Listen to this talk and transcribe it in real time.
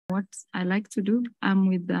What I like to do, I'm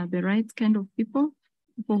with the right kind of people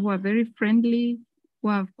who are very friendly, who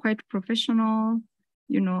are quite professional,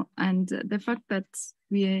 and the fact that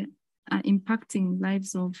we are impacting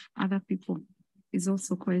lives of other people is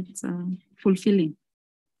also quite fulfilling.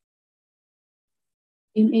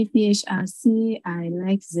 In APHRC, I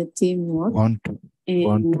like the teamwork. I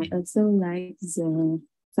also like the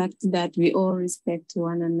fact that we all respect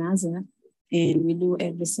one another and we do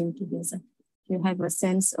everything together. You have a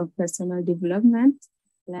sense of personal development,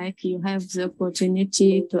 like you have the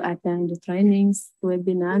opportunity to attend trainings,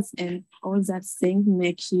 webinars, and all that thing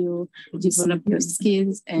make you develop your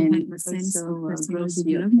skills and have a sense of personal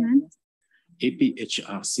development.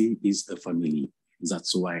 APHRC is a family.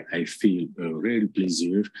 That's why I feel a real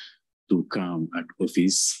pleasure to come at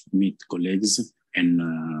office, meet colleagues, and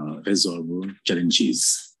resolve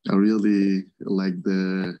challenges. I really like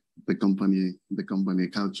the company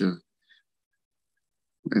culture,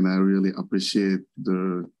 and I really appreciate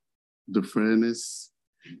the fairness,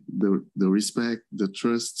 the respect, the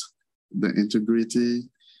trust, the integrity,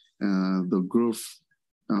 the growth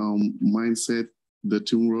mindset, the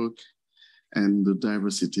teamwork, and the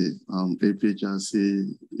diversity. APHRC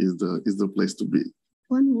is the place to be.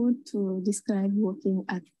 One word to describe working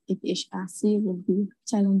at APHRC would be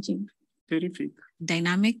challenging. Terrific.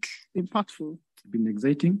 Dynamic. Impactful. Been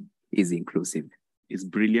exciting. Is inclusive. Is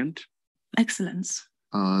brilliant. Excellence.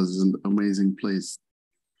 It's an amazing place.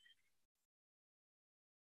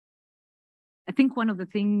 I think one of the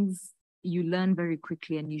things you learn very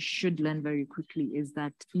quickly, and you should learn very quickly, is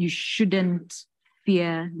that you shouldn't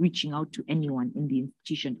fear reaching out to anyone in the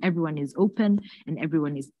institution. Everyone is open and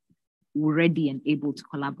everyone is ready and able to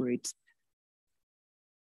collaborate.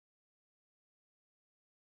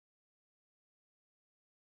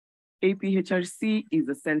 APHRC is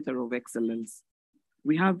a center of excellence.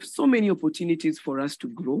 We have so many opportunities for us to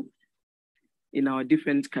grow in our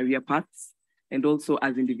different career paths and also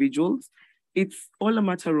as individuals. It's all a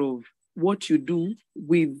matter of what you do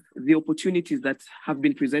with the opportunities that have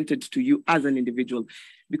been presented to you as an individual.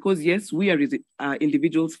 Because yes, we are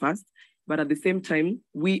individuals first, but at the same time,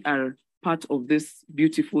 we are part of this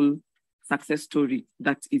beautiful success story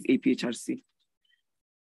that is APHRC.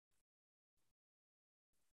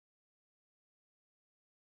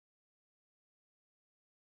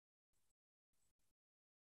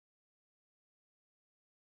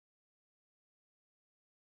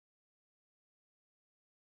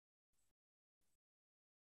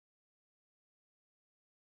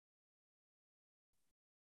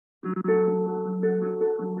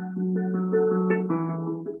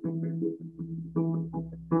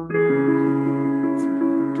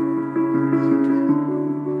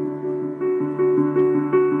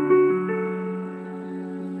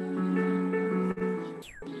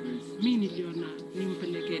 Mi niliona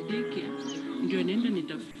nimpeleke daycare ndio nenda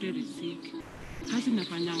nitafute riziki. Kazi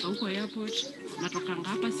nafanyanga huko airport, natokanga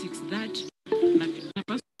hapa 6:30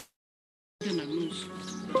 napasa na nusu.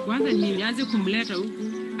 Kwanza nianze kumleta huku,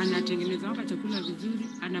 anatengeneza waka chakula vizuri,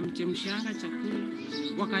 anamchemshanga chakula.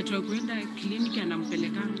 Wakati wa kwenda kliniki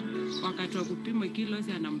anampelekanga, wakati wa kupima kilos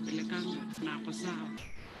anampelekanga na ako sawa.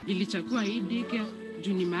 Ilichukua hii daycare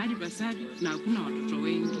juu ni mahali pasafi na hakuna watoto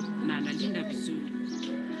wengi na analinda vizuri.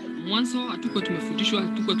 Mwanzo hatuko tumefundishwa,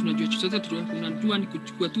 hatuko tunajua chochote, tunajua ni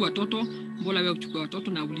kuchukua tu watoto, mbola wewe kuchukua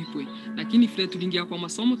watoto na ulipwe. Lakini vile tuliingia kwa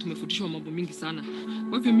masomo tumefundishwa mambo mingi sana.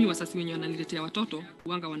 Kwa hivyo mimi wasasi wenyewe wananiletea watoto,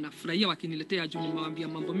 wanga wanafurahia wakiniletea juu nimewaambia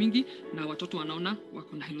mambo mingi na watoto wanaona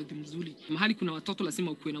wako na health mzuri. Mahali kuna watoto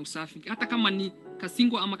lazima ukuwe na usafi. Hata kama ni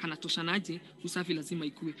kasingo ama kanatoshanaje, usafi lazima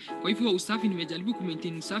ikue. Kwa hivyo usafi nimejaribu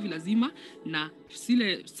kumaintain usafi lazima, na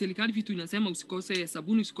sile serikali vitu inasema usikose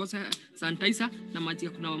sabuni, usikose sanitizer na maji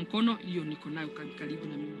ya kunawa mkono, hiyo niko nayo karibu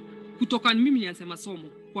na mimi. Kutoka mimi nianze somo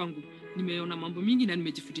kwangu nimeona mambo mingi na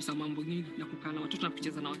nimejifundisha mambo mingi na kukaa na watoto na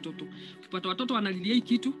kucheza na watoto. Ukipata watoto wanalilia hii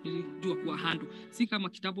kitu, nilijua kuwa handle. Si kama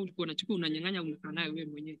kitabu ulikuwa unachukua unanyang'anya unakaa nayo wewe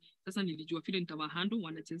mwenyewe. Sasa nilijua vile nitawahandle,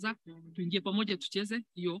 wanacheza, tuingie pamoja tucheze,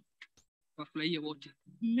 hiyo wafurahie wote.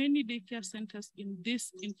 Many daycare centers in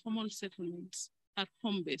these informal settlements are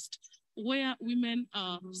home-based, where women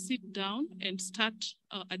sit down and start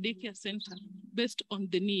a daycare center based on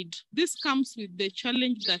the need. This comes with the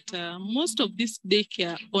challenge that most of these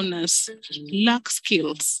daycare owners lack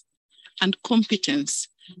skills and competence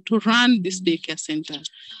to run this daycare center.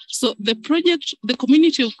 So the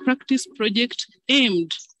community of practice project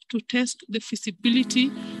aimed to test the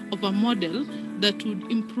feasibility of a model that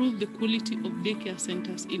would improve the quality of daycare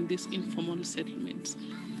centers in these informal settlements.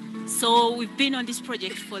 So we've been on this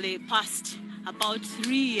project for the past about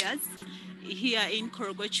 3 years here in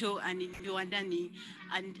Korogocho and in Viwandani,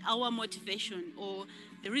 and our motivation or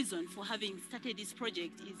the reason for having started this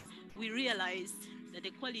project is we realized that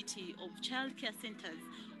the quality of childcare centers,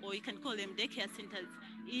 or you can call them daycare centers,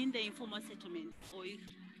 in the informal settlements, or if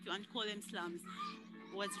you want to call them slums,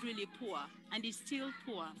 was really poor and is still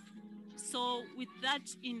poor. So with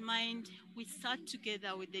that in mind, we sat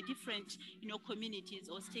together with the different communities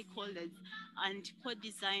or stakeholders and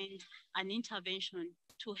co-designed an intervention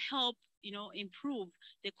to help improve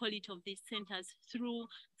the quality of these centers through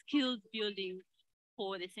skills building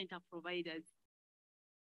for the center providers.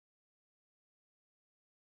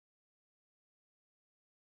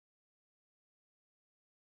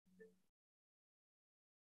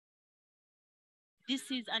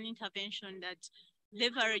 This is an intervention that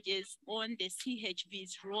leverages on the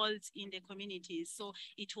CHV's roles in the communities. So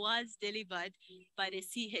it was delivered by the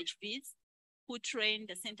CHVs who trained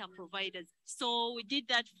the center providers. So we did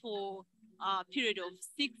that for a period of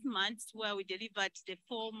 6 months where we delivered the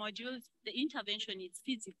 4 modules. The intervention is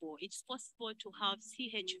feasible. It's possible to have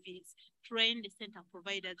CHVs train the center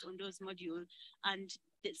providers on those modules, and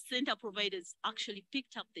the center providers actually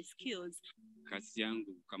picked up the skills. Kazi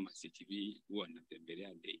yangu kama CHV huwa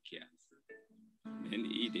natembelea daycares.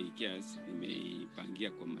 Hii daycares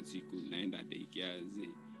nimeipangia kwa masiku, naenda daycares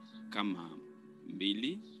kama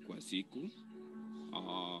 2 kwa siku.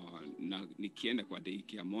 Na nikienda kwa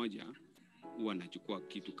daycare moja huwa nachukua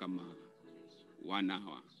kitu kama 1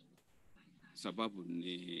 hour. Sababu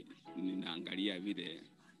ninaangalia vile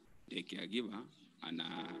daycare giver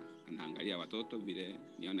anaangalia watoto vile,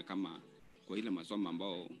 nione kama kwa ile masomo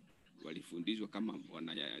ambao walifundishwa kama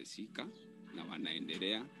wanayashika na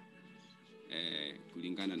wanaendelea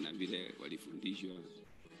kulingana na vile walifundishwa.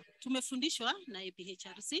 Tumefundishwa na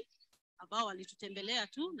APHRC ambao walitutembelea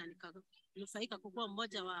tu na nikanufaika kuwa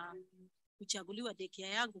mmoja wa kuchaguliwa daycare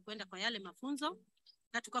yangu kwenda kwa yale mafunzo,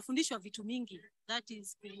 na tukafundishwa vitu mingi, that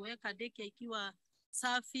is kuweka daycare ikiwa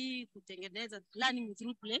safi, kutengeneza learning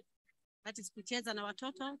through play, that is kucheza na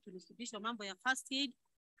watoto. Tulifundishwa mambo ya first aid,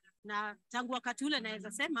 na tangu wakati ule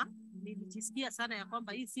naweza sema nilijisikia sana ya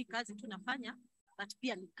kwamba hii si kazi tunafanya, but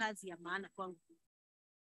pia ni kazi ya maana kwangu.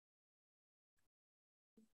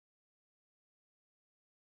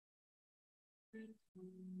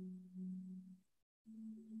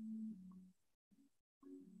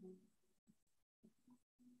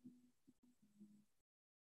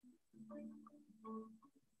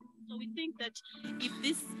 So we think that if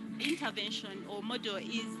this intervention or model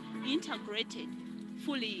is integrated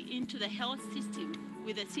fully into the health system,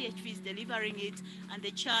 with the CHVs delivering it and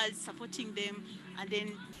the child supporting them, and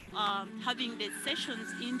then having the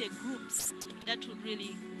sessions in the groups, that would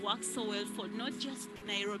really work so well for not just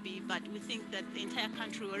Nairobi, but we think that the entire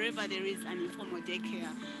country, wherever there is an informal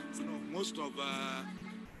daycare. So most of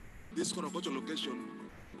this Korogocho location,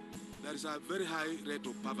 there is a very high rate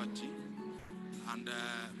of poverty, and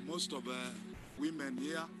most of women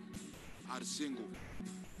here are single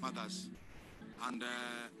mothers, and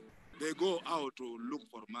they go out to look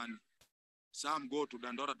for money. Some go to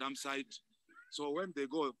Dandora dam site. So when they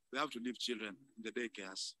go, they have to leave children in the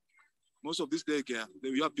daycares. Most of this daycare,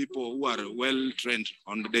 we have people who are well trained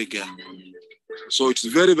on the daycare. So it's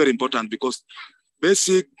very, very important, because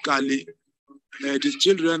basically it is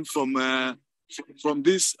children from very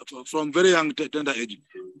young tender age.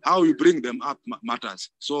 How you bring them up matters.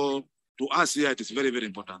 So to us here, it is very, very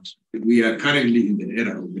important. We are currently in the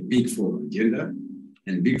era of the Big 4 agenda,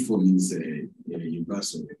 and Big 4 means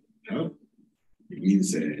universal health. It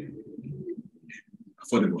means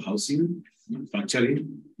affordable housing,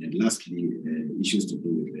 manufacturing, and lastly, issues to do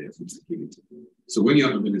with food security. So when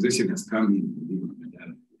your organization has come in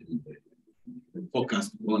and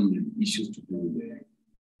focused on issues to do with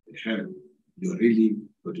health, you're really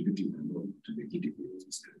contributing a lot to the GDP of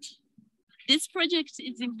this country. This project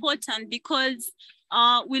is important because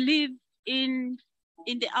we live in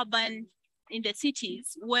the urban, in the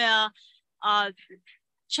cities, where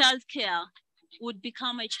childcare would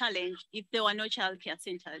become a challenge if there were no childcare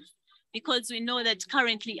centers, because we know that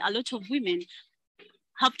currently a lot of women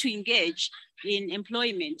have to engage in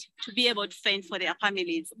employment to be able to fend for their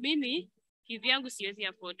families. Mimi kivyangu siwezi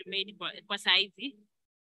afford maid kwa saizi,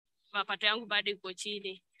 mapato yangu bado iko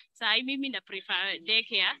chini. Sai mimi na prefer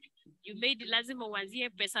daycare. You maid lazima uanzie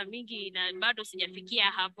pesa mingi na bado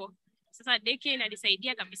sijafikia hapo. Sasa daycare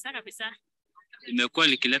inanisaidia kabisa kabisa. Nimekuwa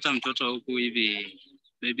nikileta mtoto huku hivi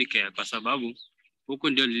baby care kwa sababu huku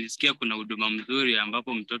ndio nilisikia kuna huduma mzuri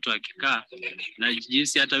ambapo mtoto akikaa na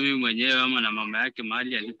jinsi hata mimi mwenyewe ama na mama yake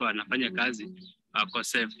mahali alipo anafanya kazi ako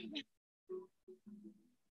safe.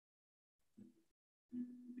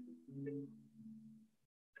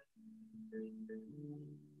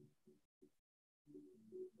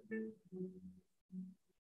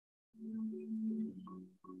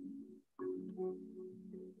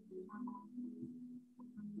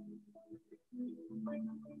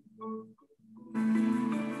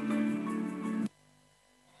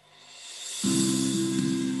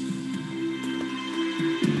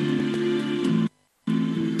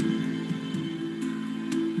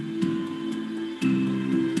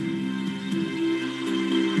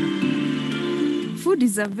 Food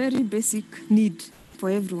is a very basic need for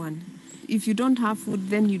everyone. If you don't have food,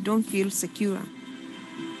 then you don't feel secure.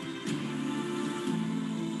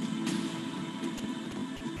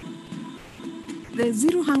 The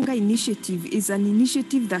Zero Hunger Initiative is an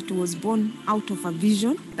initiative that was born out of a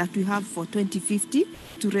vision that we have for 2050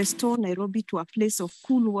 to restore Nairobi to a place of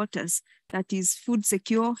cool waters that is food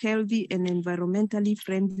secure, healthy, and environmentally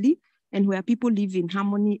friendly, and where people live in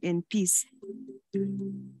harmony and peace.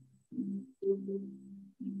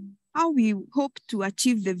 How we hope to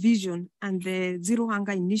achieve the vision and the Zero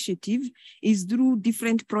Hunger Initiative is through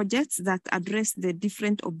different projects that address the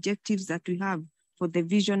different objectives that we have for the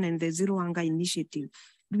vision and the Zero Hunger Initiative.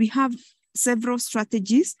 We have several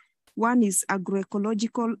strategies. One is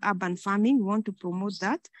agroecological urban farming. We want to promote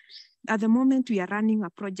that. At the moment, we are running a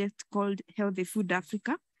project called Healthy Food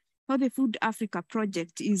Africa. Healthy Food Africa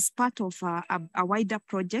project is part of a wider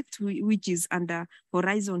project which is under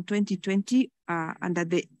Horizon 2020 under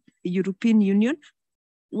the European Union.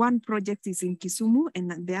 One project is in Kisumu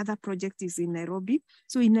and the other project is in Nairobi.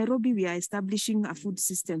 So in Nairobi, we are establishing a food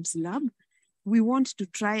systems lab. We want to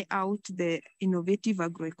try out the innovative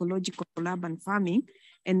agroecological urban farming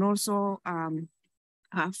and also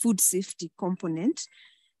a food safety component.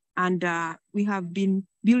 And we have been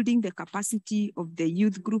building the capacity of the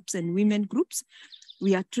youth groups and women groups.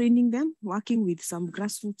 We are training them, working with some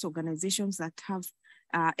grassroots organizations that have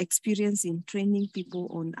experience in training people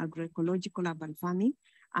on agroecological urban farming.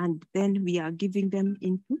 And then we are giving them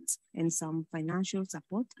inputs and some financial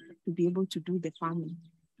support to be able to do the farming.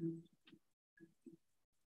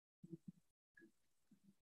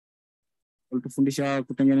 Walitufundisha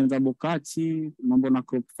kutengeneza bokachi, mambo na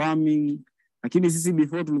crop farming, lakini sisi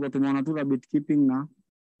before tulikuwa tumeona tu rabbit keeping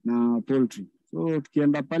na poultry. So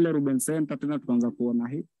tukienda pale Ruben Center tena tukaanza kuona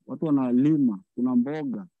hii watu wanalima, kuna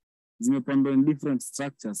mboga zimepandwa in different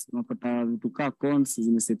structures. Unapata vitu kaa corns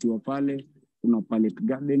zimesetiwa pale, kuna pallet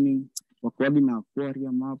gardening, wako hadi na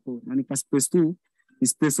aquarium hapo. Na nika space tu, ni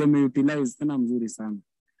space wameutilize tena mzuri sana.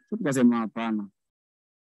 So tukasema hapana.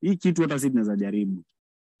 Hii kitu hata sisi tunaweza jaribu.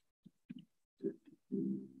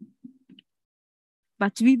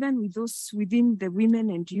 But even with those within the women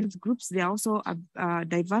and youth groups, they are also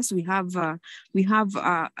diverse. We have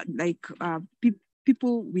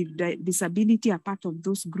people with disability are part of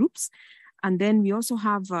those groups, and then we also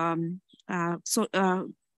have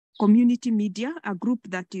community media, a group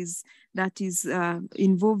that is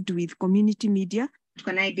involved with community media.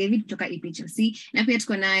 Tuko naye David kutoka EPHRC na pia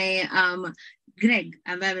tuko naye Greg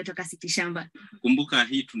ambaye ametoka City Shamba. Kumbuka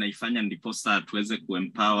hii tunaifanya ndiposa tuweze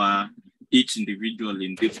kuempower each individual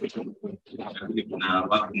in different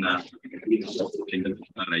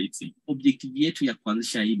na rights. Objective yetu ya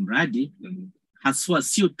kuanzisha hii mradi haswa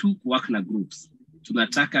sio tu work na groups.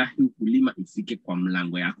 Tunataka hii kulima ifike kwa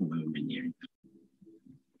mlango yako wewe mwenyewe.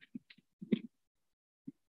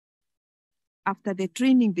 After the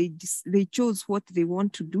training, they chose what they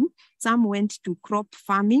want to do. Some went to crop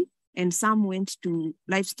farming and some went to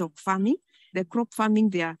livestock farming. The crop farming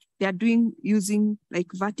they are doing using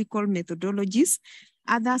like vertical methodologies.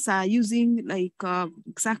 Others are using like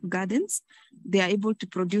exact gardens. They are able to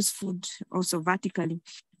produce food also vertically.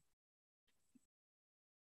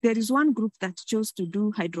 There is one group that chose to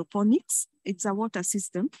do hydroponics. It's a water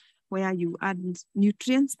system where you add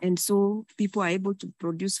nutrients and so people are able to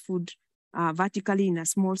produce food vertically in a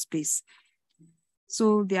small space.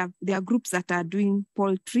 So there are groups that are doing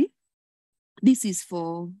poultry. This is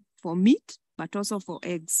for meat, but also for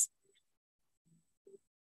eggs.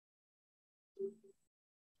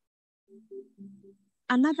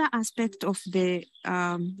 Another aspect of the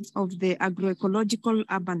agroecological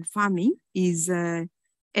urban farming is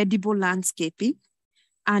edible landscaping.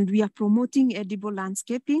 And we are promoting edible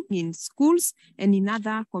landscaping in schools and in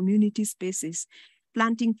other community spaces,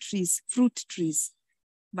 planting trees, fruit trees.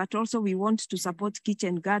 But also we want to support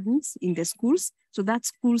kitchen gardens in the schools so that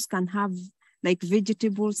schools can have like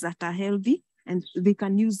vegetables that are healthy and they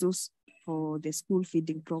can use those for the school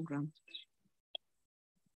feeding program.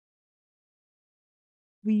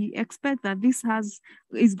 We expect that this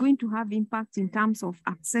is going to have impact in terms of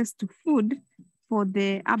access to food for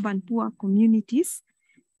the urban poor communities.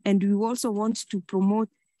 And we also want to promote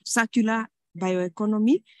circular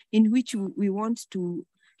bioeconomy in which we want to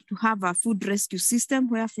have a food rescue system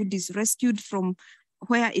where food is rescued from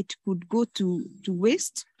where it could go to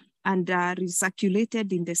waste and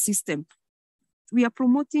recirculated in the system. We are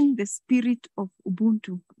promoting the spirit of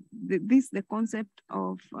Ubuntu. This is the concept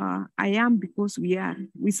of I am because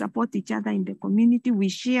we support each other in the community. We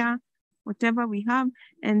share whatever we have.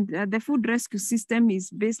 And the food rescue system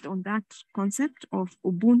is based on that concept of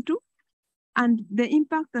Ubuntu. And the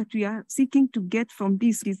impact that we are seeking to get from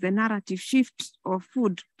this is the narrative shift of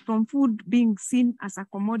food, from food being seen as a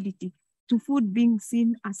commodity to food being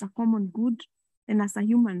seen as a common good and as a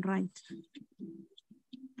human right.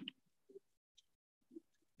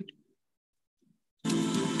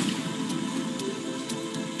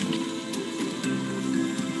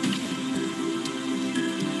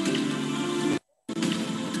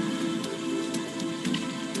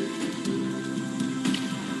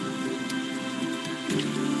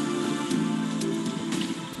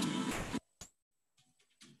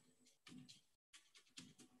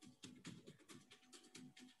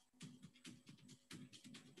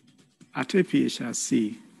 At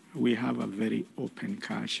APHRC, we have a very open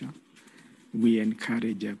culture. We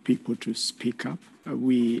encourage people to speak up.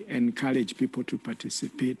 We encourage people to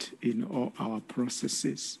participate in all our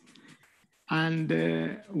processes.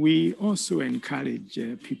 And we also encourage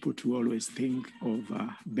people to always think of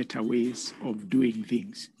better ways of doing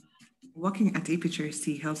things. Working at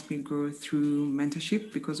APHRC helps me grow through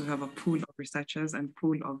mentorship because we have a pool of researchers and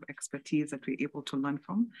pool of expertise that we're able to learn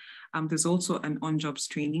from. There's also an on-jobs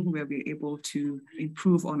training where we're able to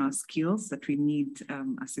improve on our skills that we need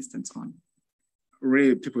assistance on.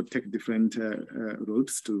 Really, people take different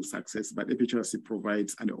routes to success, but APHRC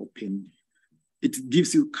provides an open, it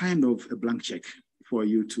gives you kind of a blank check for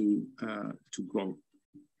you to grow.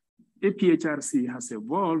 APHRC has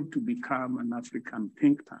evolved to become an African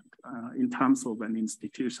think tank in terms of an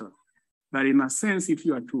institution. But in a sense, if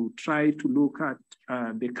you are to try to look at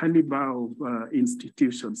the caliber of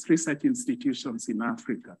institutions, research institutions in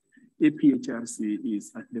Africa, APHRC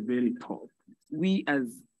is at the very top. We as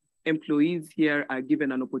employees here are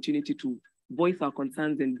given an opportunity to voice our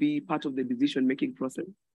concerns and be part of the decision-making process.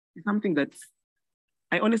 It's something that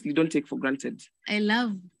I honestly don't take for granted. I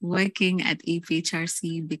love working at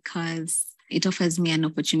APHRC because it offers me an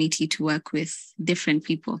opportunity to work with different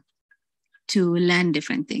people, to learn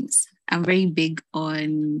different things. I'm very big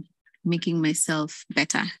on making myself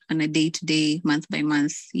better on a day-to-day,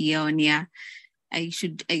 month-by-month, year-on-year. I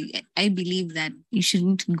believe that you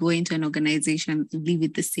shouldn't go into an organization and leave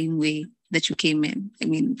it the same way that you came in. I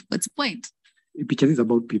mean, what's the point? APHRC is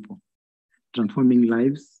about people, transforming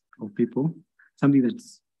lives of people. Something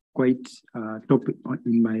that's quite top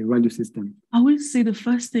in my value system. I would say the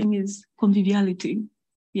first thing is conviviality.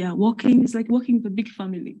 Yeah, working is like working with a big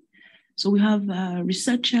family. So we have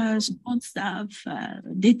researchers, support staff,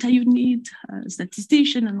 data unit,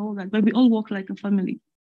 statistician and all that, but we all work like a family.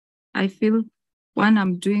 I feel when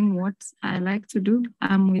I'm doing what I like to do,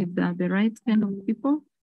 I'm with the right kind of people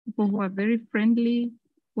who are very friendly,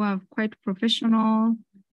 who are quite professional,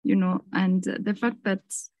 you know, and the fact that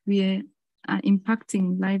we are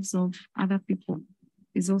impacting lives of other people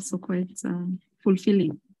is also quite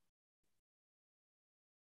fulfilling.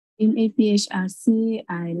 In APHRC,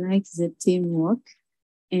 I like the teamwork,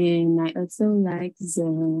 and I also like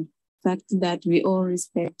the fact that we all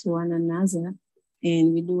respect one another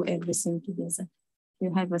and we do everything together.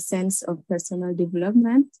 You have a sense of personal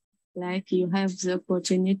development, like you have the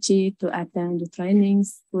opportunity to attend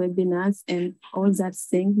trainings, webinars, and all that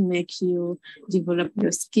things make you develop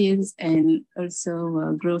your skills and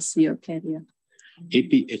also grow your career.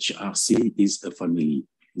 APHRC is a family.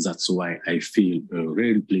 That's why I feel a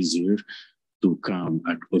real pleasure to come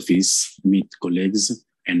at office, meet colleagues,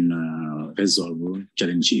 and resolve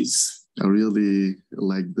challenges. I really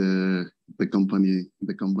like the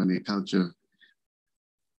company culture.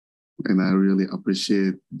 And I really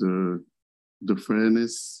appreciate the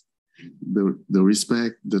fairness, the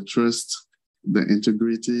respect, the trust, the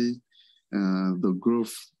integrity, the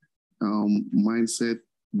growth mindset,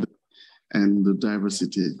 and the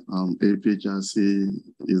diversity. APHRC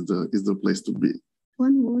is the place to be.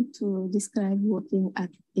 One word to describe working at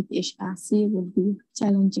APHRC would be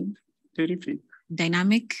challenging. Terrific.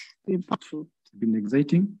 Dynamic. Impactful. It's been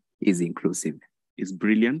exciting. Is inclusive. Is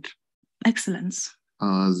brilliant. Excellence.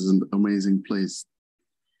 It's an amazing place.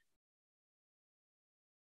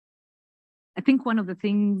 I think one of the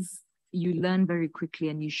things you learn very quickly,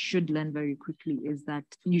 and you should learn very quickly, is that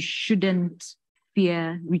you shouldn't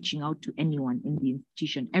fear reaching out to anyone in the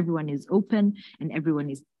institution. Everyone is open and everyone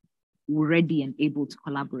is ready and able to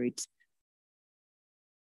collaborate.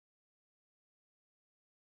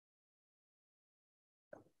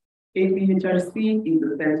 APHRC is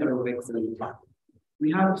the center of excellence.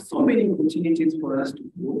 We have so many opportunities for us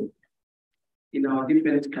to grow in our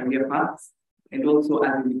different career paths and also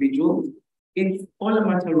as individuals. It's all a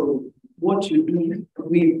matter of what you do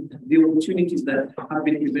with the opportunities that have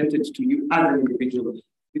been presented to you as an individual.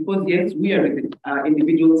 Because yes, we are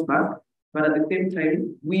individuals first, but at the same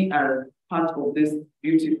time, we are part of this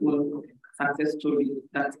beautiful success story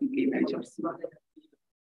that's in APHRC.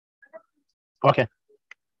 Okay.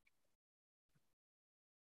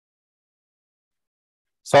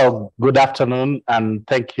 So good afternoon and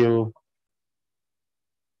thank you.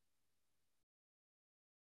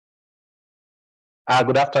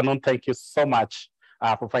 Good afternoon. Thank you so much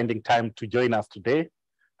for finding time to join us today.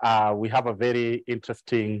 We have a very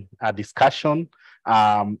interesting discussion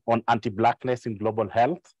on anti-Blackness in global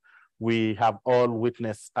health. We have all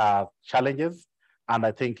witnessed challenges, and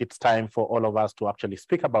I think it's time for all of us to actually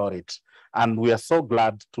speak about it. And we are so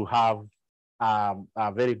glad to have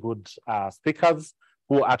very good speakers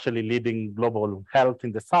who are actually leading global health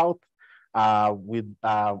in the South, with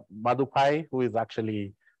Madhupai, who is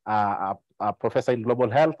actually a professor in global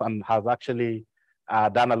health and has actually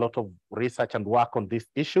done a lot of research and work on these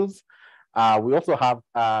issues. We also have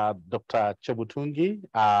Dr. Chebutungi,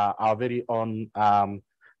 our very own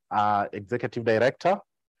executive director.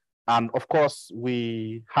 And of course,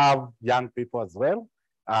 we have young people as well,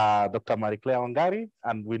 Dr. Marie-Claire Wangari,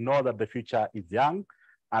 and we know that the future is young.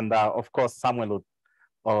 And of course, Samuel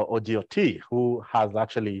Ogioti, who has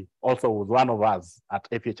actually also was one of us at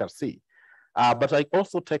APHRC. But I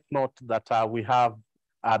also take note that we have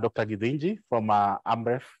Dr. Githinji from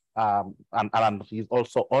AMREF, and he's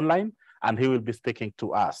also online, and he will be speaking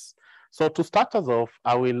to us. So to start us off,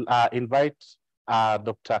 I will invite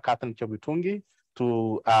Dr. Catherine Chebutungi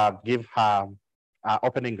to give her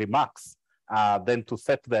opening remarks, then to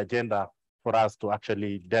set the agenda for us to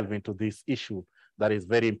actually delve into this issue that is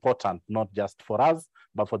very important, not just for us,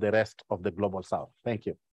 but for the rest of the global South. Thank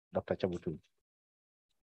you, Dr. Chebutungi.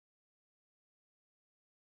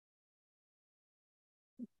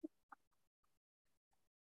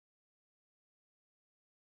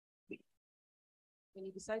 When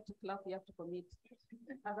you decide to clap, you have to commit.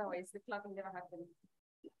 Otherwise, the clapping never happens.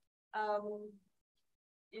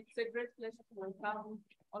 It's a great pleasure to welcome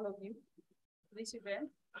all of you to this event.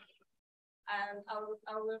 And I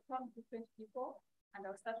will welcome different people, and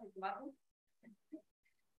I'll start with Madhu.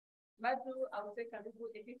 Madhu, I will say Karibu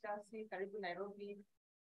APHRC, Karibu Nairobi,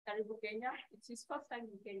 Karibu Kenya. It's his first time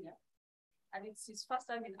in Kenya, and it's his first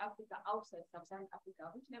time in Africa, outside Sub-Saharan Africa,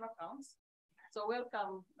 which never counts. So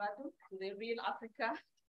welcome, Madhu, to the real Africa.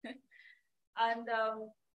 And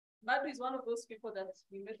Madhu is one of those people that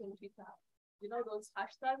we met on Twitter. You know, those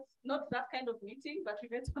hashtags, not that kind of meeting, but we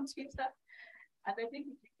met on Twitter. And I think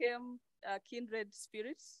it became kindred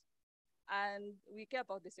spirits. And we care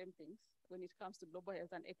about the same things when it comes to global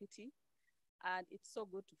health and APT. And it's so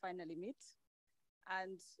good to finally meet.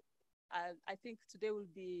 And I think today will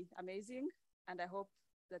be amazing. And I hope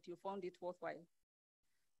that you found it worthwhile.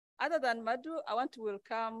 Other than Madhu, I want to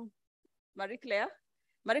welcome Marie-Claire.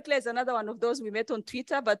 Marie-Claire is another one of those we met on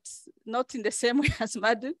Twitter, but not in the same way as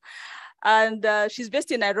Madhu. And she's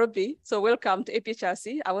based in Nairobi. So welcome to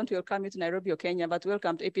APHRC. I want to welcome you to Nairobi or Kenya, but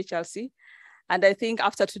welcome to APHRC. And I think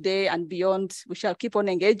after today and beyond, we shall keep on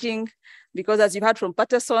engaging because as you heard from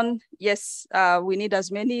Patterson, yes, we need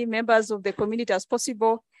as many members of the community as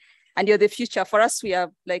possible. And you're the future. For us, we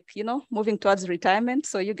are like, you know, moving towards retirement.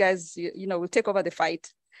 So you guys, you know, will take over the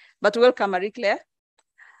fight. But welcome, Marie-Claire.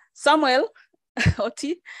 Samuel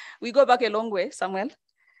Oti, we go back a long way, Samuel.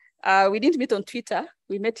 We didn't meet on Twitter.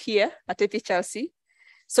 We met here at APHRC.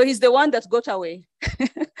 So he's the one that got away.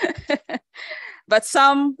 But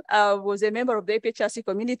Sam was a member of the APHRC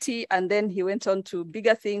community, and then he went on to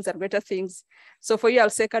bigger things and greater things. So for you,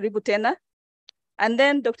 I'll say Karibu Tena. And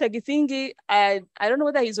then Dr. Githinji, I don't know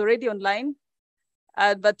whether he's already online,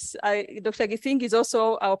 but Dr. Githinji is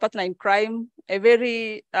also our partner in crime, a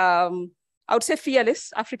very, I would say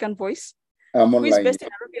fearless African voice, who is based in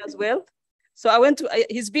Nairobi as well. So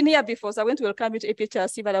he's been here before, so I went to welcome you to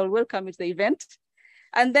APHRC, but I will welcome you to the event.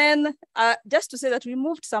 And then just to say that we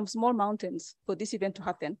moved some small mountains for this event to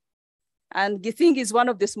happen. And Githinji is one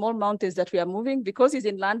of the small mountains that we are moving because he's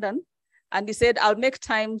in London. And he said, I'll make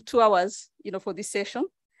time 2 hours, you know, for this session.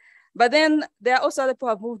 But then there are also other people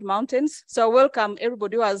who have moved mountains. So I welcome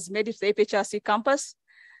everybody who has made it to the APHRC campus.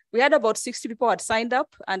 We had about 60 people who had signed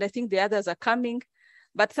up, and I think the others are coming.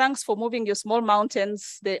 But thanks for moving your small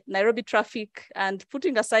mountains, the Nairobi traffic, and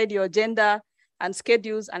putting aside your agenda and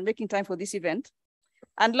schedules and making time for this event.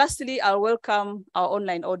 And lastly, I'll welcome our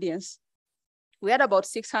online audience. We had about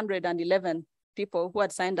 611 people who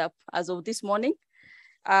had signed up as of this morning.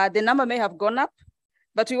 The number may have gone up,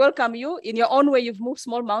 but we welcome you. In your own way, you've moved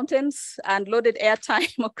small mountains and loaded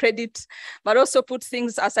airtime or credit, but also put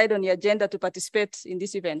things aside on your agenda to participate in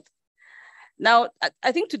this event. Now,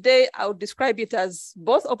 I think today I would describe it as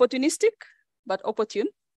both opportunistic, but opportune,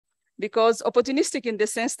 because opportunistic in the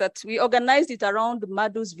sense that we organized it around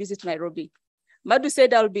Madhu's visit to Nairobi. Madhu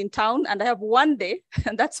said I'll be in town and I have one day,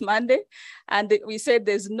 and that's Monday. And we said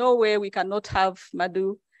there's no way we cannot have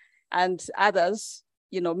Madhu and others,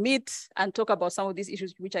 meet and talk about some of these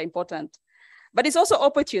issues which are important. But it's also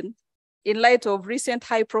opportune in light of recent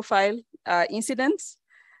high-profile incidents,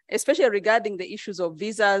 especially regarding the issues of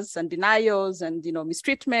visas and denials and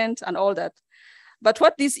mistreatment and all that. But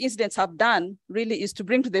what these incidents have done really is to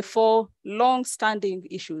bring to the fore long-standing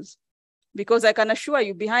issues. Because I can assure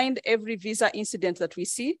you, behind every visa incident that we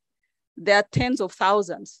see, there are tens of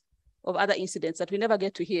thousands of other incidents that we never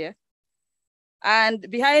get to hear. And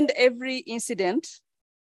behind every incident,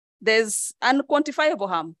 there's unquantifiable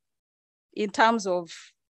harm in terms of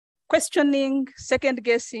questioning,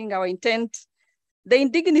 second-guessing our intent, the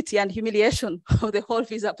indignity and humiliation of the whole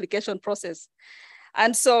visa application process.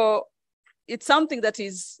 And so it's something that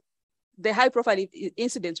is, the high-profile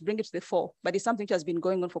incidents bring it to the fore, but it's something which has been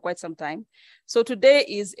going on for quite some time. So today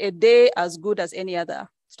is a day as good as any other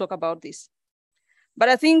to talk about this. But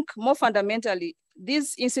I think more fundamentally,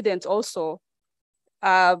 these incidents also, they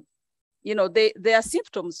are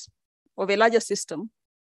symptoms of a larger system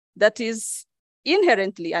that is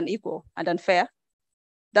inherently unequal and unfair,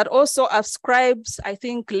 that also ascribes, I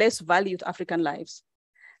think, less value to African lives.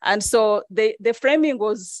 And so the framing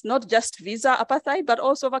was not just visa apartheid, but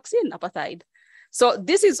also vaccine apartheid. So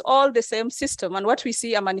this is all the same system, and what we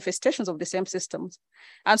see are manifestations of the same systems.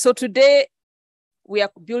 And so today we are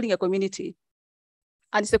building a community,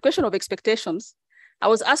 and it's a question of expectations. I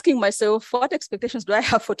was asking myself, what expectations do I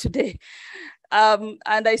have for today? And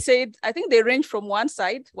I said, I think they range from one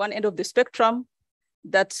end of the spectrum,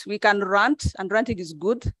 that we can rant, and ranting is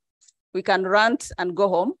good. We can rant and go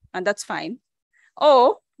home, and that's fine.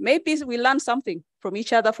 Or maybe we learn something from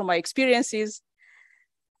each other, from our experiences.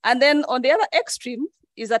 And then on the other extreme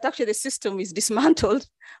is that actually the system is dismantled,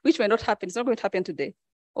 which may not happen. It's not going to happen today,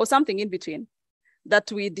 or something in between,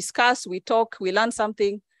 that we discuss, we talk, we learn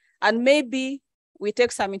something, and maybe we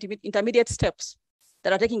take some intermediate steps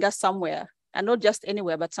that are taking us somewhere, and not just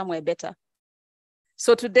anywhere, but somewhere better.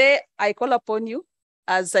 So today I call upon you,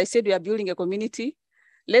 as I said, we are building a community.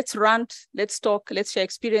 Let's rant, let's talk, let's share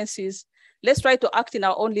experiences. Let's try to act in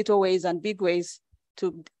our own little ways and big ways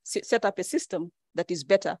to set up a system that is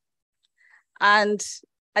better. And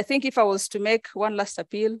I think if I was to make one last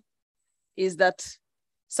appeal, is that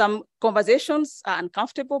some conversations are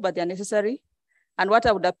uncomfortable, but they're necessary. And what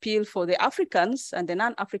I would appeal for the Africans and the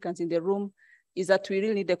non-Africans in the room is that we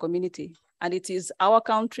really need a community. And it is our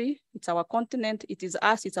country, it's our continent, it is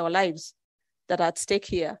us, it's our lives that are at stake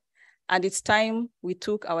here. And it's time we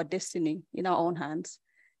took our destiny in our own hands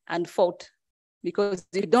and fought. Because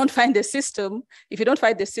if you don't find the system,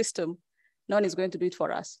 no one is going to do it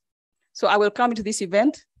for us. So I will come into this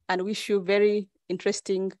event and wish you very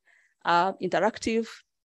interesting, interactive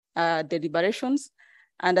deliberations.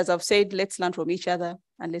 And as I've said, let's learn from each other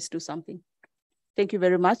and let's do something. Thank you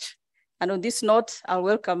very much. And on this note, I'll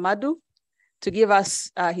welcome Madhu to give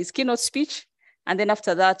us his keynote speech. And then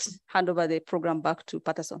after that, hand over the program back to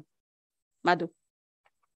Patterson. Madhu.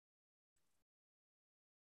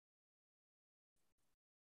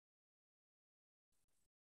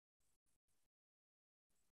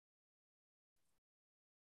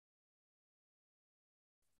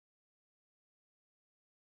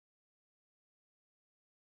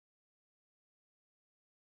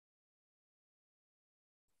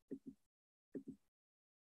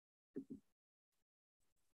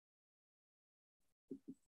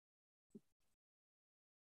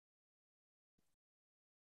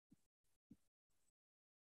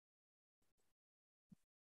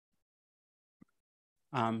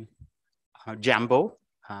 Jambo,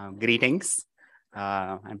 greetings.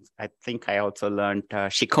 I think I also learned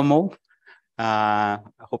Shikomo. I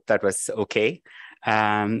hope that was okay.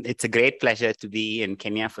 It's a great pleasure to be in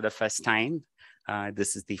Kenya for the first time.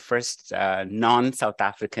 This is the first non-South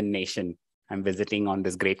African nation I'm visiting on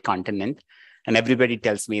this great continent. And everybody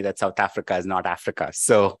tells me that South Africa is not Africa.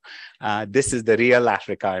 So this is the real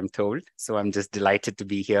Africa, I'm told. So I'm just delighted to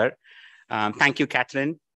be here. Thank you,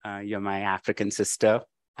 Catherine. You're my African sister.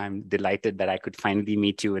 I'm delighted that I could finally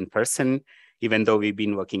meet you in person, even though we've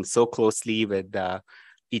been working so closely with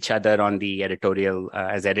each other on the editorial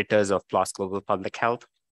as editors of PLOS Global Public Health.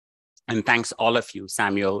 And thanks all of you,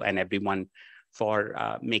 Samuel and everyone,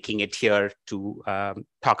 for making it here to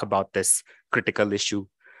talk about this critical issue.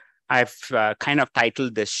 I've kind of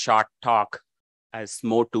titled this short talk as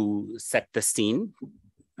more to set the scene.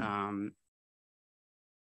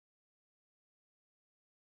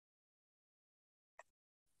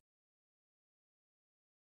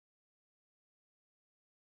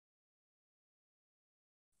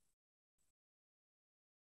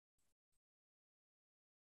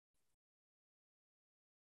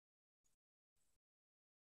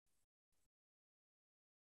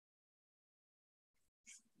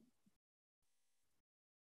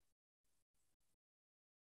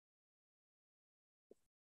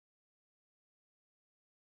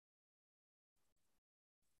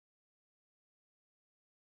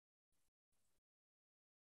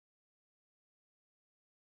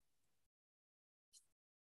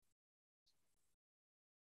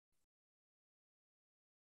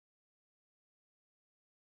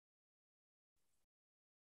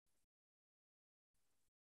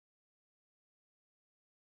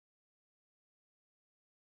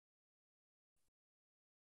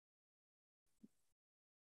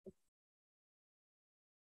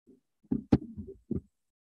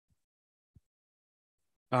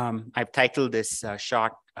 I've titled this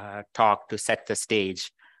short talk to set the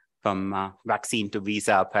stage from vaccine to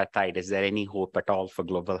visa apartheid. Is there any hope at all for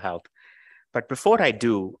global health? But before I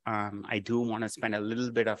do want to spend a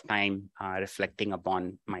little bit of time reflecting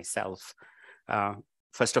upon myself.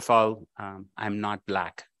 First of all, I'm not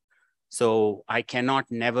Black. So I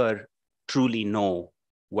cannot never truly know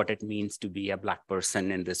what it means to be a Black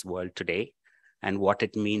person in this world today and what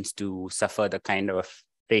it means to suffer the kind of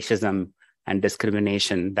racism and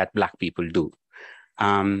discrimination that Black people do.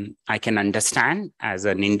 I can understand as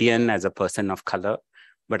an Indian, as a person of color,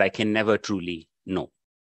 but I can never truly know.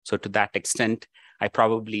 So to that extent, I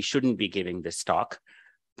probably shouldn't be giving this talk,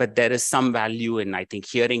 but there is some value in, I think,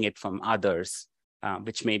 hearing it from others,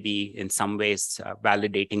 which may be in some ways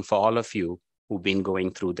validating for all of you who've been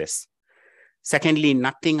going through this. Secondly,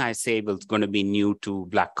 nothing I say is going to be new to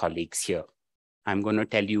Black colleagues here. I'm going to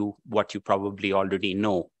tell you what you probably already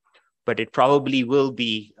know, but it probably will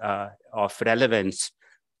be of relevance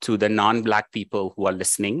to the non-Black people who are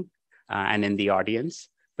listening and in the audience,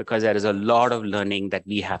 because there is a lot of learning that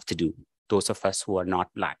we have to do, those of us who are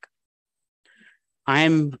not Black. I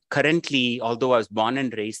am currently, although I was born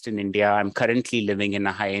and raised in India, I'm currently living in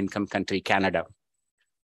a high-income country, Canada,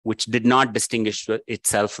 which did not distinguish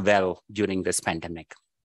itself well during this pandemic.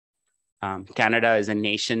 Canada is a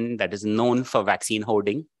nation that is known for vaccine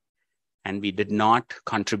hoarding, and we did not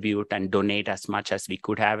contribute and donate as much as we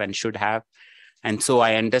could have and should have. And so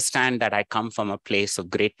I understand that I come from a place of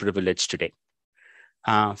great privilege today.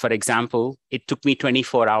 For example, it took me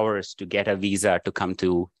 24 hours to get a visa to come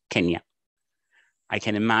to Kenya. I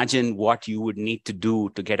can imagine what you would need to do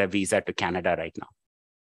to get a visa to Canada right now.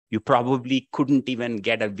 You probably couldn't even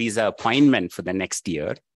get a visa appointment for the next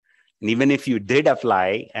year. And even if you did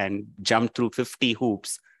apply and jump through 50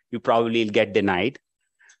 hoops, you probably will get denied.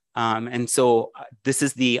 And so this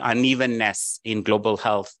is the unevenness in global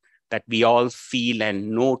health that we all feel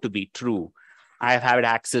and know to be true. I have had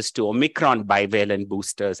access to Omicron bivalent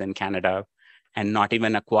boosters in Canada, and not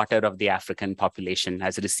even a quarter of the African population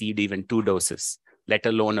has received even 2 doses, let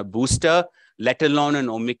alone a booster, let alone an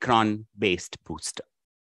Omicron-based booster.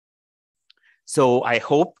 So I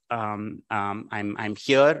hope I'm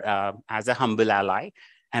here as a humble ally,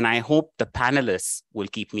 and I hope the panelists will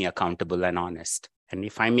keep me accountable and honest. And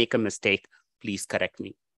if I make a mistake, please correct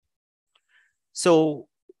me. So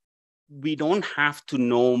we don't have to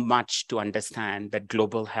know much to understand that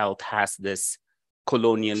global health has this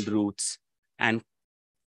colonial roots, and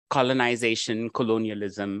colonization,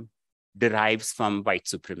 colonialism derives from white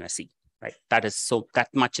supremacy, right? That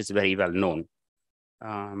much is very well known.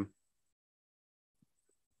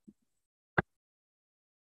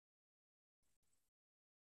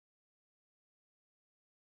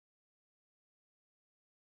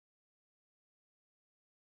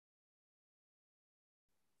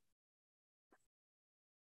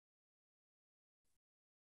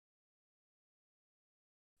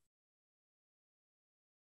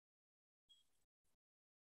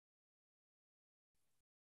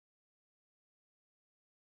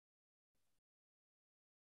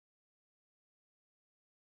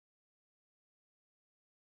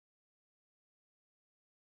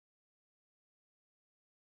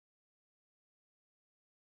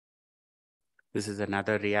 This is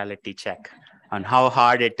another reality check on how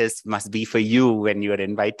hard it must be for you when you are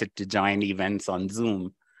invited to join events on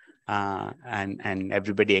Zoom. And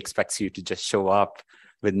everybody expects you to just show up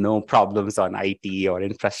with no problems on IT or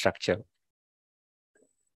infrastructure.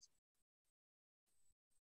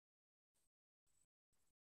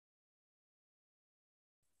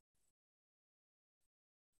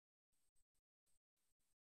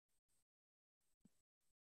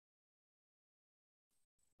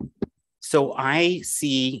 So I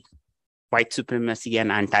see white supremacy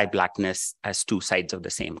and anti-Blackness as 2 sides of the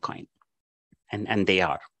same coin, and they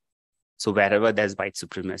are. So wherever there's white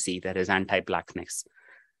supremacy, there is anti-Blackness.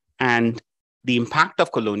 And the impact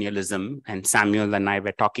of colonialism, and Samuel and I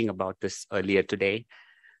were talking about this earlier today,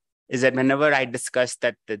 is that whenever I discuss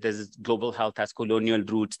that there's global health has colonial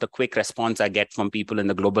roots, the quick response I get from people in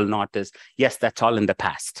the global north is, yes, that's all in the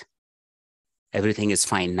past. Everything is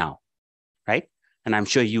fine now, right? And I'm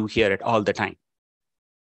sure you hear it all the time.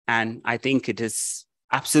 And I think it is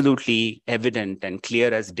absolutely evident and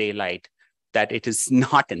clear as daylight that it is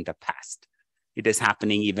not in the past. It is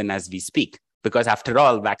happening even as we speak. Because after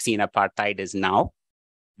all, vaccine apartheid is now,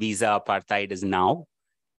 visa apartheid is now.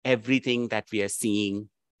 Everything that we are seeing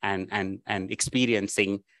and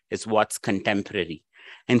experiencing is what's contemporary.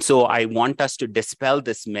 And so I want us to dispel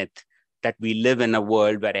this myth that we live in a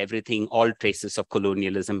world where everything, all traces of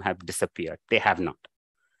colonialism have disappeared. They have not.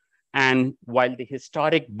 And while the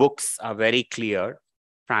historic books are very clear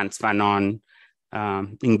Frantz Fanon,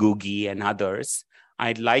 Ngugi, and others,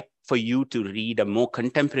 I'd like for you to read a more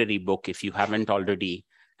contemporary book if you haven't already,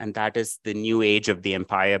 and that is The New Age of the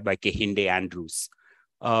Empire by Kehinde Andrews,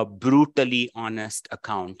 a brutally honest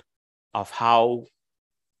account of how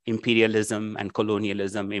imperialism and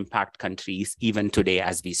colonialism impact countries even today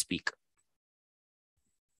as we speak.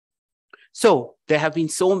 So there have been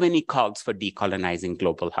so many calls for decolonizing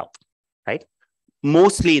global health, right?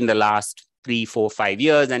 Mostly in the last 3, 4, 5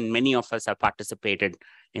 years, and many of us have participated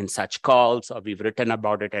in such calls, or we've written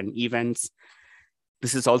about it in events.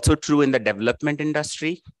 This is also true in the development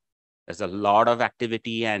industry. There's a lot of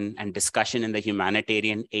activity and discussion in the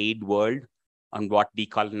humanitarian aid world on what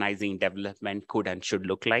decolonizing development could and should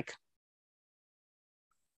look like.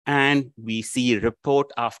 And we see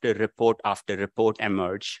report after report after report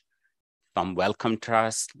emerge from Wellcome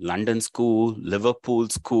Trust, London School, Liverpool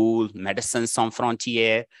School, Médecins Sans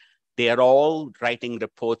Frontières. They are all writing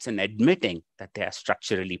reports and admitting that they are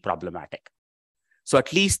structurally problematic. So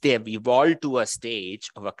at least they have evolved to a stage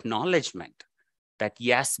of acknowledgement that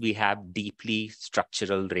yes, we have deeply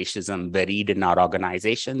structural racism buried in our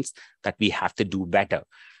organizations, that we have to do better.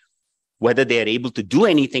 Whether they are able to do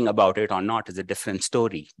anything about it or not is a different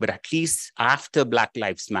story. But at least after Black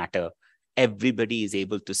Lives Matter, everybody is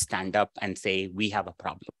able to stand up and say, we have a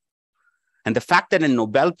problem. And the fact that a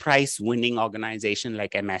Nobel Prize winning organization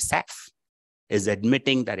like MSF is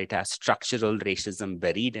admitting that it has structural racism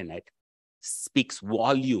buried in it speaks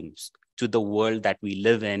volumes to the world that we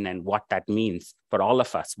live in and what that means for all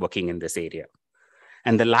of us working in this area.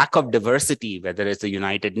 And the lack of diversity, whether it's the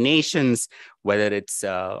United Nations, whether it's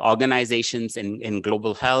organizations in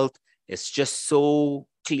global health, is just so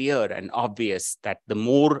clear and obvious that the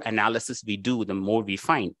more analysis we do, the more we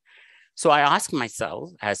find. So I asked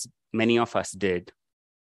myself, as many of us did,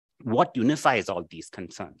 what unifies all these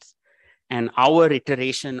concerns? And our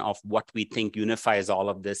iteration of what we think unifies all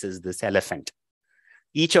of this is this elephant.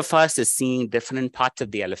 Each of us is seeing different parts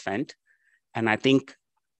of the elephant. And I think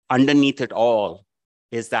underneath it all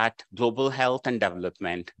is that global health and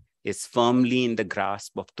development is firmly in the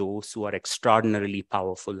grasp of those who are extraordinarily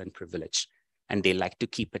powerful and privileged, and they like to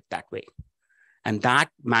keep it that way. And that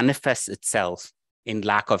manifests itself in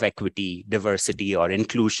lack of equity, diversity, or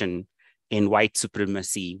inclusion, in white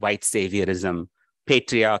supremacy, white saviorism,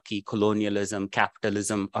 patriarchy, colonialism,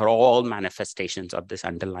 capitalism are all manifestations of this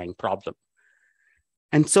underlying problem.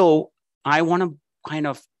 And so I want to kind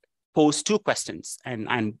of pose two questions,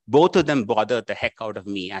 and both of them bother the heck out of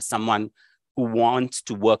me as someone who wants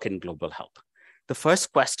to work in global health. The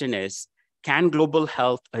first question is, can global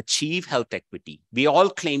health achieve health equity? We all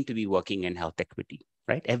claim to be working in health equity,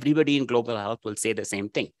 right? Everybody in global health will say the same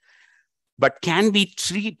thing. But can we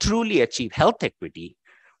truly achieve health equity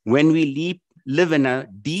when we live in a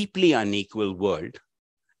deeply unequal world,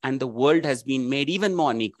 and the world has been made even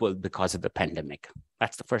more unequal because of the pandemic?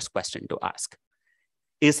 That's the first question to ask.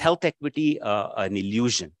 Is health equity an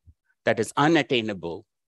illusion that is unattainable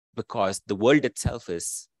because the world itself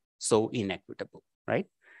is so inequitable, right?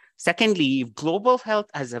 Secondly, if global health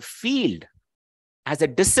as a field, as a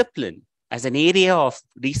discipline, as an area of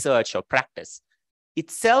research or practice,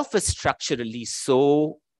 itself is structurally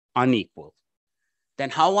so unequal,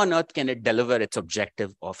 then how on earth can it deliver its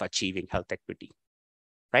objective of achieving health equity,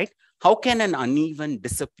 right? How can an uneven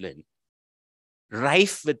discipline,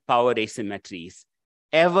 rife with power asymmetries,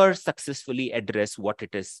 ever successfully address what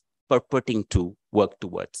it is purporting to work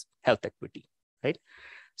towards, health equity, right?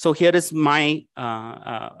 So here is my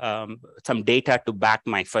some data to back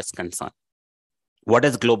my first concern. What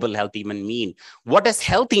does global health even mean? What does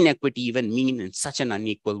health inequity even mean in such an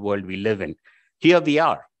unequal world we live in? Here we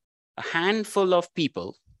are, a handful of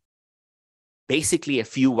people, basically a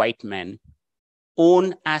few white men,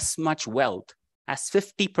 own as much wealth as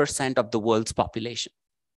 50% of the world's population.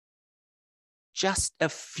 Just a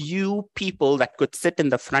few people that could sit in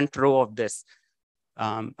the front row of this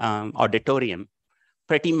auditorium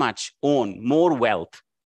pretty much own more wealth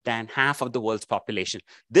than half of the world's population.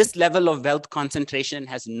 This level of wealth concentration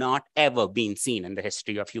has not ever been seen in the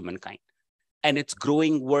history of humankind. And it's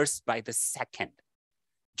growing worse by the second.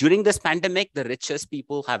 During this pandemic, the richest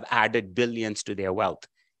people have added billions to their wealth,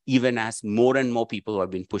 even as more and more people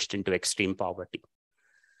have been pushed into extreme poverty.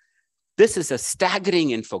 This is a staggering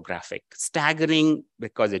infographic, staggering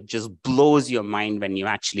because it just blows your mind when you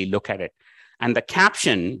actually look at it. And the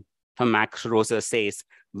caption from Max Rosa says,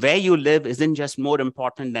 where you live isn't just more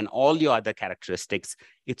important than all your other characteristics,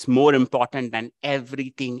 it's more important than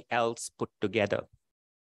everything else put together.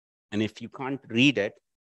 And if you can't read it,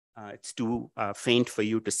 it's too faint for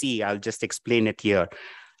you to see, I'll just explain it here.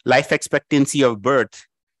 Life expectancy of birth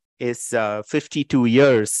is 52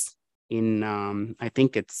 years in, I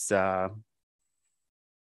think it's, I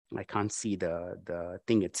can't see the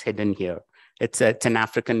thing, it's hidden here. It's an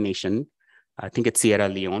African nation. I think it's Sierra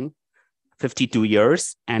Leone, 52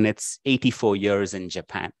 years, and it's 84 years in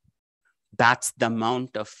Japan. That's the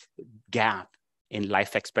amount of gap in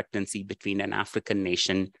life expectancy between an African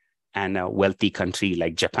nation and a wealthy country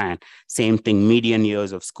like Japan. Same thing, median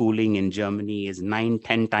years of schooling in Germany is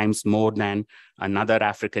 9-10 times more than another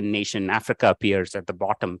African nation. Africa appears at the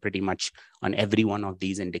bottom pretty much on every one of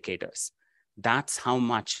these indicators. That's how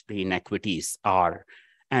much the inequities are.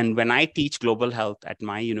 And when I teach global health at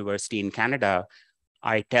my university in Canada,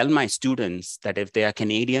 I tell my students that if they are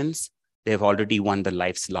Canadians, they've already won the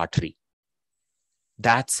life's lottery.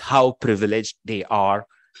 That's how privileged they are.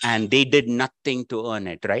 And they did nothing to earn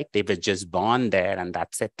it, right? They were just born there, and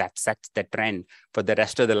that's it. That sets the trend for the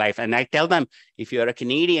rest of their life. And I tell them, if you're a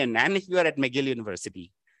Canadian and if you're at McGill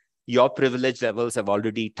University, your privilege levels have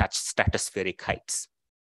already touched stratospheric heights.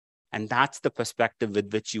 And that's the perspective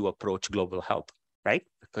with which you approach global health, right?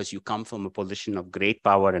 Because you come from a position of great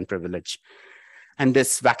power and privilege. And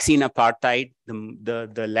this vaccine apartheid,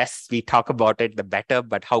 the less we talk about it, the better,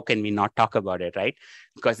 but how can we not talk about it, right?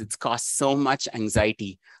 Because it's caused so much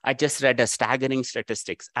anxiety. I just read a staggering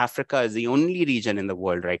statistics. Africa is the only region in the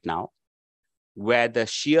world right now where the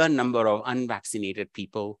sheer number of unvaccinated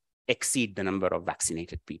people exceed the number of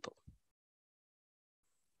vaccinated people.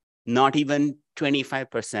 Not even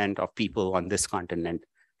 25% of people on this continent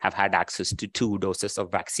have had access to 2 doses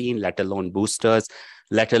of vaccine, let alone boosters,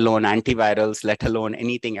 let alone antivirals, let alone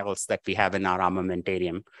anything else that we have in our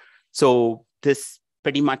armamentarium. So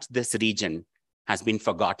pretty much this region has been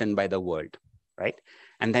forgotten by the world, right?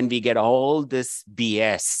 And then we get all this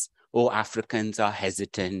BS. Oh, Africans are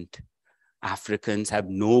hesitant. Africans have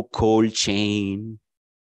no cold chain.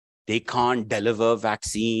 They can't deliver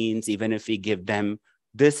vaccines even if we give them.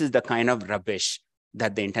 This is the kind of rubbish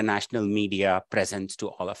that the international media presents to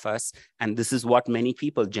all of us. And this is what many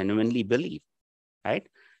people genuinely believe, right?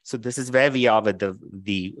 So this is where we are with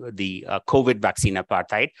the COVID vaccine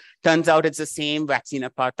apartheid. Turns out it's the same vaccine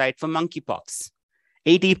apartheid for monkeypox.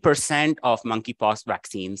 80% of monkeypox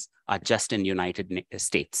vaccines are just in the United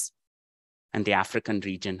States. And the African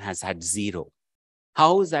region has had 0.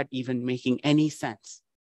 How is that even making any sense?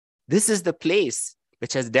 This is the place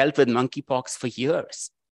which has dealt with monkeypox for years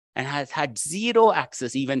and has had 0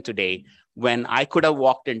 access even today, when I could have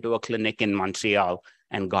walked into a clinic in Montreal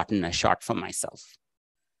and gotten a shot for myself.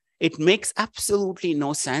 It makes absolutely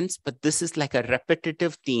no sense, but this is like a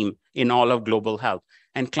repetitive theme in all of global health.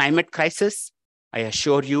 And climate crisis, I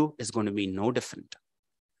assure you, is going to be no different.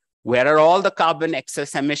 Where are all the carbon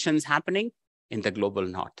excess emissions happening? In the global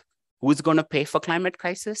north. Who's going to pay for climate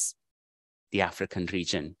crisis? The African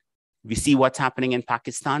region. We see what's happening in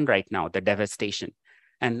Pakistan right now, the devastation.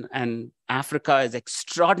 And Africa is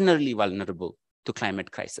extraordinarily vulnerable to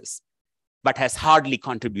climate crisis, but has hardly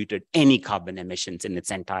contributed any carbon emissions in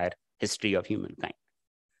its entire history of humankind.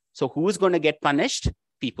 So who is going to get punished?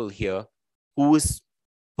 People here. Who is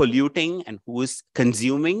polluting and who is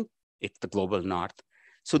consuming? It's the global north.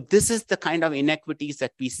 So this is the kind of inequities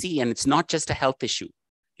that we see, and it's not just a health issue.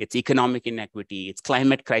 It's economic inequity, it's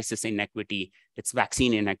climate crisis inequity, it's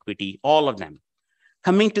vaccine inequity, all of them.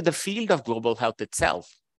 Coming to the field of global health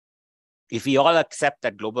itself, if we all accept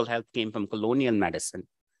that global health came from colonial medicine,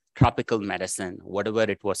 tropical medicine, whatever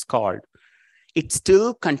it was called, it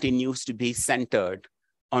still continues to be centered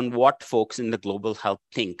on what folks in the global health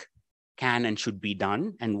think can and should be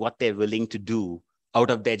done and what they're willing to do out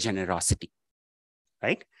of their generosity,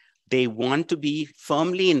 right? They want to be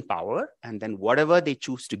firmly in power, and then whatever they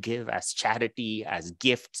choose to give as charity, as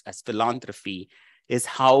gifts, as philanthropy, is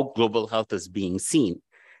how global health is being seen.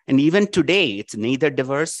 And even today, it's neither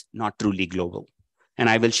diverse nor truly global. And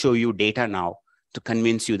I will show you data now to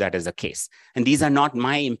convince you that is the case. And these are not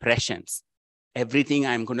my impressions. Everything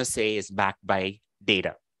I'm going to say is backed by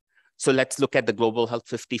data. So let's look at the Global Health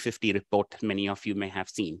 50/50 report many of you may have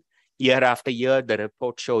seen. Year after year, the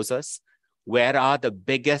report shows us where are the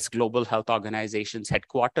biggest global health organizations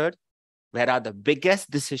headquartered? Where are the biggest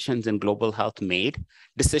decisions in global health made?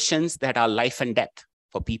 Decisions that are life and death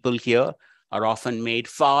for people here are often made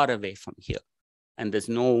far away from here. And there's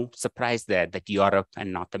no surprise there that Europe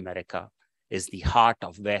and North America is the heart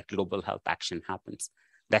of where global health action happens.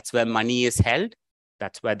 That's where money is held.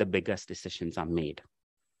 That's where the biggest decisions are made.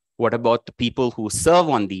 What about the people who serve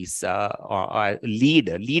on these or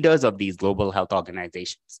leaders of these global health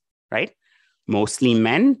organizations, right? Mostly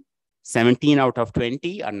men. 17 out of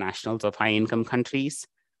 20 are nationals of high-income countries.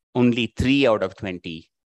 Only 3 out of 20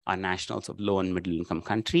 are nationals of low and middle-income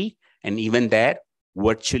country. And even there,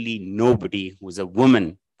 virtually nobody who's a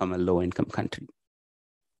woman from a low-income country.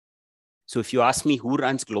 So if you ask me who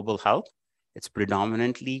runs global health, it's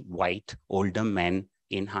predominantly white, older men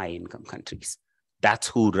in high-income countries. That's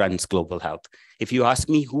who runs global health. If you ask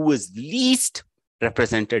me who is least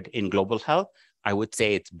represented in global health, I would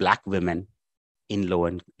say it's Black women in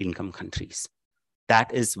low-income countries.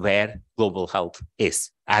 That is where global health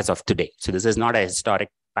is as of today. So this is not a historic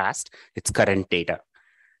past, it's current data.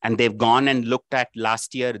 And they've gone and looked at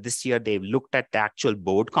last year, this year, they've looked at the actual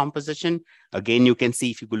board composition. Again, you can see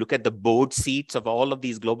if you look at the board seats of all of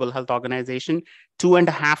these global health organizations,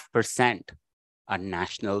 2.5% are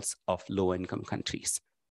nationals of low-income countries.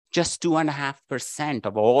 Just 2.5%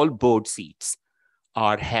 of all board seats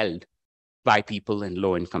are held by people in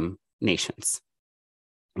low-income nations.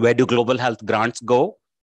 Where do global health grants go?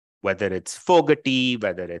 Whether it's Fogarty,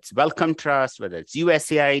 whether it's Wellcome Trust, whether it's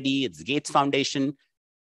USAID, it's Gates Foundation,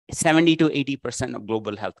 70 to 80% of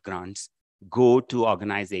global health grants go to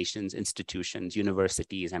organizations, institutions,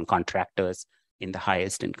 universities, and contractors in the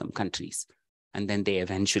highest income countries. And then they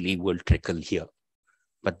eventually will trickle here.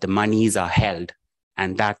 But the monies are held,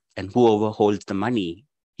 and whoever holds the money,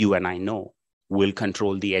 you and I know, will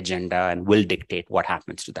control the agenda and will dictate what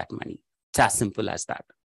happens to that money. It's as simple as that.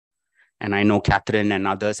 And I know Catherine and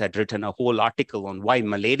others had written a whole article on why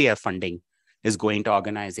malaria funding is going to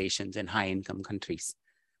organizations in high-income countries.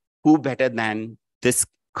 Who better than this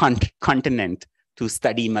continent to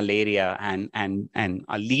study malaria and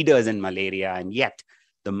are leaders in malaria, and yet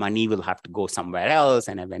the money will have to go somewhere else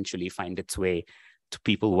and eventually find its way to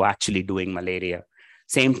people who are actually doing malaria.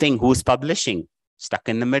 Same thing, who's publishing? Stuck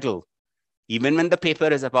in the middle. Even when the paper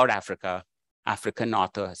is about Africa, African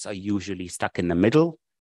authors are usually stuck in the middle.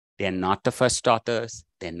 They're not the first authors,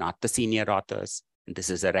 they're not the senior authors. And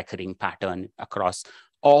this is a recurring pattern across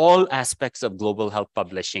all aspects of global health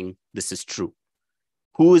publishing. This is true.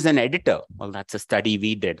 Who is an editor? Well, that's a study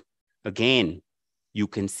we did. Again, you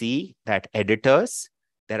can see that editors,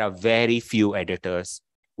 there are very few editors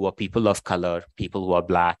who are people of color, people who are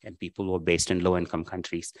Black, and people who are based in low-income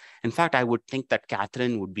countries. In fact, I would think that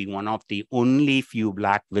Catherine would be one of the only few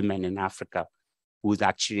Black women in Africa who's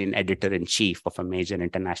actually an editor-in-chief of a major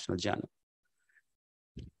international journal.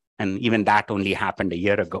 And even that only happened a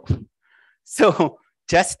year ago. So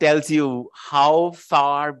just tells you how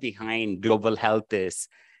far behind global health is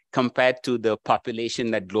compared to the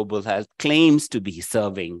population that global health claims to be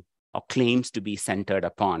serving or claims to be centered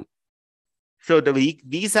upon. So the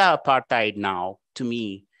visa apartheid now, to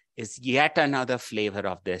me, is yet another flavor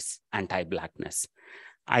of this anti-Blackness.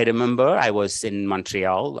 I remember I was in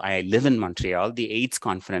Montreal. I live in Montreal. The AIDS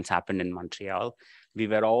conference happened in Montreal. We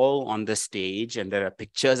were all on the stage, and there are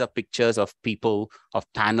pictures of people, of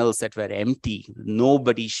panels that were empty.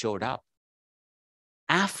 Nobody showed up.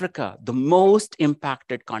 Africa, the most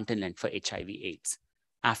impacted continent for HIV/AIDS.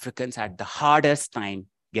 Africans had the hardest time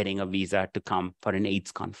getting a visa to come for an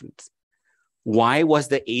AIDS conference. Why was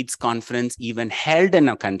the AIDS conference even held in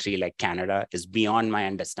a country like Canada is beyond my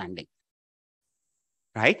understanding,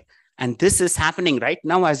 right? And this is happening right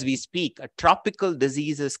now as we speak. A tropical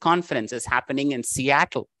diseases conference is happening in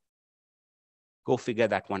Seattle. Go figure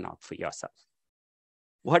that one out for yourself.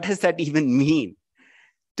 What does that even mean?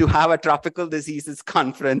 To have a tropical diseases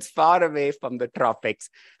conference far away from the tropics.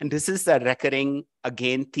 And this is a recurring,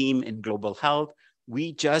 again, theme in global health.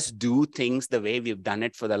 We just do things the way we've done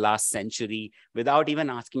it for the last century without even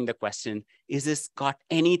asking the question, is this got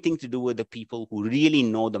anything to do with the people who really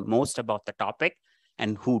know the most about the topic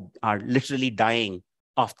and who are literally dying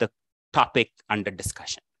of the topic under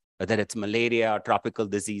discussion, whether it's malaria or tropical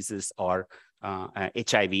diseases or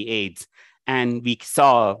HIV/AIDS. And we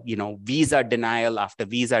saw, visa denial after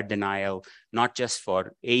visa denial, not just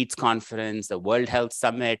for AIDS conference, the World Health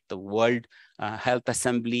Summit, the World Health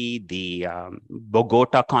Assembly, the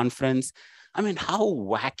Bogota conference. I mean, how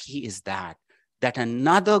wacky is that? That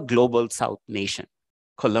another global South nation,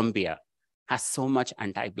 Colombia, has so much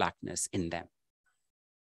anti-Blackness in them.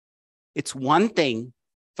 It's one thing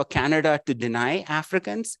for Canada to deny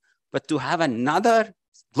Africans, but to have another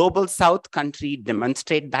global South country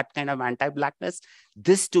demonstrate that kind of anti-Blackness,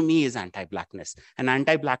 this to me is anti-Blackness. And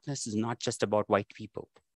anti-Blackness is not just about white people.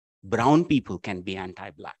 Brown people can be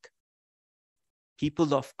anti-Black.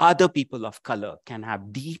 Other people of color can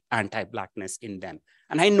have deep anti-Blackness in them.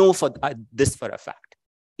 And I know this for a fact.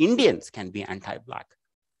 Indians can be anti-Black.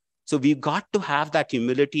 So we've got to have that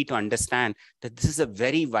humility to understand that this is a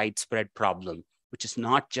very widespread problem, which is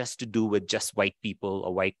not just to do with just white people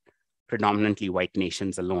or predominantly white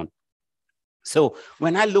nations alone. So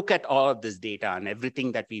when I look at all of this data and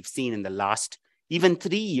everything that we've seen in the last Even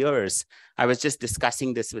 3 years, I was just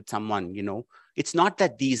discussing this with someone, it's not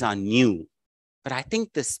that these are new, but I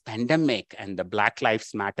think this pandemic and the Black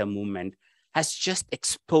Lives Matter movement has just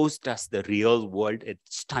exposed us the real world in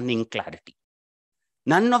stunning clarity.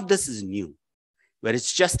 None of this is new, but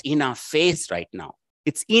it's just in our face right now.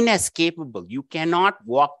 It's inescapable. You cannot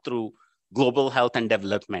walk through global health and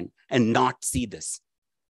development and not see this.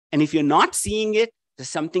 And if you're not seeing it, there's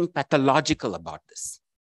something pathological about this.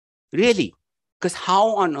 Really, because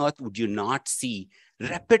how on earth would you not see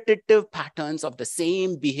repetitive patterns of the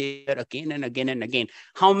same behavior again and again and again?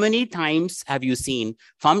 How many times have you seen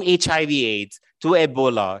from HIV/AIDS to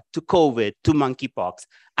Ebola to COVID to monkeypox,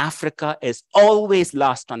 Africa is always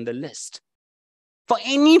last on the list? For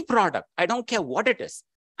any product, I don't care what it is,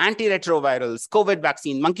 antiretrovirals, COVID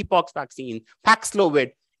vaccine, monkeypox vaccine,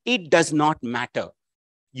 Paxlovid, it does not matter.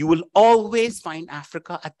 You will always find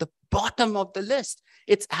Africa at the bottom of the list.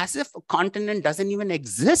 It's as if a continent doesn't even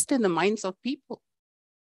exist in the minds of people.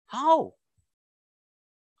 How?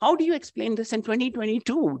 How do you explain this in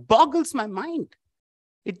 2022? It boggles my mind.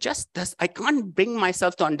 It just does. I can't bring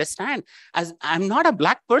myself to understand. As I'm not a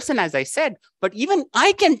Black person, as I said, but even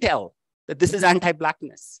I can tell that this is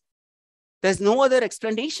anti-Blackness. There's no other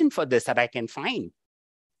explanation for this that I can find.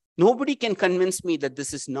 Nobody can convince me that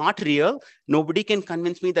this is not real. Nobody can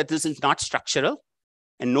convince me that this is not structural.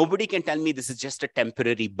 And nobody can tell me this is just a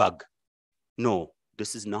temporary bug. No,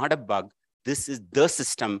 this is not a bug. This is the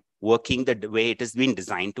system working the way it has been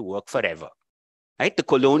designed to work forever. Right? The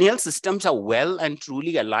colonial systems are well and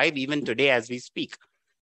truly alive even today as we speak.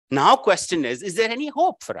 Now, question is there any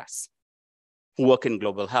hope for us who work in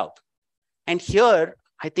global health? And here,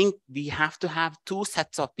 I think we have to have two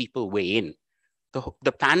sets of people weigh in.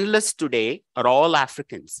 The panelists today are all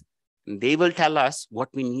Africans, and they will tell us what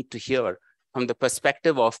we need to hear from the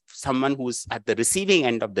perspective of someone who's at the receiving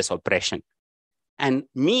end of this oppression. And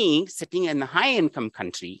me, sitting in a high-income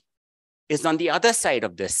country, is on the other side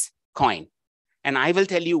of this coin. And I will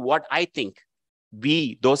tell you what I think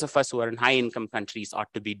we, those of us who are in high-income countries,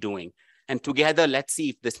 ought to be doing. And together, let's see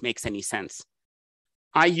if this makes any sense.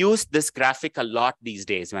 I use this graphic a lot these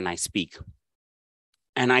days when I speak.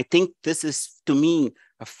 And I think this is, to me,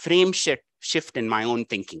 a frame shift in my own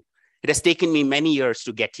thinking. It has taken me many years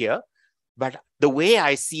to get here, but the way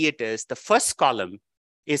I see it is the first column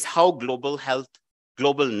is how global health,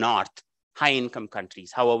 global north, high-income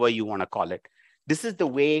countries, however you want to call it. This is the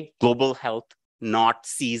way global health north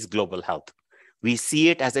sees global health. We see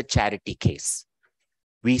it as a charity case.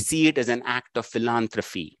 We see it as an act of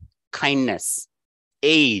philanthropy, kindness,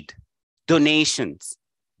 aid, donations,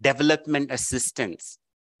 development assistance,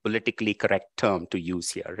 politically correct term to use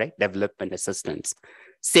here, right? Development assistance,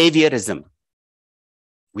 saviorism.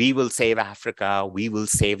 We will save Africa, we will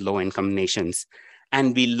save low-income nations,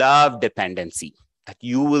 and we love dependency, that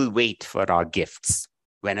you will wait for our gifts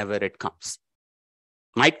whenever it comes.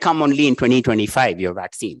 Might come only in 2025, your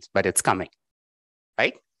vaccines, but it's coming,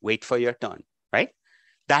 right? Wait for your turn, right?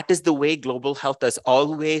 That is the way global health has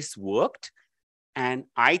always worked. And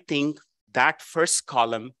I think that first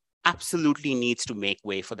column absolutely needs to make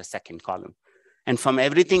way for the second column. And from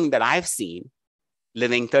everything that I've seen,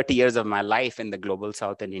 living 30 years of my life in the global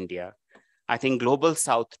South in India, I think global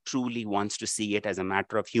South truly wants to see it as a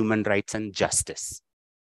matter of human rights and justice,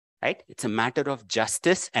 right? It's a matter of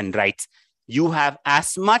justice and rights. You have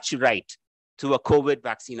as much right to a COVID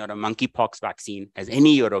vaccine or a monkeypox vaccine as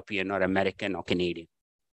any European or American or Canadian,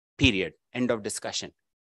 period. End of discussion,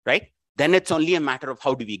 right? Then it's only a matter of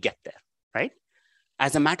how do we get there, right?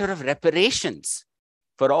 As a matter of reparations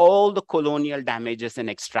for all the colonial damages and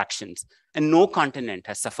extractions, and no continent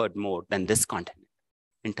has suffered more than this continent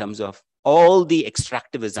in terms of all the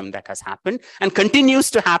extractivism that has happened and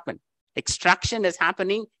continues to happen. Extraction is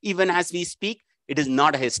happening even as we speak. It is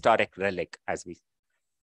not a historic relic as we.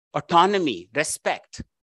 Autonomy, respect,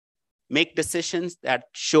 make decisions that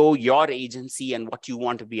show your agency and what you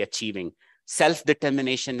want to be achieving.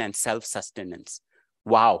 Self-determination and self-sustenance.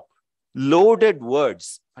 Wow, loaded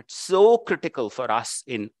words, but so critical for us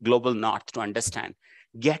in global North to understand.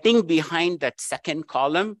 Getting behind that second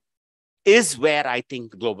column is where I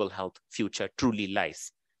think global health future truly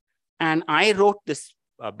lies. And I wrote this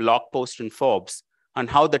blog post in Forbes on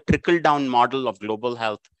how the trickle-down model of global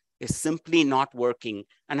health is simply not working.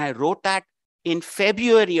 And I wrote that in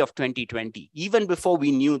February of 2020, even before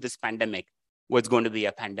we knew this pandemic was going to be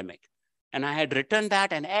a pandemic. And I had written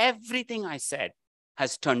that, and everything I said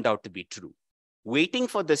has turned out to be true. Waiting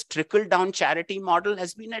for this trickle-down charity model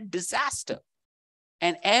has been a disaster.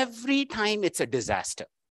 And every time it's a disaster,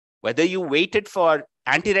 whether you waited for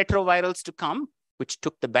antiretrovirals to come, which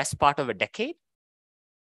took the best part of a decade,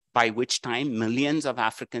 by which time millions of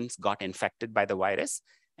Africans got infected by the virus,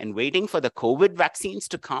 and waiting for the COVID vaccines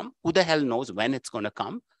to come. Who the hell knows when it's going to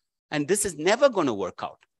come? And this is never going to work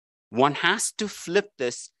out. One has to flip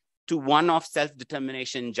this to one of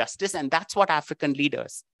self-determination, justice, and that's what African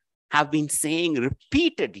leaders have been saying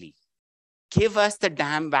repeatedly. Give us the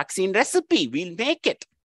damn vaccine recipe, we'll make it.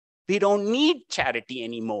 We don't need charity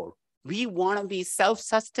anymore. We want to be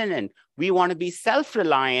self-sustenant. We want to be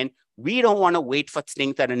self-reliant. We don't want to wait for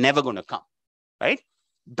things that are never going to come, right?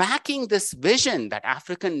 Backing this vision that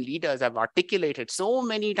African leaders have articulated so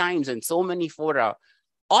many times in so many fora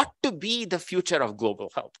ought to be the future of global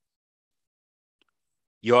health.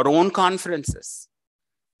 Your own conferences,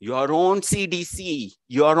 your own CDC,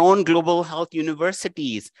 your own global health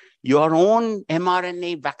universities, your own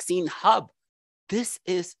mRNA vaccine hub. This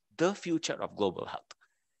is the future of global health.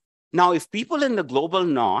 Now, if people in the global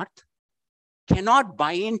north cannot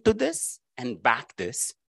buy into this and back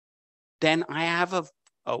this, then I have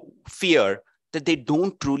a fear that they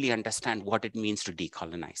don't truly understand what it means to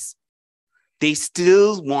decolonize. They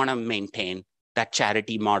still want to maintain that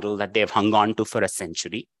charity model that they've hung on to for a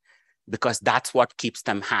century, because that's what keeps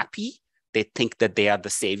them happy. They think that they are the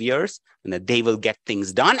saviors and that they will get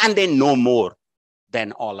things done, and they know more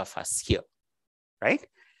than all of us here, right?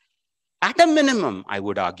 At a minimum, I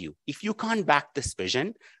would argue, if you can't back this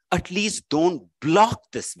vision, at least don't block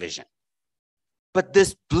this vision. But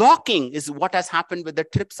this blocking is what has happened with the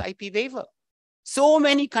TRIPS IP waiver. So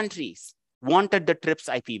many countries wanted the TRIPS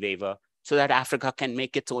IP waiver so that Africa can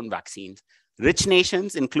make its own vaccines. Rich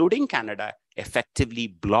nations, including Canada, effectively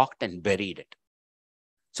blocked and buried it.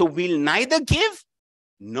 So we'll neither give,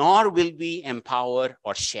 nor will we empower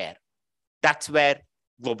or share. That's where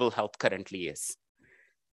global health currently is.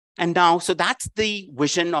 And now, so that's the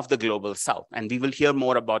vision of the global south. And we will hear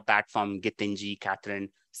more about that from Gitinji, Catherine,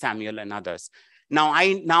 Samuel, and others. Now,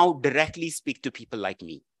 I now directly speak to people like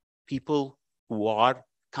me, people who are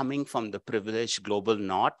coming from the privileged global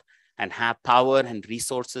north and have power and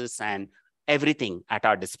resources and everything at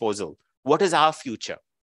our disposal. What is our future?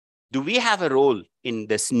 Do we have a role in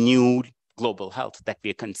this new global health that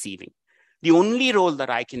we're conceiving? The only role that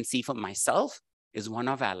I can see for myself is one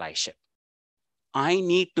of allyship. I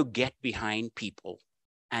need to get behind people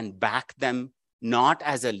and back them, not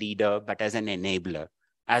as a leader, but as an enabler,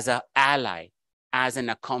 as an ally, as an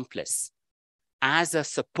accomplice, as a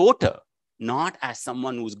supporter, not as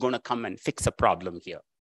someone who's going to come and fix a problem here.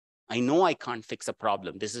 I know I can't fix a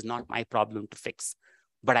problem. This is not my problem to fix,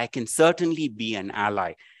 but I can certainly be an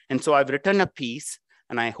ally. And so I've written a piece,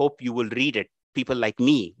 and I hope you will read it. People like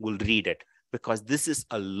me will read it, because this is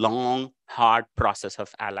a long, hard process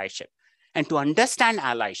of allyship. And to understand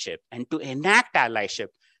allyship and to enact allyship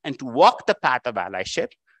and to walk the path of allyship,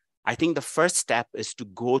 I think the first step is to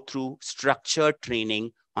go through structured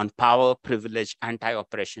training on power, privilege,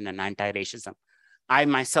 anti-oppression, and anti-racism. I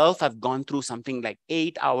myself have gone through something like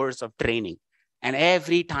 8 hours of training. And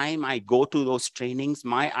every time I go to those trainings,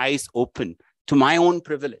 my eyes open to my own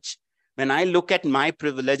privilege. When I look at my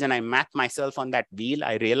privilege and I map myself on that wheel,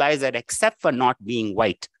 I realize that except for not being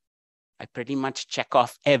white, I pretty much check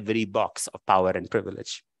off every box of power and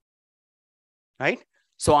privilege, right?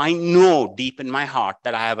 So I know deep in my heart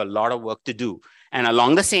that I have a lot of work to do. And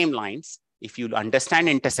along the same lines, if you understand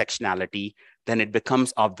intersectionality, then it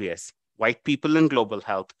becomes obvious. White people in global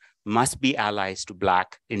health must be allies to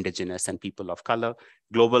Black, Indigenous, and people of color.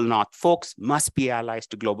 Global North folks must be allies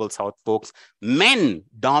to Global South folks. Men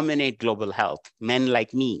dominate global health, men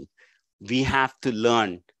like me. We have to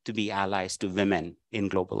learn to be allies to women in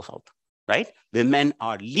global health, right? Women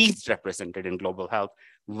are least represented in global health.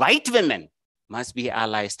 White women must be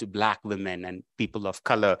allies to Black women and people of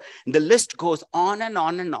color. And the list goes on and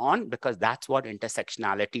on and on, because that's what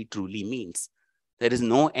intersectionality truly means. There is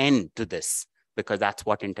no end to this, because that's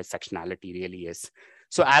what intersectionality really is.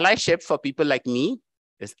 So allyship for people like me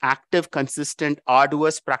is active, consistent,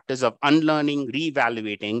 arduous practice of unlearning,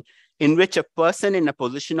 reevaluating, in which a person in a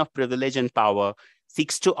position of privilege and power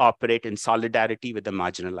seeks to operate in solidarity with the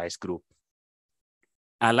marginalized group.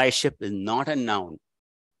 Allyship is not a noun.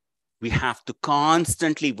 We have to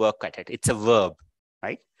constantly work at it. It's a verb,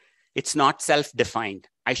 right? It's not self-defined.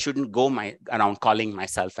 I shouldn't go around calling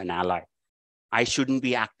myself an ally. I shouldn't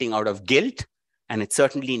be acting out of guilt, and it's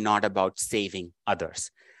certainly not about saving others.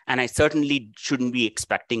 And I certainly shouldn't be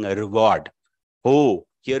expecting a reward. Oh,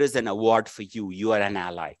 here is an award for you. You are an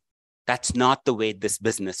ally. That's not the way this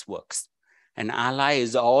business works. An ally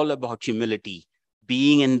is all about humility,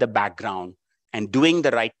 being in the background and doing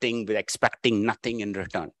the right thing with expecting nothing in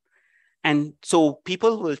return. And so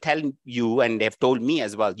people will tell you, and they've told me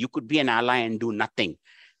as well, you could be an ally and do nothing.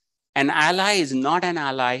 An ally is not an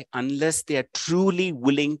ally unless they are truly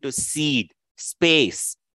willing to cede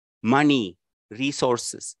space, money,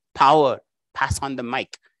 resources, power, pass on the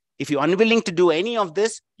mic. If you're unwilling to do any of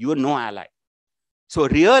this, you are no ally. So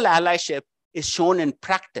real allyship is shown in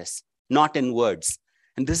practice, not in words.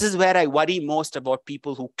 And this is where I worry most about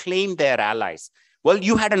people who claim they're allies. Well,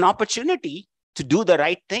 you had an opportunity to do the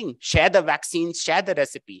right thing, share the vaccines, share the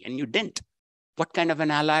recipe, and you didn't. What kind of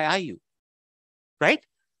an ally are you, right?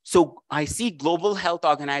 So I see global health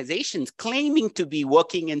organizations claiming to be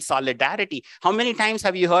working in solidarity. How many times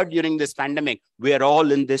have you heard during this pandemic, we're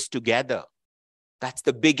all in this together? That's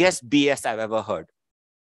the biggest BS I've ever heard.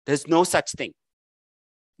 There's no such thing.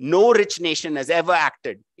 No rich nation has ever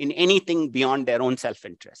acted in anything beyond their own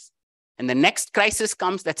self-interest. And the next crisis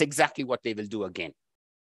comes, that's exactly what they will do again.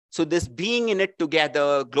 So this being in it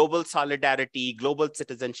together, global solidarity, global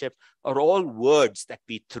citizenship are all words that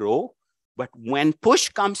we throw. But when push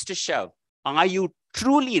comes to shove, are you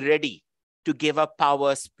truly ready to give up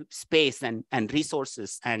power, space, and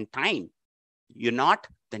resources and time? You're not,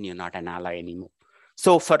 then you're not an ally anymore.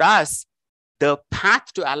 So for us, the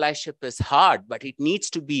path to allyship is hard, but it needs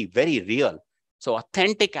to be very real. So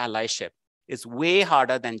authentic allyship is way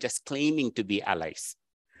harder than just claiming to be allies.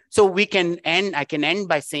 So I can end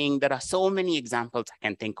by saying there are so many examples I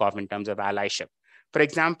can think of in terms of allyship. For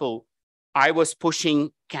example, I was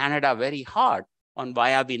pushing Canada very hard on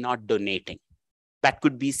why are we not donating? That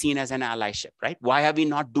could be seen as an allyship, right? Why are we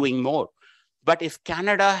not doing more? But if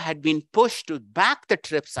Canada had been pushed to back the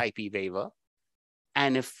TRIPS IP waiver,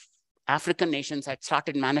 and if African nations had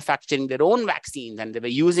started manufacturing their own vaccines and they were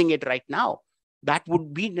using it right now, that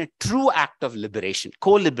would be a true act of liberation,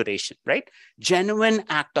 co-liberation, right? Genuine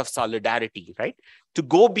act of solidarity, right? To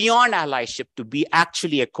go beyond allyship, to be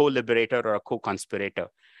actually a co-liberator or a co-conspirator.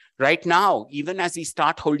 Right now, even as we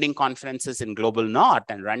start holding conferences in Global North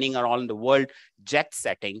and running around the world jet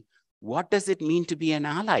setting, what does it mean to be an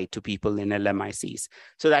ally to people in LMICs?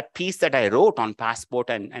 So that piece that I wrote on passport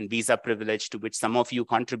and visa privilege, to which some of you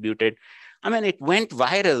contributed, I mean, it went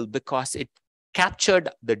viral because it captured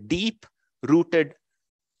the deep-rooted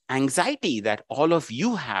anxiety that all of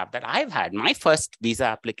you have, that I've had. My first visa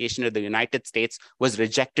application to the United States was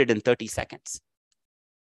rejected in 30 seconds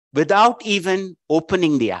without even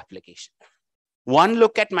opening the application. One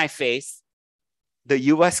look at my face, the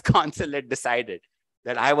US consulate decided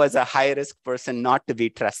that I was a high-risk person not to be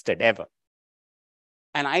trusted ever.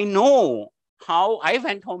 And I know how I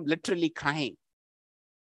went home literally crying.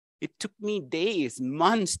 It took me days,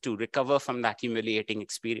 months to recover from that humiliating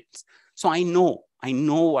experience. So I know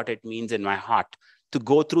what it means in my heart to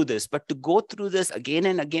go through this, but to go through this again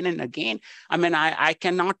and again and again. I mean, I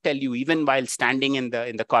cannot tell you, even while standing in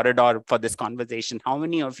the corridor for this conversation, how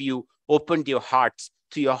many of you opened your hearts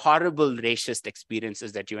to your horrible racist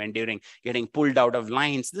experiences that you're enduring, getting pulled out of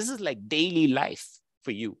lines. This is like daily life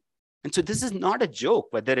for you. And so this is not a joke,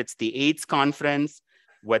 whether it's the AIDS conference,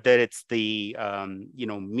 whether it's the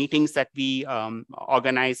meetings that we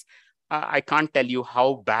organize. I can't tell you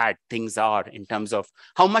how bad things are in terms of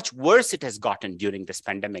how much worse it has gotten during this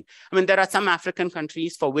pandemic. I mean, there are some African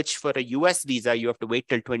countries for which for a US visa, you have to wait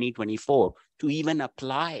till 2024 to even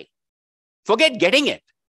apply. Forget getting it.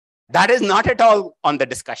 That is not at all on the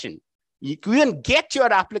discussion. You can get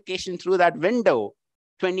your application through that window,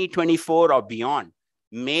 2024 or beyond.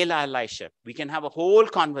 Male allyship. We can have a whole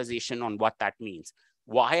conversation on what that means.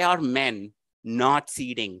 Why are men not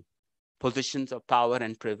ceding positions of power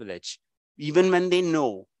and privilege, even when they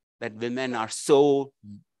know that women are so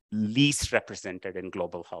least represented in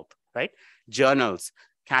global health, right? Journals.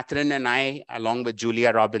 Catherine and I, along with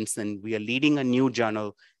Julia Robinson, we are leading a new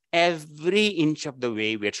journal. Every inch of the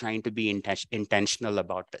way, we're trying to be intentional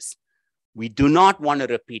about this. We do not want to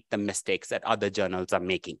repeat the mistakes that other journals are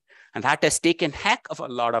making. And that has taken heck of a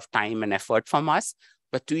lot of time and effort from us.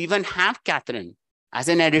 But to even have Catherine as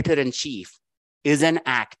an editor-in-chief is an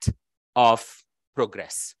act of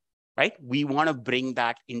progress, right? We want to bring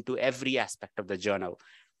that into every aspect of the journal.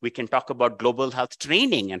 We can talk about global health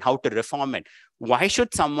training and how to reform it. Why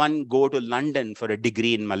should someone go to London for a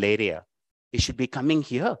degree in malaria? They should be coming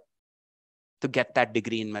here to get that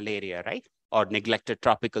degree in malaria, right? Or neglected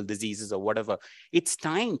tropical diseases or whatever. It's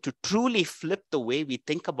time to truly flip the way we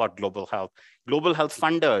think about global health. Global health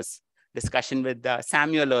funders, discussion with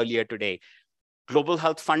Samuel earlier today. Global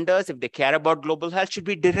health funders, if they care about global health, should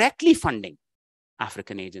be directly funding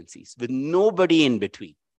African agencies with nobody in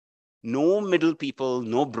between. No middle people,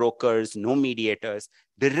 no brokers, no mediators,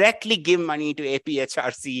 directly give money to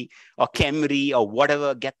APHRC or KEMRI or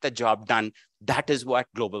whatever, get the job done. That is what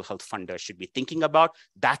global health funders should be thinking about.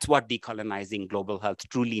 That's what decolonizing global health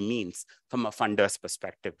truly means from a funder's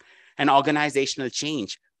perspective. And organizational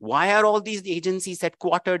change. Why are all these agencies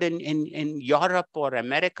headquartered in Europe or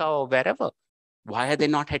America or wherever? Why are they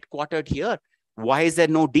not headquartered here? Why is there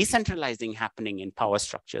no decentralizing happening in power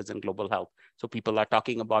structures and global health? So people are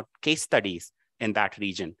talking about case studies in that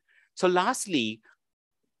region. So lastly,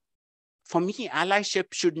 for me,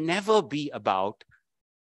 allyship should never be about,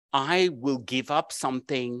 I will give up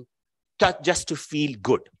something just to feel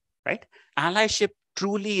good, right? Allyship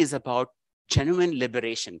truly is about genuine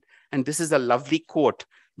liberation. And this is a lovely quote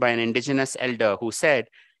by an indigenous elder who said,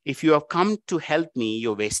 if you have come to help me,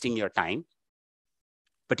 you're wasting your time.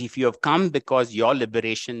 But if you have come because your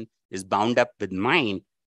liberation is bound up with mine,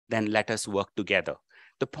 then let us work together.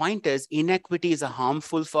 The point is, inequities are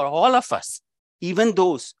harmful for all of us, even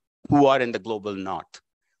those who are in the global north.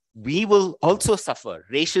 We will also suffer.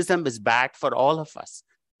 Racism is bad for all of us,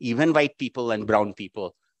 even white people and brown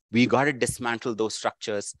people. We got to dismantle those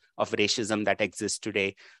structures of racism that exist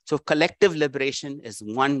today. So collective liberation is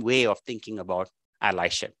one way of thinking about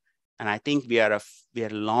allyship. And I think we are a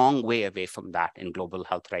long way away from that in global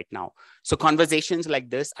health right now. So conversations like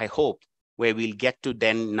this, I hope, where we'll get to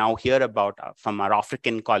then now hear about from our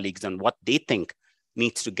African colleagues on what they think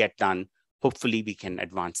needs to get done. Hopefully we can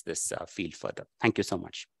advance this field further. Thank you so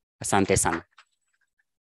much. Asante sana.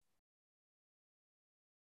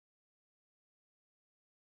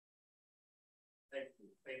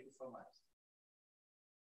 Thank you so much.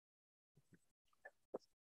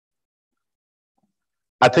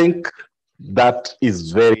 I think that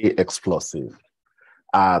is very explosive.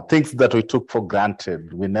 Things that we took for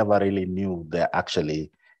granted, we never really knew they're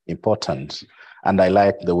actually important. And I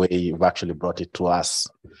like the way you've actually brought it to us.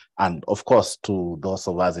 And of course, to those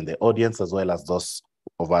of us in the audience, as well as those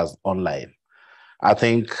of us online. I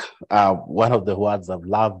think one of the words I've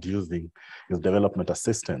loved using is development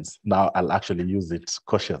assistance. Now I'll actually use it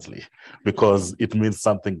cautiously because it means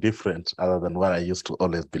something different other than what I used to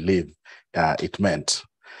always believe it meant.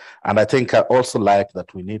 And I think I also like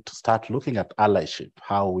that we need to start looking at allyship.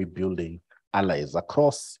 How are we building allies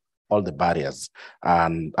across all the barriers?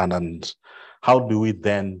 And how do we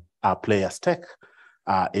then play a stake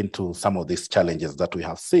into some of these challenges that we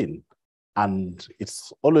have seen? And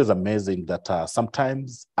it's always amazing that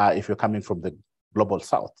sometimes if you're coming from the global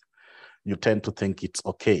south, you tend to think it's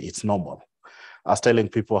okay, it's normal. I was telling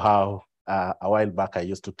people how a while back I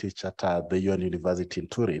used to teach at the UN University in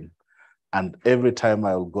Turin. And every time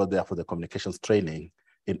I will go there for the communications training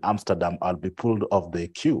in Amsterdam, I'll be pulled off the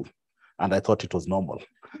queue. And I thought it was normal.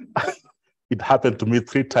 It happened to me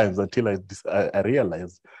 3 times until I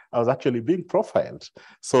realized I was actually being profiled.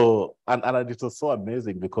 So, and it was so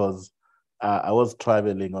amazing because I was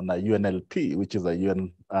traveling on a UNLP, which is a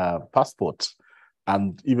UN passport.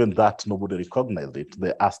 And even that, nobody recognized it.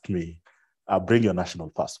 They asked me, bring your national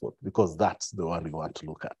passport, because that's the one we want to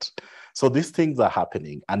look at. So these things are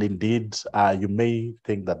happening. And indeed, you may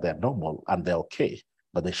think that they're normal and they're okay,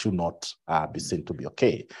 but they should not be seen to be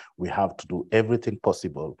okay. We have to do everything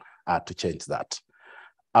possible to change that.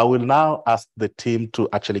 I will now ask the team to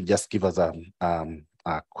actually just give us a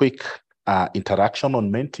quick interaction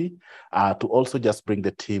on Menti, to also just bring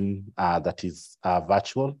the team that is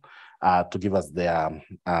virtual to give us their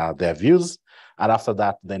views. And after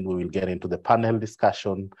that, then we will get into the panel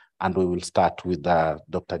discussion and we will start with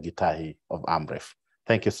Dr. Gitahi of AMREF.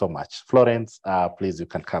 Thank you so much. Florence, please, you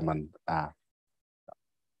can come and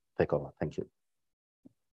take over. Thank you.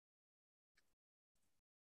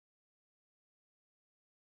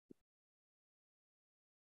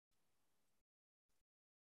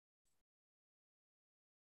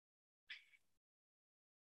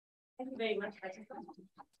 Thank you very much, Fatima.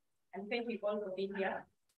 And thank you all for being here.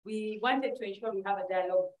 We wanted to ensure we have a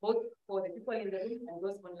dialogue both for the people in the room and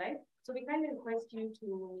those online. So we kindly request you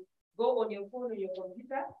to go on your phone or your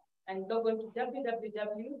computer and log on to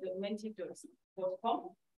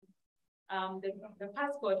www.menti.com. The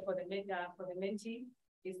passcode for the Menti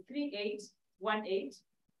is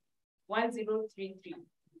 38181033.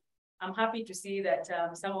 I'm happy to see that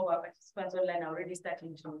some of our participants online are already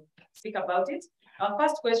starting to speak about it. Our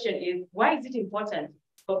first question is, why is it important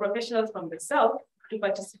for professionals from the South to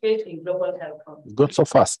participate in global health? Good so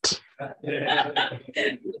fast.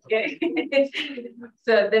 Okay.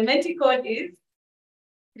 So the Menti code is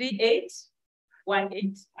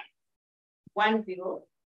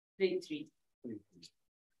 38181033.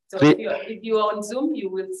 So if you're on Zoom, you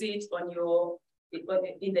will see it on your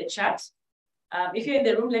in the chat. If you're in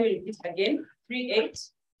the room, let me repeat again: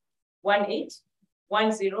 38181033.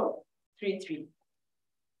 1033.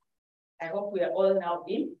 I hope we are all now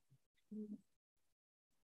in.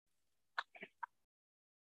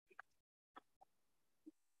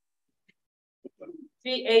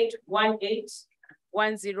 Three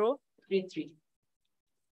 38181033.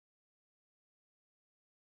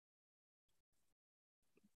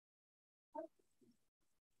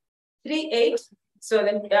 38. So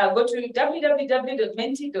then go to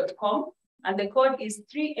www.menti.com and the code is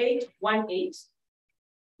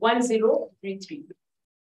 38181033.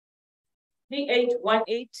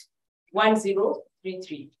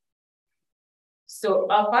 38181033. So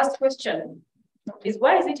our first question is,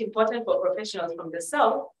 why is it important for professionals from the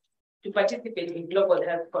South to participate in global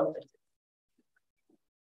health conferences?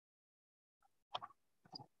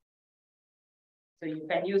 So you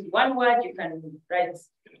can use one word, you can write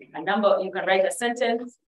a number, you can write a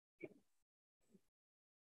sentence.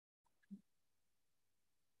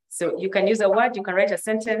 So you can use a word, you can write a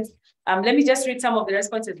sentence. Let me just read some of the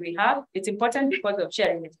responses we have. It's important because of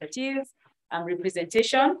sharing expertise,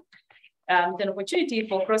 representation, an opportunity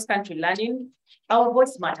for cross-country learning. Our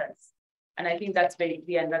voice matters. And I think that's very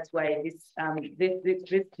clear, and that's why this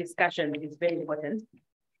discussion is very important.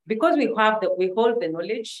 Because we hold the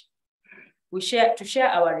knowledge, we share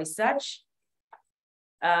our research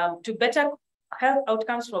to better health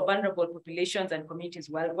outcomes for vulnerable populations and communities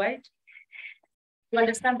worldwide, to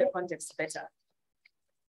understand the context better.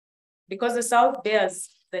 Because the South bears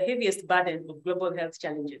the heaviest burden of global health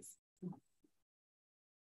challenges.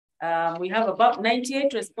 We have about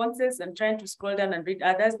 98 responses. I'm trying to scroll down and read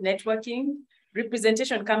others. Networking,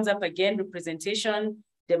 representation comes up again, representation,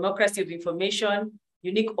 democracy of information,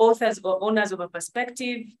 unique authors or owners of a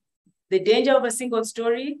perspective, the danger of a single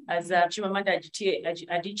story, as Chimamanda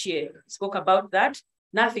Adichie spoke about that,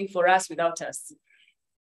 nothing for us without us.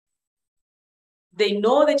 They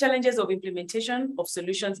know the challenges of implementation of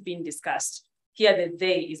solutions being discussed. Here the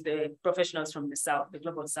they is the professionals from the South, the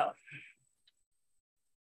global South.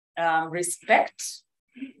 Respect,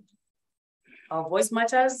 our voice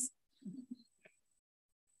matters.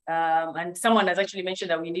 And someone has actually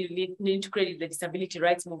mentioned that we need to credit the disability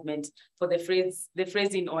rights movement for the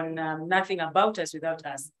phrasing on nothing about us without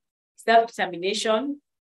us. Self-determination,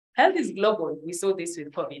 health is global. We saw this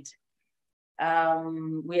with COVID.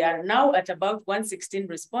 We are now at about 116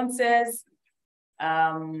 responses.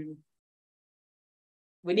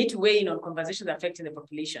 We need to weigh in on conversations affecting the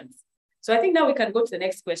populations. So I think now we can go to the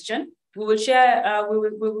next question. We will share, we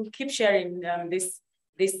will keep sharing this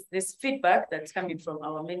feedback that's coming from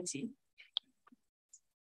our mentee.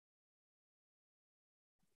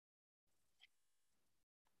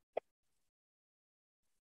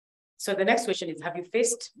 So the next question is, have you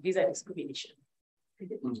faced visa discrimination?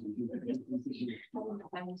 Let's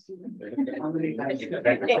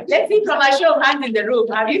see from a show of hands in the room.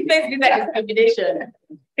 Have you faced visa discrimination?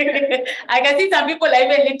 I can see some people are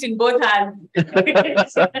even lifting both hands.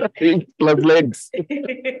 Plus legs.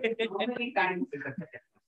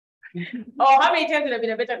 Oh, how many times would have been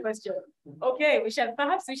a better question? Okay, we shall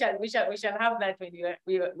have that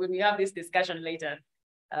when we have this discussion later.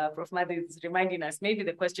 Prof. Matthew is reminding us, maybe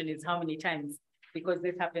the question is how many times, because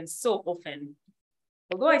this happens so often.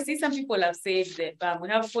 Although I see some people have said that we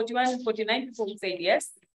have 49 people who said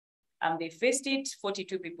yes, they faced it,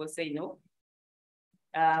 42 people say no.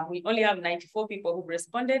 We only have 94 people who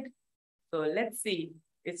responded. So let's see,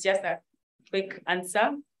 it's just a quick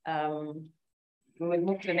answer. We will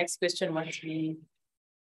move to the next question once we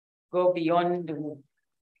go beyond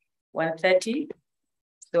 130.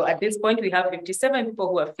 So at this point, we have 57 people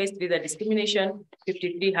who have faced visa discrimination,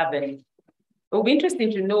 53 haven't. It will be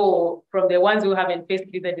interesting to know from the ones who haven't faced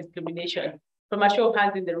visa discrimination, from a show of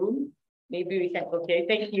hands in the room, maybe we can, okay,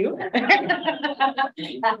 thank you.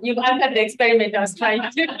 You've answered the experiment I was trying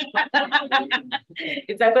to.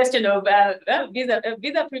 It's a question of visa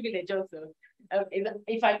privilege also. Is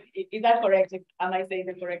that correct? Am I saying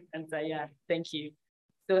the correct answer? Yeah, thank you.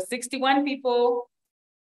 So 61 people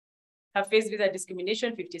have faced visa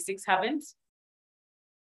discrimination, 56 haven't.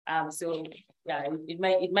 So yeah,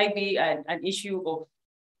 it might be an issue of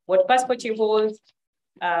what passport you hold,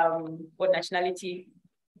 what nationality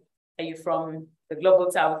are you from, the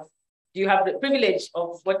global South. Do you have the privilege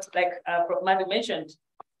of what, like Prof. Madhu mentioned?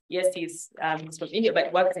 Yes, he's from India,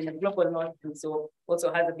 but works in the global North, and so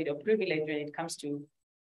also has a bit of privilege when it comes to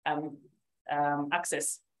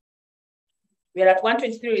access. We are at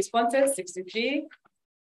 123 responses, 63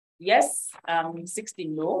 yes, 60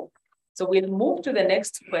 no. So we'll move to the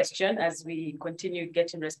next question as we continue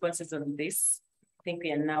getting responses on this. I think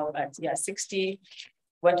we are now at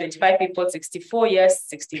 125 people, 64 yes,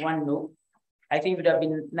 61 no. I think it would have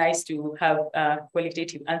been nice to have a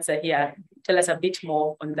qualitative answer here. Tell us a bit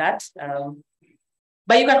more on that.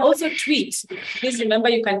 But you can also tweet. Please remember,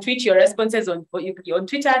 you can tweet your responses on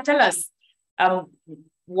Twitter. Tell us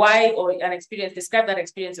why or an experience, describe that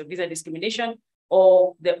experience of visa discrimination,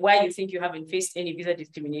 or why you think you haven't faced any visa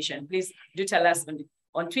discrimination. Please do tell us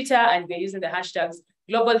on Twitter, and we're using the hashtags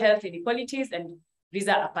global health inequalities and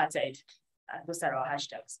visa apartheid. Those are our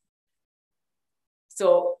hashtags.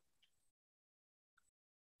 So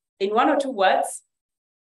in 1 or 2 words,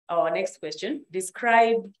 our next question,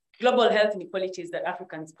 describe global health inequalities that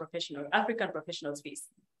African professionals face.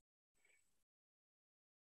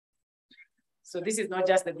 So this is not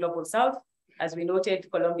just the global South. As we noted,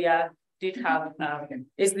 Colombia did have,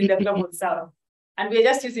 is in the global South. And we're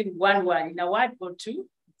just using one word, in a word or two.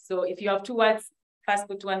 So if you have 2 words, first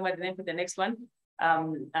put 1 word and then put the next one.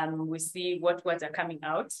 And we see what words are coming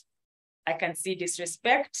out. I can see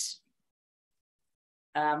disrespect,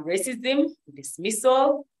 racism,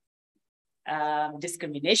 dismissal,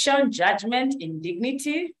 discrimination, judgment,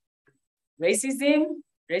 indignity, racism.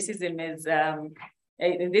 Racism is,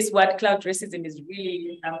 in this word cloud, racism is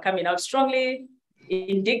really coming out strongly.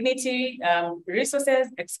 Indignity, resources,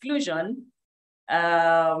 exclusion.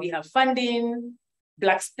 We have funding,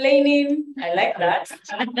 blacksplaining. I like that.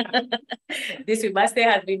 This, we must say,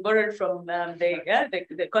 has been borrowed from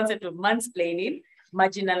the concept of mansplaining,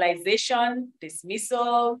 marginalization,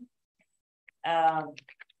 dismissal.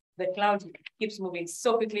 The cloud keeps moving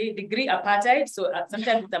so quickly. Degree apartheid. So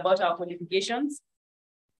sometimes it's about our qualifications.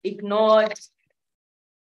 Ignored,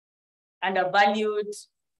 undervalued,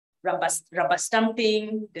 rubber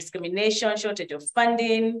stamping, discrimination, shortage of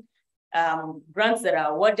funding, grants that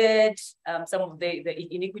are awarded, some of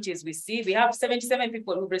the inequities we see. We have 77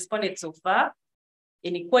 people who've responded so far.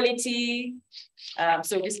 Inequality,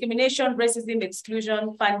 so discrimination, racism,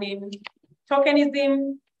 exclusion, funding,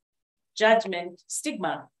 tokenism, judgment,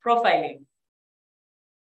 stigma, profiling,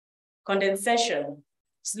 condensation,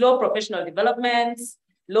 slow professional development,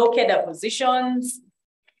 low cadre positions,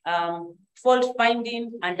 fault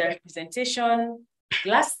finding, underrepresentation,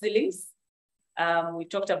 glass ceilings. We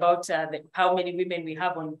talked about how many women we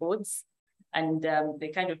have on boards and the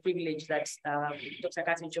kind of privilege that Dr.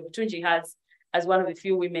 Catherine Chobutunji has as one of the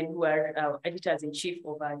few women who are editors-in-chief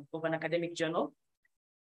of an academic journal.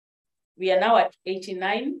 We are now at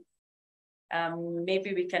 89.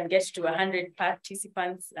 Maybe we can get to 100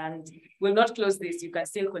 participants, and we'll not close this. You can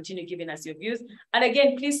still continue giving us your views. And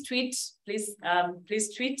again, please tweet. Please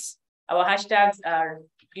tweet. Our hashtags are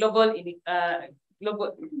global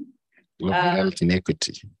health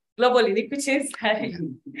inequity. Global inequities,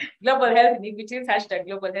 global health inequities, hashtag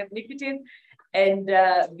global health inequities, and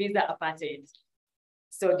visa apartheid.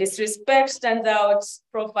 So disrespect stands out,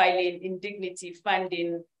 profiling, indignity,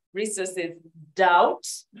 funding, resources, doubt,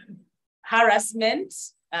 harassment,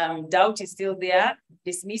 doubt is still there,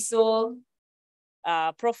 dismissal,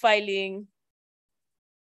 profiling,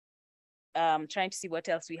 trying to see what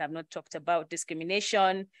else we have not talked about,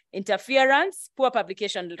 discrimination, interference, poor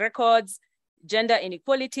publication records, gender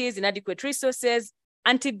inequalities, inadequate resources,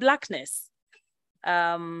 anti-Blackness.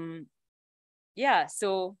 Yeah,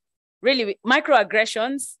 so really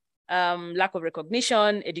microaggressions, lack of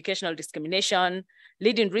recognition, educational discrimination,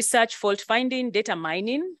 leading research, fault finding, data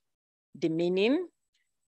mining, demeaning,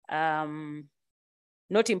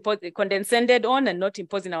 not condescended on and not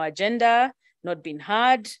imposing our agenda, not being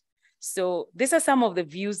heard. So these are some of the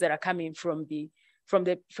views that are coming from the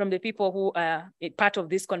people who are part of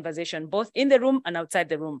this conversation, both in the room and outside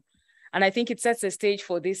the room. And I think it sets the stage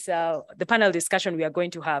for this, the panel discussion we are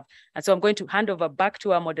going to have. And so I'm going to hand over back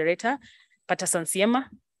to our moderator, Patterson Siema,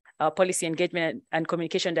 our Policy Engagement and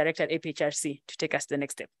Communication Director at APHRC, to take us to the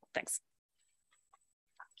next step. Thanks.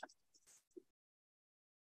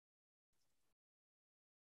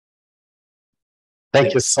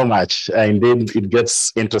 Thank you so much. Indeed, it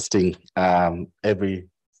gets interesting every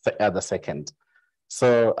other second.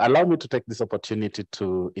 So allow me to take this opportunity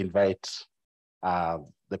to invite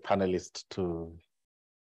the panelists to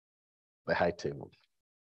the high table.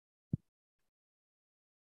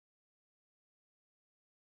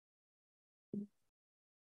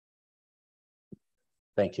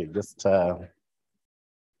 Thank you. Just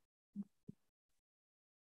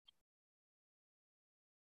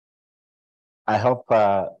I hope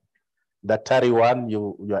Daktari One,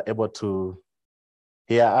 you are able to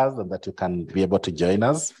hear us and that you can be able to join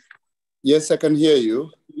us. Yes, I can hear you.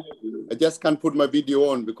 I just can't put my video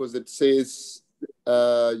on because it says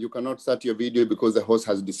you cannot start your video because the host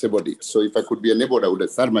has disabled it. So if I could be enabled, I would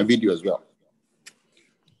have started my video as well.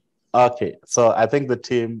 Okay, so I think the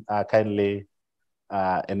team kindly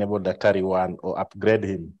enable Daktari One or upgrade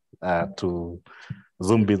him to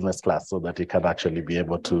Zoom business class so that he can actually be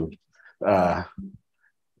able to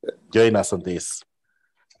join us on this.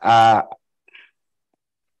 I'll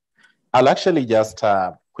actually just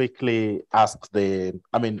quickly ask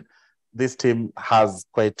this team has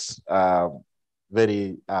quite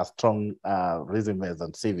very strong resumes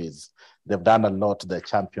and CVs. They've done a lot, they're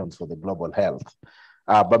champions for the global health.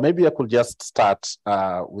 But maybe I could just start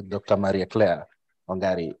with Dr. Maria Claire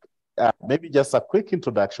Ongari. Maybe just a quick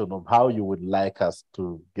introduction of how you would like us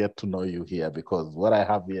to get to know you here, because what I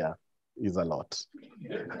have here is a lot.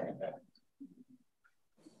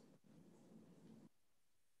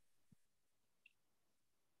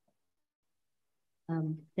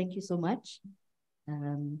 Thank you so much.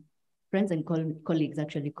 Friends and colleagues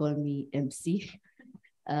actually call me MC.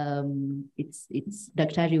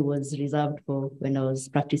 Daktari was reserved for when I was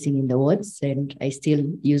practicing in the wards, and I still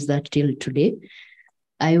use that till today.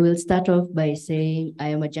 I will start off by saying I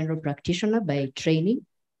am a general practitioner by training,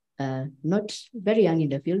 not very young in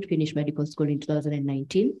the field, finished medical school in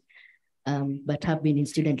 2019, but have been in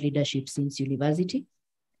student leadership since university.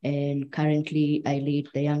 And currently I lead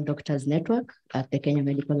the Young Doctors Network at the Kenya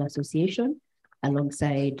Medical Association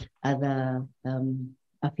alongside other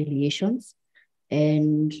affiliations.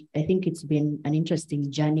 And I think it's been an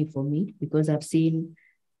interesting journey for me because I've seen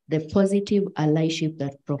the positive allyship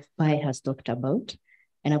that Prof. Pai has talked about.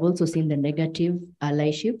 And I've also seen the negative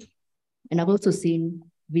allyship. And I've also seen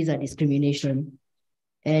visa discrimination.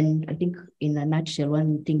 And I think in a nutshell,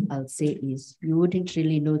 one thing I'll say is you wouldn't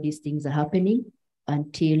really know these things are happening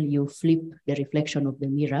until you flip the reflection of the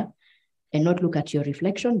mirror and not look at your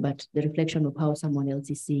reflection, but the reflection of how someone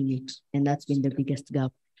else is seeing it. And that's been the biggest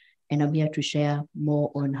gap. And I'm here to share more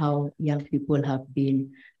on how young people have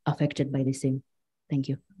been affected by the same. Thank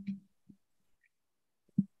you.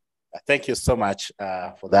 Thank you so much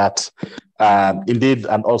for that. Indeed,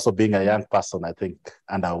 and also being a young person, I think,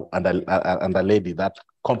 and a lady, that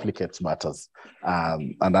complicates matters.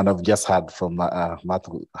 And I've just heard from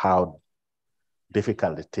Matthew how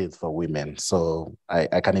difficult it is for women. So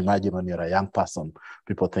I can imagine when you're a young person,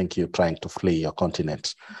 people think you're trying to flee your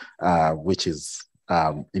continent, which is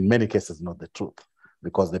in many cases not the truth,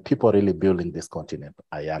 because the people really building this continent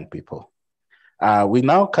are young people. We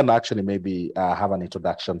now can actually maybe have an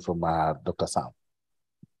introduction from Dr. Sam.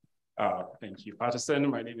 Thank you, Patterson.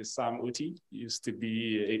 My name is Sam Uti. Used to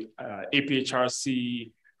be a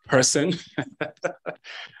APHRC person.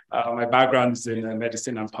 My background is in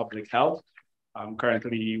medicine and public health. I'm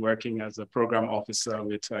currently working as a program officer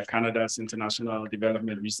with Canada's International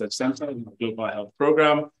Development Research Center in the Global Health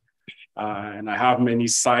Program. And I have many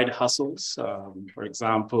side hustles. For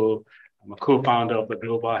example, I'm a co-founder of the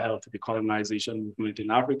Global Health Decolonization Movement in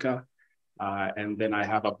Africa. And then I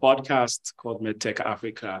have a podcast called MedTech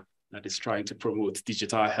Africa that is trying to promote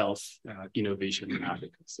digital health innovation in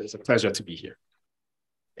Africa. So it's a pleasure to be here.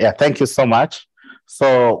 Yeah, thank you so much.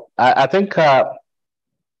 So I think,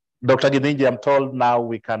 Dr. Gidinji, I'm told now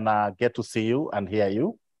we can get to see you and hear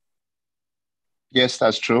you. Yes,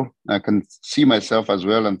 that's true. I can see myself as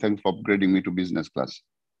well, and thanks for upgrading me to business class.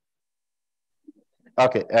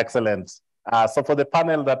 Okay, excellent. So for the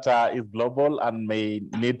panel that is global and may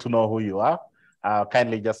need to know who you are,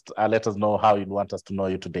 kindly just let us know how you'd want us to know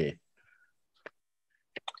you today.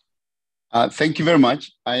 Thank you very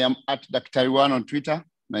much. I am at Daktari One on Twitter.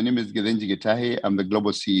 My name is Githinji Gitahi. I'm the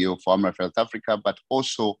global CEO for Amref Health Africa, but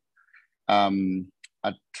also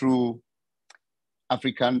a true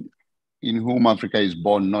African in whom Africa is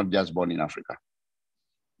born, not just born in Africa.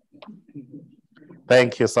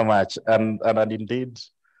 Thank you so much. And indeed,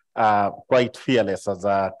 quite fearless, as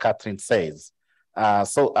Catherine says.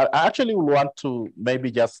 So I actually want to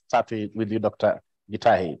maybe just start with you, Dr.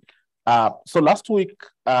 Gitahi. So last week,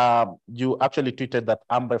 you actually tweeted that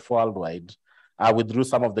Amref Worldwide withdrew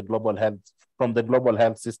some of the global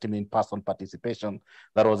health system in-person participation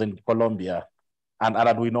that was in Colombia.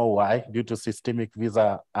 And we know why, due to systemic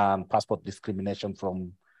visa and passport discrimination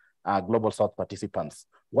from Global South participants.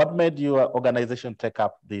 What made your organization take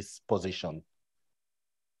up this position?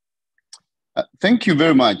 Thank you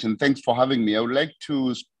very much, and thanks for having me. I would like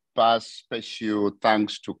to pass special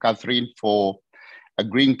thanks to Catherine for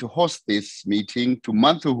agreeing to host this meeting, to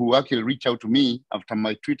Manthu, who actually reached out to me after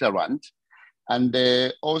my Twitter rant, and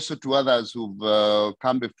also to others who've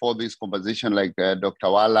come before this conversation, like Dr.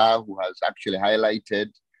 Wala, who has actually highlighted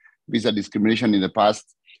visa discrimination in the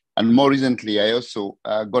past. And more recently, I also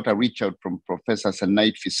got a reach out from Professor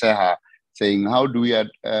Sanait Fiseha saying, how do we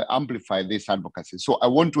amplify this advocacy? So I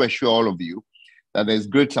want to assure all of you that there's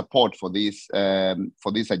great support for this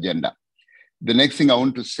agenda. The next thing I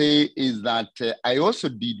want to say is that I also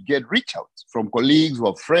did get reach outs from colleagues who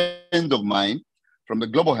are friends of mine from the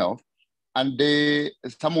global health, and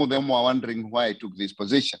some of them were wondering why I took this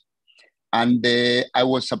position. And I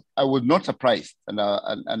was not surprised, and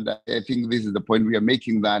I think this is the point we are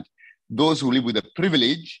making, that those who live with the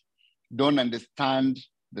privilege don't understand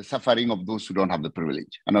the suffering of those who don't have the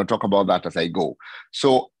privilege. And I'll talk about that as I go.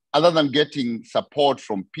 So other than getting support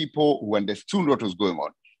from people who understood what was going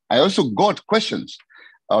on, I also got questions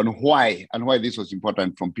on why this was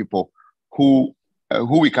important from people who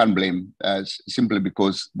we can't blame simply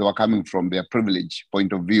because they were coming from their privilege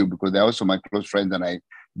point of view, because they're also my close friends and I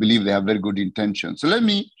believe they have very good intentions. So let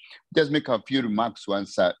me just make a few remarks to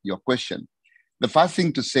answer your question. The first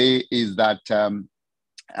thing to say is that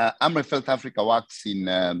Amref Health Africa works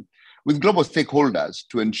with global stakeholders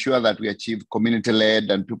to ensure that we achieve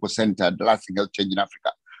community-led and people-centered lasting health change in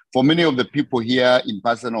Africa. For many of the people here in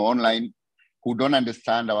person or online who don't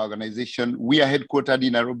understand our organization, we are headquartered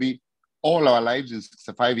in Nairobi all our lives in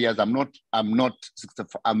 65 years. I'm not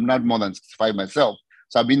more than 65 myself.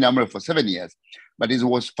 So I've been in Amref for 7 years, but it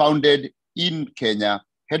was founded in Kenya,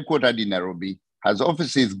 headquartered in Nairobi, has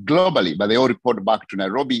offices globally, but they all report back to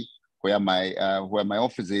Nairobi, where my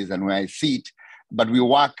office is and where I sit. But we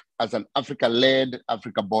work as an Africa-led,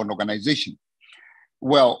 Africa-born organization.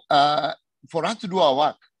 Well, for us to do our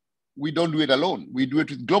work, we don't do it alone. We do it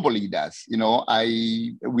with global leaders. You know,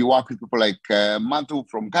 we work with people like Matthew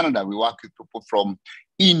from Canada. We work with people from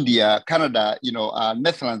India, Canada,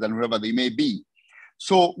 Netherlands, and wherever they may be.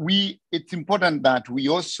 So it's important that we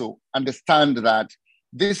also understand that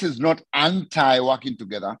this is not anti-working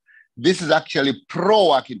together. This is actually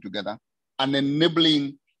pro-working together and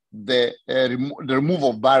enabling the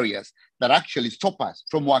removal of barriers that actually stop us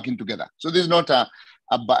from working together. So this is not a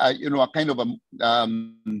kind of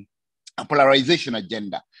a polarization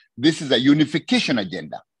agenda. This is a unification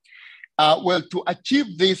agenda. Well, to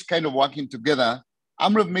achieve this kind of working together,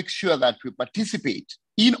 Amref makes sure that we participate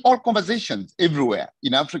in all conversations everywhere,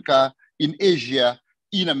 in Africa, in Asia,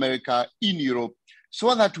 in America, in Europe,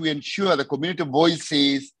 so that we ensure the community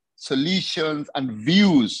voices, solutions, and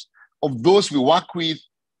views of those we work with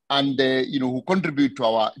and who contribute to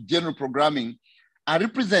our general programming are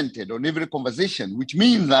represented on every conversation, which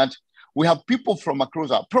means that we have people from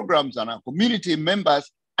across our programs and our community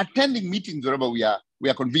members attending meetings wherever we are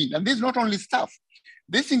convened. And this is not only staff.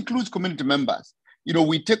 This includes community members.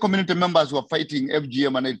 We take community members who are fighting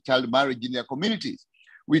FGM and child marriage in their communities.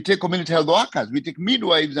 We take community health workers, we take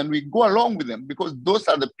midwives, and we go along with them because those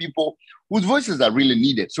are the people whose voices are really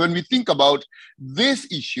needed. So when we think about this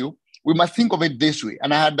issue, we must think of it this way.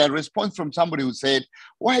 And I had a response from somebody who said,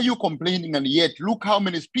 why are you complaining? And yet look how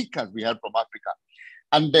many speakers we had from Africa.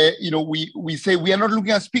 And we say we are not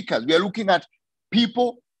looking at speakers. We are looking at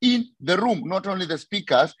people in the room, not only the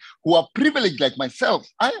speakers who are privileged like myself.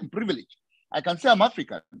 I am privileged. I can say I'm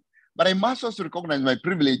African, but I must also recognize my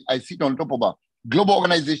privilege. I sit on top of a global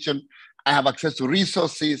organization. I have access to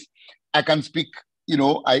resources. I can speak,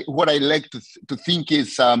 what I like to think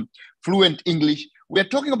is fluent English. We are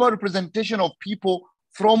talking about representation of people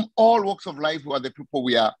from all walks of life who are the people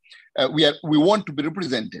we want to be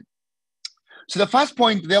represented. So the first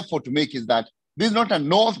point, therefore, to make is that this is not a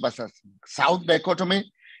North versus South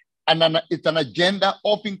dichotomy, and it's an agenda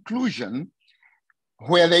of inclusion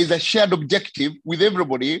where there is a shared objective with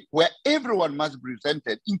everybody, where everyone must be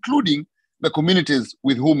represented, including the communities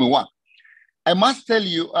with whom we work. I must tell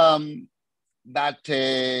you that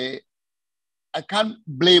I can't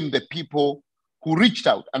blame the people who reached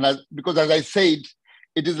out. And because as I said,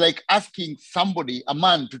 it is like asking somebody, a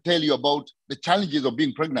man, to tell you about the challenges of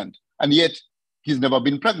being pregnant, and yet he's never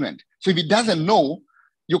been pregnant. So if he doesn't know,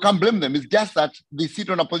 you can't blame them. It's just that they sit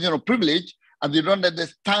on a position of privilege and they don't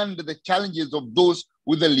understand the challenges of those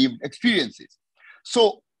with the lived experiences.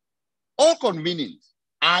 So all convenience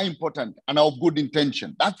are important and are of good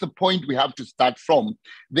intention. That's the point we have to start from.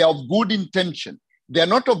 They are of good intention. They are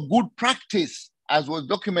not of good practice, as was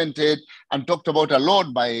documented and talked about a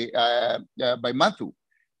lot by Matthew.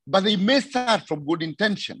 But they may start from good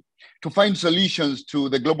intention to find solutions to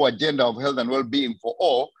the global agenda of health and well-being for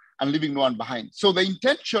all and leaving no one behind. So the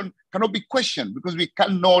intention cannot be questioned because we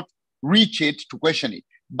cannot reach it to question it.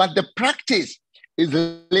 But the practice is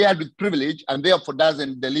layered with privilege and therefore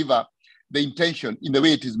doesn't deliver the intention in the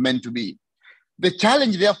way it is meant to be. The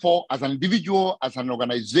challenge, therefore, as an individual, as an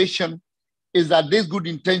organization, is that this good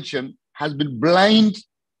intention has been blind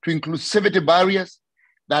to inclusivity barriers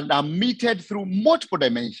that are meted through multiple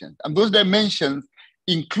dimensions. And those dimensions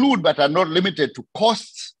include, but are not limited to,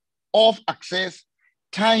 costs of access,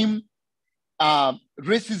 time,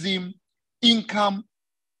 racism, income,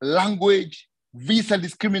 language, visa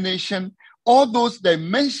discrimination, all those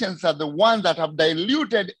dimensions are the ones that have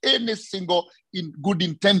diluted any single good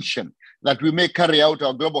intention that we may carry out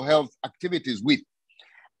our global health activities with.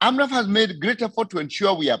 AMREF has made great effort to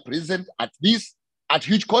ensure we are present at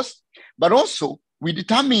huge cost, but also we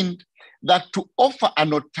determined that to offer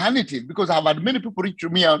an alternative, because I've had many people reach to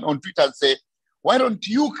me on Twitter and say, why don't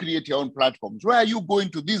you create your own platforms? Why are you going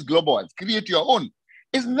to these global ones? Create your own.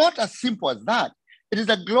 It's not as simple as that. It is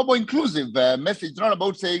a global inclusive message. It's not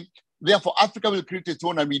about saying, therefore, Africa will create its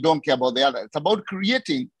own and we don't care about the other. It's about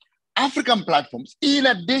creating African platforms in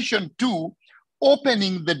addition to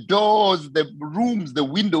opening the doors, the rooms, the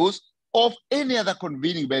windows of any other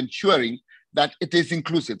convening by ensuring that it is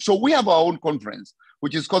inclusive. So we have our own conference,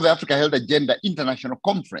 which is called the Africa Health Agenda International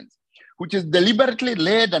Conference, which is deliberately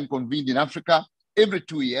led and convened in Africa every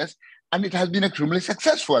 2 years, and it has been extremely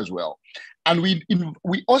successful as well. And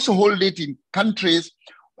we also hold it in countries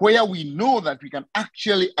where we know that we can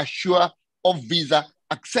actually assure of visa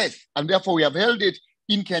access. And therefore we have held it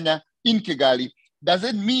in Kenya, in Kigali. Does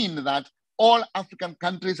it mean that all African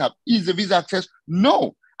countries have easy visa access?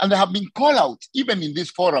 No. And there have been call-outs, even in this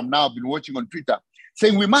forum now, I've been watching on Twitter,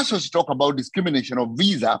 saying we must also talk about discrimination of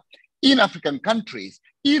visa in African countries,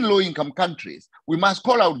 in low-income countries. We must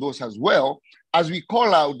call out those as well as we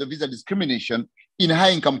call out the visa discrimination in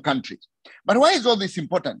high-income countries. But why is all this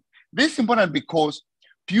important? This is important because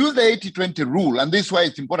to use the 80-20 rule, and this is why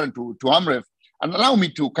it's important to AMREF, and allow me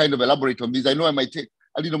to kind of elaborate on this. I know I might take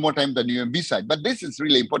a little more time than you envisage, but this is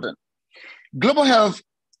really important. Global health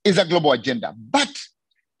is a global agenda, but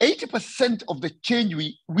 80% of the change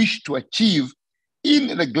we wish to achieve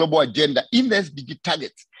in the global agenda, in the SDG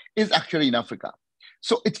targets, is actually in Africa.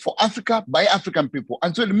 So it's for Africa, by African people.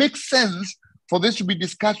 And so it makes sense for this to be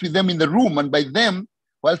discussed with them in the room, and by them,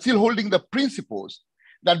 while still holding the principles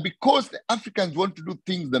that because the Africans want to do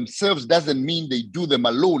things themselves doesn't mean they do them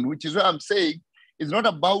alone, which is what I'm saying is not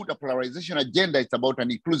about a polarization agenda, it's about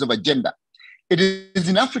an inclusive agenda. It is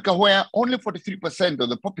in Africa where only 43% of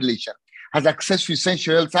the population has access to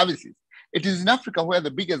essential health services. It is in Africa where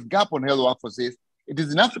the biggest gap on health workforce is. It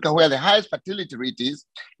is in Africa where the highest fertility rate is.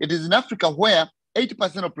 It is in Africa where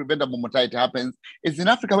 80% of preventable mortality happens. It's in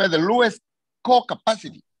Africa where the lowest core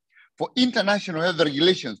capacity for international health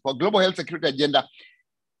regulations, for global health security agenda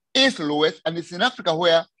is lowest. And it's in Africa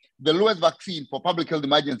where the lowest vaccine for public health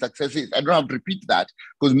emergency access is. I don't have to repeat that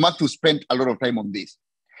because Matthew spent a lot of time on this.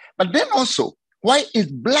 But then also, why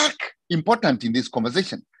is Black important in this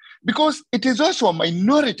conversation? Because it is also a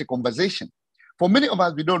minority conversation. For many of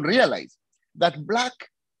us, we don't realize that Black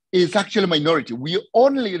is actually a minority. We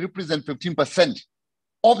only represent 15%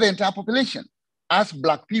 of the entire population as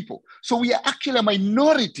Black people. So we are actually a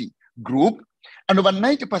minority group, and over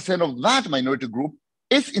 90% of that minority group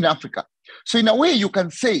is in Africa. So in a way, you can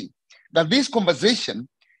say that this conversation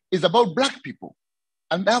is about Black people.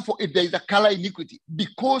 And therefore, there is a color inequity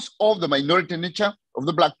because of the minority nature of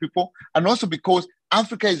the Black people, and also because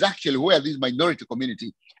Africa is actually where this minority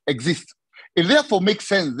community exists. It therefore makes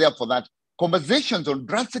sense, therefore, that conversations on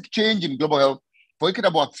drastic change in global health for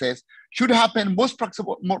equitable access should happen most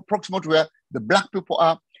proximal to where the Black people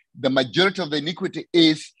are, the majority of the inequity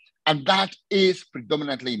is, and that is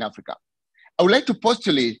predominantly in Africa. I would like to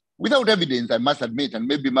postulate, without evidence, I must admit, and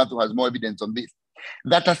maybe Matthew has more evidence on this,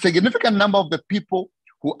 that a significant number of the people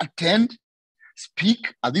who attend,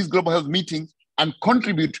 speak at these global health meetings, and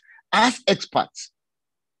contribute as experts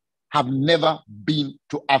have never been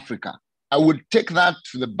to Africa. I would take that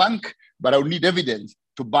to the bank, but I would need evidence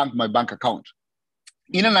to bank my bank account.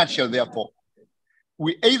 In a nutshell, therefore,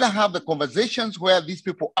 we either have the conversations where these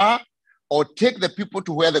people are, or take the people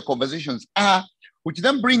to where the conversations are, which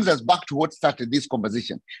then brings us back to what started this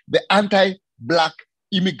conversation, the anti-Black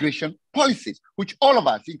immigration policies, which all of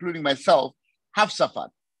us, including myself, have suffered.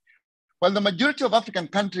 While the majority of African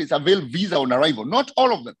countries avail visa on arrival, not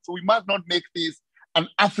all of them. So we must not make this an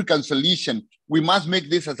African solution. We must make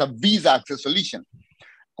this as a visa access solution.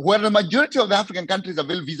 Where the majority of the African countries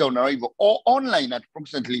avail visa on arrival or online at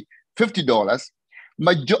approximately $50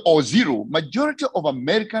 or zero, majority of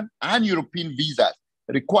American and European visas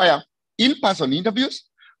require in-person interviews,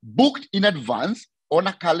 booked in advance on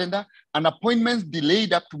a calendar, and appointments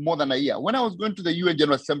delayed up to more than a year. When I was going to the UN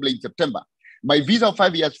General Assembly in September, my visa of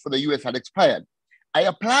 5 years for the US had expired. I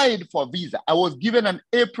applied for a visa. I was given an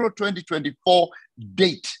April 2024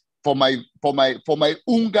 date for my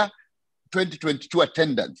UNGA 2022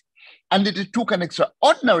 attendance. And it took an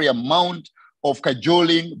extraordinary amount of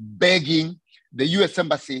cajoling, begging the US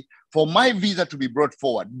Embassy for my visa to be brought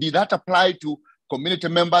forward. Did that apply to community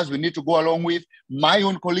members we need to go along with, my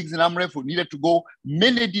own colleagues in AMREF who needed to go.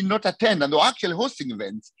 Many did not attend, and they were actually hosting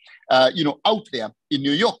events, out there in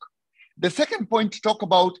New York. The second point to talk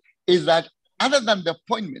about is that other than the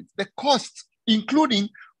appointments, the costs, including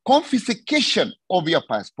confiscation of your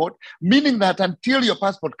passport, meaning that until your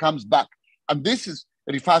passport comes back, and this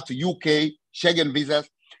refers to UK, Schengen visas,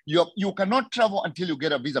 you cannot travel until you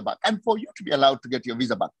get a visa back. And for you to be allowed to get your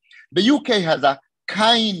visa back, the UK has a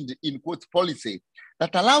kind, in quotes, policy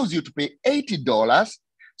that allows you to pay $80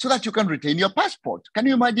 so that you can retain your passport. Can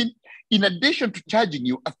you imagine? In addition to charging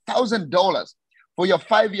you $1,000 for your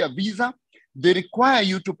 5-year visa, they require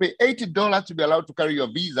you to pay $80 to be allowed to carry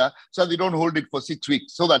your visa so they don't hold it for 6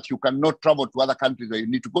 weeks so that you cannot travel to other countries where you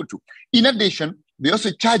need to go to. In addition, they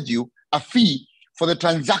also charge you a fee for the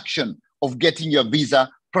transaction of getting your visa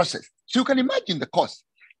processed. So you can imagine the cost.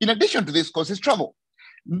 In addition to this cost is travel.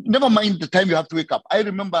 Never mind the time you have to wake up. I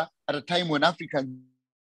remember at a time when Africans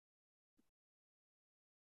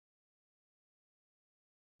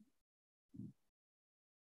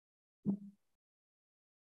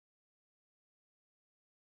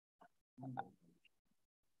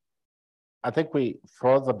I think we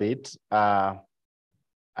froze a bit.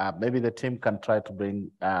 Maybe the team can try to bring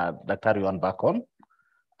Dr. Yuan back on.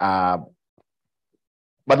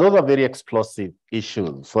 But those are very explosive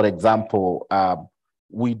issues. For example,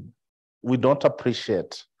 we don't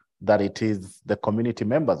appreciate that it is the community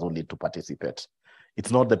members who need to participate. It's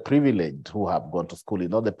not the privileged who have gone to school. It's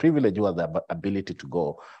not the privileged who have the ability to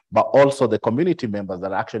go, but also the community members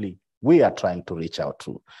that actually we are trying to reach out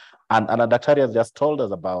to. And Dr. has just told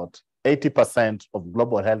us about 80% of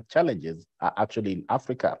global health challenges are actually in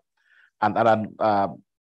Africa. And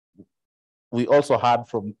we also heard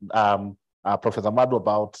from Professor Madu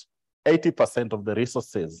about 80% of the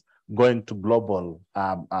resources going to global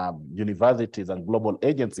universities and global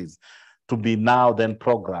agencies to be now then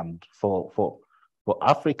programmed for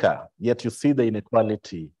Africa. Yet you see the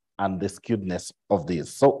inequality and the skewedness of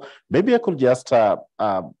this. So maybe I could just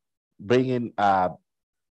bring in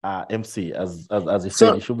MC as you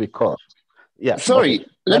said, it should be called. Yeah. Sorry,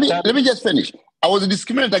 okay. let me just finish. I was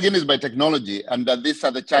discriminated against by technology, and these are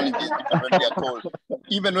the challenges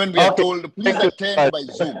even when we are told, please attend by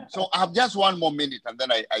Zoom. So I have just 1 more minute and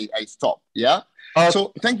then I stop. Yeah.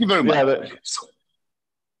 So thank you very much. Yeah,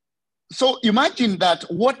 so imagine that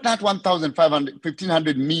what that 1,500,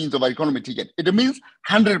 1,500 means of an economy ticket. It means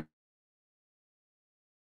 100.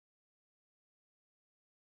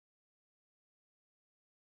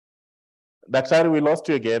 Dr. we lost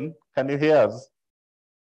you again. Can you hear us?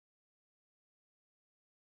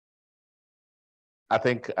 I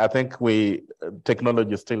think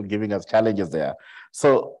technology is still giving us challenges there.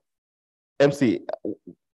 So, MC,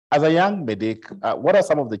 as a young medic, what are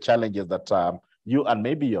some of the challenges that you and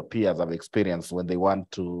maybe your peers have experienced when they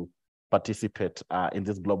want to participate in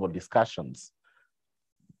these global discussions?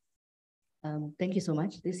 Thank you so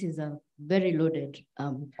much. This is a very loaded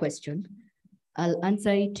question. I'll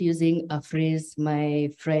answer it using a phrase my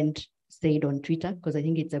friend said on Twitter, because I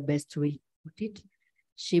think it's the best way to put it.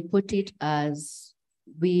 She put it as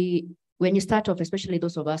when you start off, especially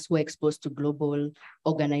those of us who are exposed to global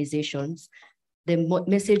organizations, the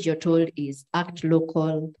message you're told is act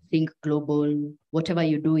local, think global. Whatever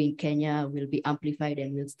you do in Kenya will be amplified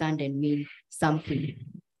and will stand and mean something.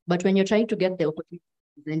 But when you're trying to get the opportunity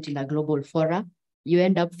to present in a global forum, you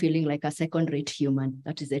end up feeling like a second-rate human.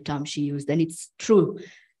 That is the term she used, and it's true.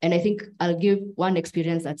 And I think I'll give one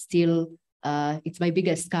experience that's still, it's my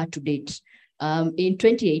biggest scar to date. In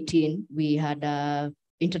 2018, we had an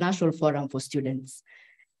international forum for students.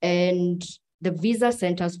 And the visa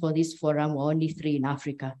centers for this forum were only 3 in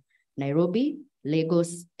Africa: Nairobi,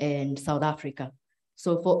 Lagos, and South Africa.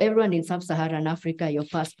 So for everyone in sub-Saharan Africa, your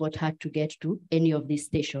passport had to get to any of these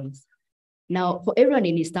stations. Now, for everyone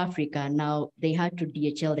in East Africa, now they had to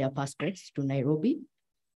DHL their passports to Nairobi.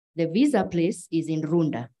 The visa place is in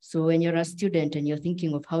Runda. So when you're a student and you're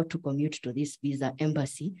thinking of how to commute to this visa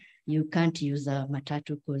embassy, you can't use a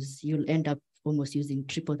matatu because you'll end up almost using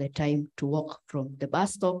triple the time to walk from the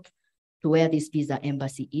bus stop to where this visa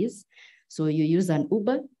embassy is. So you use an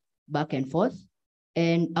Uber back and forth.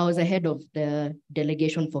 And I was ahead of the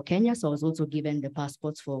delegation for Kenya, so I was also given the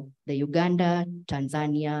passports for the Uganda,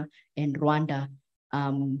 Tanzania, and Rwanda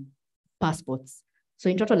passports. So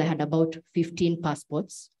in total, I had about 15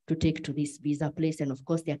 passports to take to this visa place. And of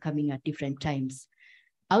course, they're coming at different times.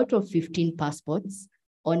 Out of 15 passports,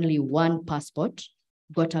 only 1 passport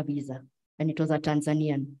got a visa, and it was a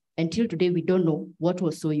Tanzanian. Until today, we don't know what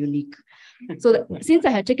was so unique. So since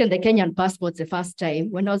I had taken the Kenyan passports the first time,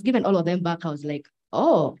 when I was given all of them back, I was like,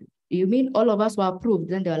 oh, you mean all of us were approved?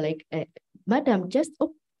 Then they were like, madam, just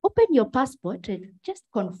open your passport and just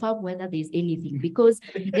confirm whether there's anything, because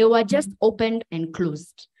they were just opened and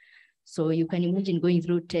closed. So you can imagine going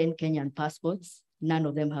through 10 Kenyan passports, none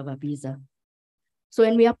of them have a visa. So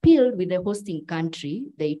when we appealed with the hosting country,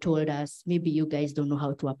 they told us, maybe you guys don't know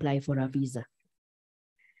how to apply for a visa.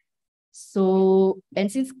 So,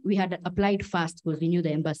 and since we had applied fast because we knew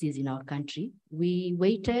the embassies in our country, we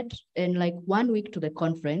waited, and like 1 week to the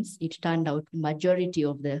conference, it turned out majority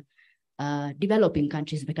of the developing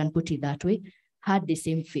countries, if I can put it that way, had the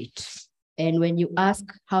same fate. And when you ask,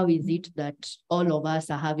 how is it that all of us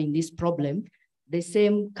are having this problem, the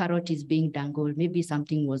same carrot is being dangled. Maybe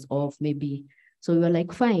something was off, maybe. So we were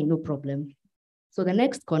like, fine, no problem. So the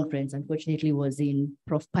next conference, unfortunately, was in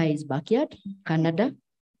Prof. Pai's backyard, Canada.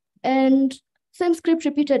 And same script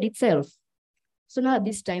repeated itself. So now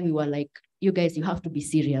this time we were like, you guys, you have to be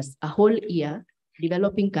serious. A whole year,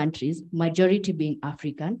 developing countries, majority being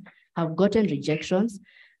African, have gotten rejections,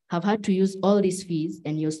 have had to use all these fees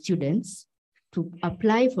and your students to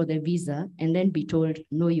apply for the visa and then be told,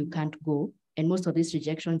 no, you can't go. And most of these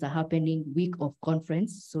rejections are happening week of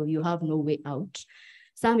conference, so you have no way out.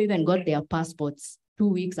 Some even got their passports 2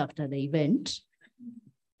 weeks after the event.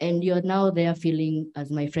 And you're now there feeling, as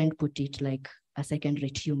my friend put it, like a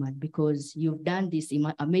second-rate human, because you've done this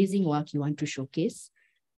amazing work you want to showcase,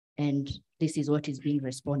 and this is what is being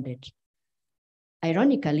responded.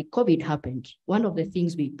 Ironically, COVID happened. One of the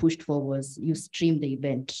things we pushed for was you stream the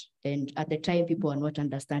event. And at the time, people were not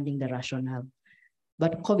understanding the rationale.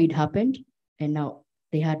 But COVID happened, and now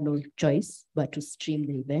they had no choice but to stream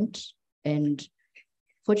the event. And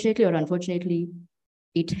fortunately or unfortunately,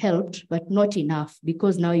 it helped, but not enough,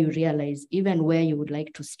 because now you realize even where you would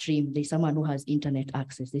like to stream, there's someone who has internet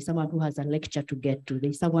access, there's someone who has a lecture to get to,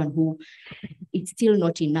 there's someone who, it's still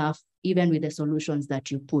not enough, even with the solutions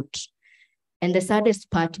that you put. And the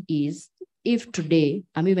saddest part is, if today,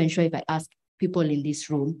 I'm even sure if I ask people in this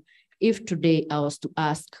room, if today I was to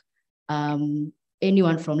ask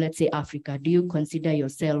anyone from, let's say, Africa, do you consider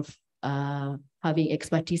yourself having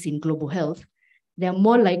expertise in global health? They're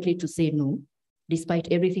more likely to say no,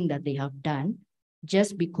 despite everything that they have done,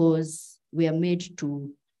 just because we are made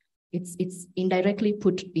to, it's indirectly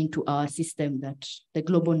put into our system that the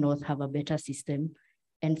global north have a better system.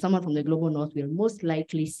 And someone from the global north will most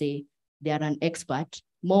likely say they are an expert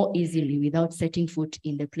more easily without setting foot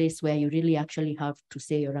in the place where you really actually have to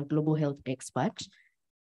say you're a global health expert.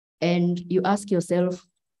 And you ask yourself,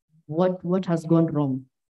 what has gone wrong?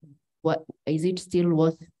 What is it still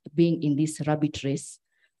worth being in this rabbit race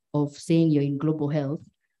of saying you're in global health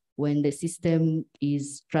when the system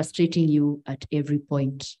is frustrating you at every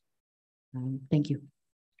point? Thank you.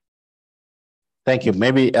 Thank you.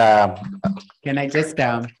 Maybe can I just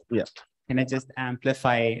Can I just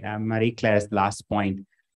amplify Marie Claire's last point?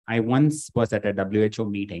 I once was at a WHO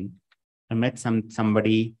meeting. I met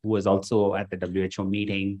somebody who was also at the WHO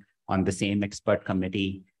meeting on the same expert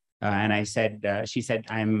committee. And I said, she said,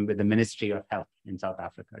 I'm with the Ministry of Health in South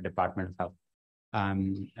Africa, Department of Health.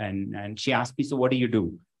 And she asked me, so what do you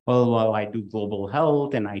do? Well, I do global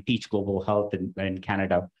health and I teach global health in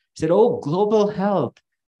Canada. I said, oh, global health.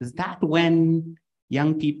 Is that when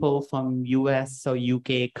young people from US or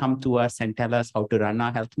UK come to us and tell us how to run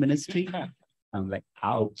our health ministry? I'm like,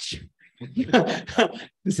 ouch.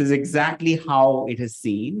 This is exactly how it is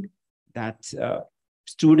seen, that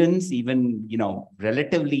students, even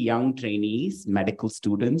relatively young trainees, medical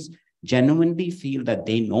students, genuinely feel that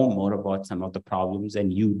they know more about some of the problems than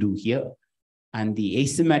you do here. And the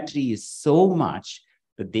asymmetry is so much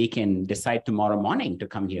that they can decide tomorrow morning to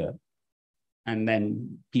come here. And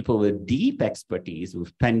then people with deep expertise who've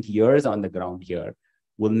spent years on the ground here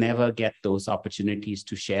will never get those opportunities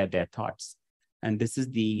to share their thoughts. And this is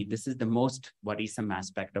the most worrisome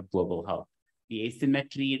aspect of global health. The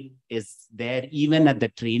asymmetry is there even at the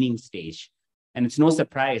training stage. And it's no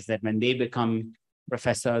surprise that when they become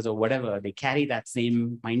professors or whatever, they carry that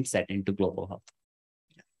same mindset into global health.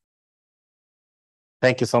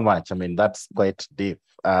 Thank you so much. I mean, that's quite deep.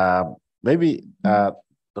 Maybe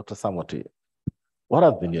Dr. Samoti, what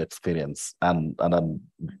has been your experience and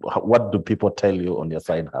what do people tell you on your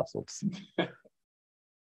side hustles?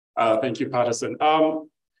 Thank you, Patterson.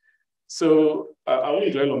 So I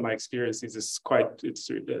won't dwell on my experiences.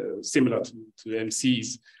 It's similar to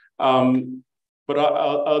MC's. But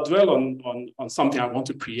I'll dwell on something I want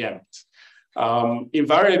to preempt.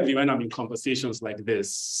 Invariably, when I'm in conversations like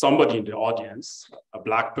this, somebody in the audience, a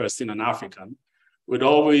Black person, an African, would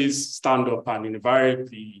always stand up and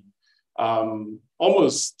invariably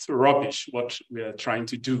almost rubbish what we are trying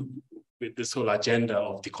to do with this whole agenda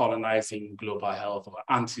of decolonizing global health or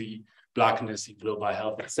anti-Blackness in global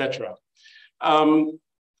health, etc.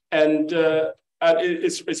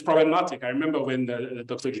 It's problematic. I remember when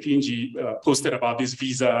Dr. Gitinji posted about these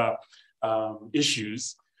visa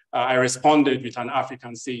issues, I responded with an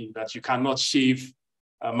African saying that you cannot shave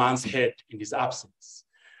a man's head in his absence.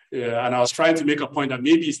 And I was trying to make a point that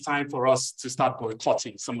maybe it's time for us to start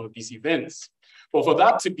boycotting some of these events. But for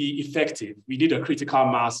that to be effective, we need a critical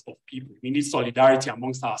mass of people. We need solidarity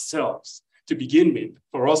amongst ourselves to begin with,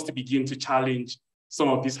 for us to begin to challenge some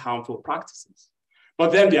of these harmful practices.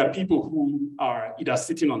 But then there are people who are either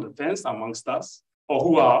sitting on the fence amongst us, or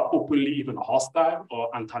who are openly even hostile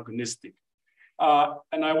or antagonistic.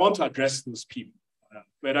 And I want to address those people,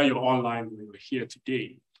 whether you're online or you're here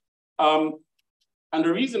today. And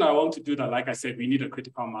the reason I want to do that, like I said, we need a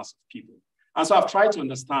critical mass of people. And so I've tried to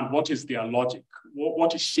understand what is their logic,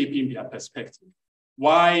 what is shaping their perspective.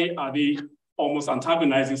 Why are they almost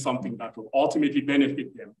antagonizing something that will ultimately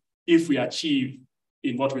benefit them if we achieve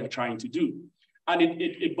in what we are trying to do? And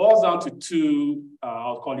it boils down to two,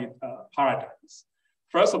 I'll call it paradigms.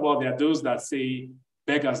 First of all, there are those that say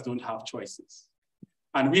beggars don't have choices.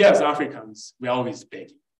 And we as Africans, we're always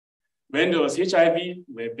begging. When there was HIV,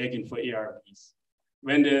 we're begging for ARVs.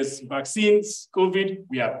 When there's vaccines, COVID,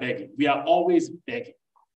 we are begging. We are always begging.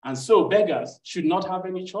 And so beggars should not have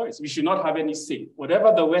any choice. We should not have any say.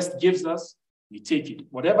 Whatever the West gives us, we take it.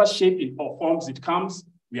 Whatever shape or forms it comes,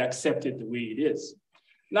 we accept it the way it is.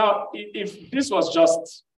 Now, if this was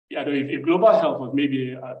just, if global health was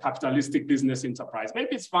maybe a capitalistic business enterprise,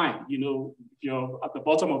 maybe it's fine. You know, if you're at the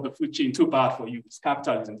bottom of the food chain, too bad for you. It's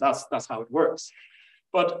capitalism. That's how it works.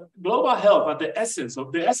 But global health, at the essence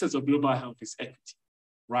of global health is equity,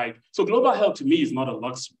 right? So global health to me is not a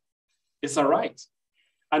luxury. It's a right.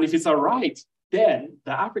 And if it's a right, then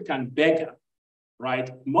the African beggar, right,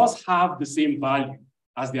 must have the same value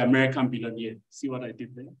as the American billionaire. See what I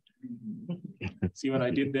did there? See what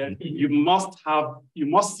I did there? You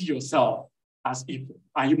must see yourself as equal,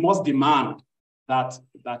 and you must demand that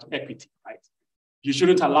equity, right? You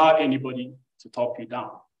shouldn't allow anybody to talk you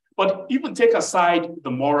down. But even take aside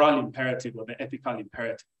the moral imperative or the ethical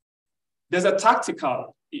imperative, there's a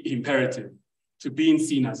tactical imperative to being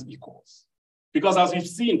seen as equals. Because as we've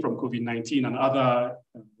seen from COVID-19 and other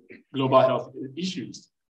global health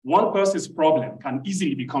issues, one person's problem can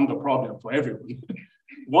easily become the problem for everyone.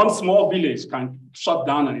 One small village can shut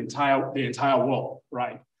down the entire world,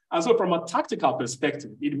 right? And so from a tactical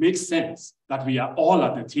perspective, it makes sense that we are all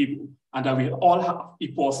at the table and that we all have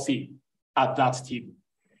equal say at that table,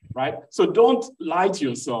 right? So don't lie to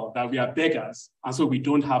yourself that we are beggars and so we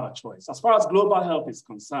don't have a choice. As far as global health is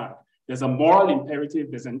concerned, there's a moral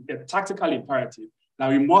imperative, there's a tactical imperative that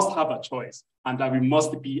we must have a choice and that we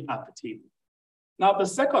must be at the table. Now, the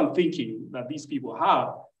second thinking that these people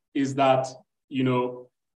have is that, you know,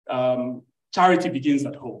 charity begins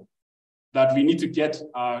at home, that we need to get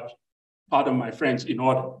our, pardon my French, in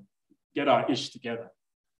order, get our ish together,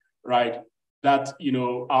 right? That, you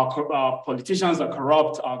know, our politicians are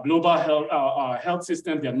corrupt, our global health, our health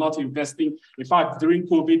systems, they're not investing. In fact, during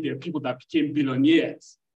COVID, there are people that became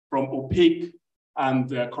billionaires from opaque and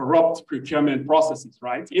corrupt procurement processes,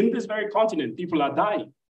 right? In this very continent, people are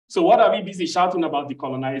dying. So what are we busy shouting about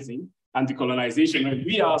decolonizing and decolonization when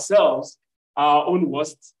we ourselves are our own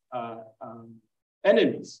worst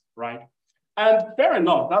enemies, right? And fair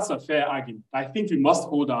enough, that's a fair argument. I think we must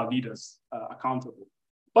hold our leaders accountable.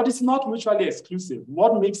 But it's not mutually exclusive.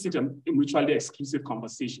 What makes it a mutually exclusive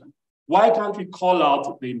conversation? Why can't we call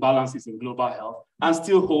out the imbalances in global health and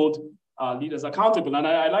still hold leaders accountable? And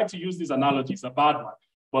I like to use this analogy, it's a bad one,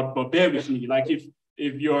 but bear with me. Like if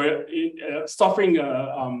you're suffering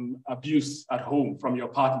abuse at home from your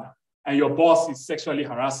partner and your boss is sexually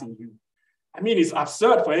harassing you, I mean, it's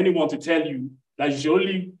absurd for anyone to tell you that you should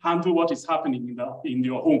only handle what is happening in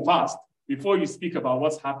your home first before you speak about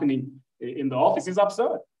what's happening in the office. It's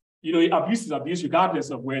absurd. You know, abuse is abuse regardless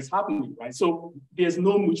of where it's happening, right? So there's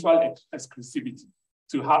no mutual exclusivity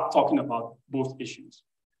to talking about both issues.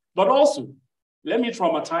 But also, let me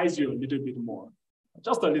traumatize you a little bit more,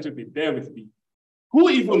 just a little bit, bear with me. Who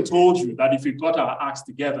even told you that if we got our acts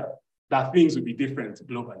together, that things would be different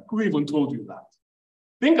globally? Who even told you that?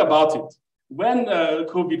 Think about it. When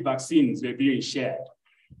COVID vaccines were being shared,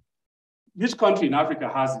 which country in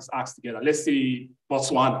Africa has its acts together? Let's say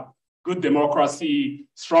Botswana, good democracy,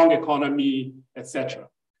 strong economy, etc.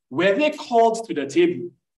 Were they called to the table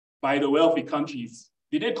by the wealthy countries?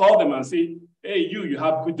 Did they call them and say, hey, you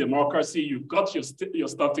have good democracy, you've got your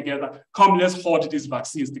stuff together, come, let's hoard these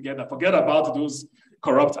vaccines together, forget about those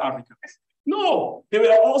corrupt Africans? No, they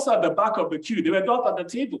were also at the back of the queue. They were not at the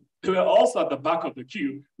table. They were also at the back of the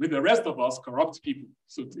queue with the rest of us corrupt people.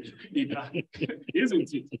 So,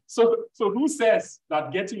 isn't it? So who says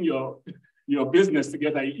that getting your business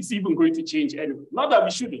together is even going to change anything? Not that we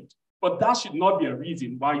shouldn't, but that should not be a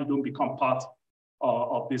reason why you don't become part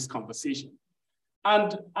of this conversation.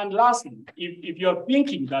 And lastly, if you're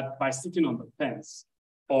thinking that by sitting on the fence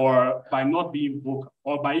or by not being vocal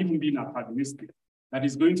or by even being antagonistic, that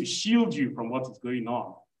is going to shield you from what is going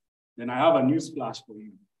on, then I have a news flash for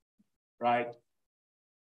you, right?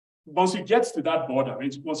 Once you get to that border,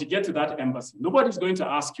 once you get to that embassy, nobody's going to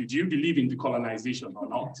ask you, do you believe in decolonization or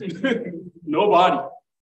not? Nobody,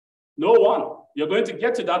 no one. You're going to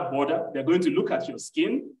get to that border, they're going to look at your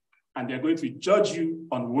skin, and they're going to judge you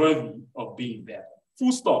unworthy of being there.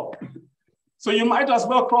 Full stop. So you might as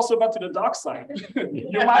well cross over to the dark side.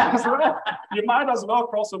 you might as well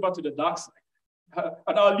cross over to the dark side.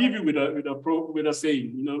 And I'll leave you with a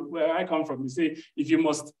saying, you know, where I come from, you say, if you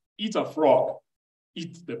must eat a frog,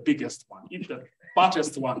 eat the biggest one, eat the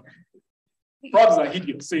fattest one. Frogs are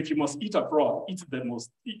hideous. So if you must eat a frog, eat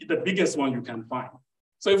the biggest one you can find.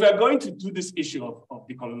 So if we're going to do this issue of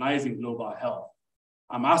decolonizing global health,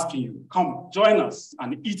 I'm asking you, come join us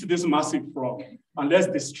and eat this massive frog, and let's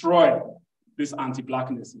destroy this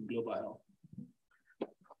anti-Blackness in global health.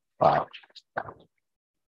 Wow.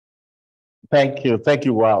 Thank you. Thank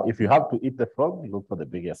you. Wow. If you have to eat the frog, look for the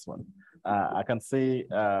biggest one. I can see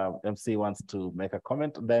MC wants to make a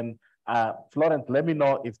comment. Then, Florence, let me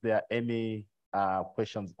know if there are any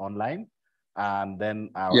questions online. And then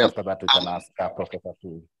after that, we can ask Professor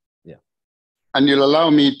to, yeah. And you'll allow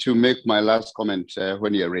me to make my last comment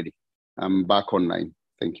when you're ready. I'm back online.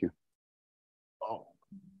 Thank you. Oh,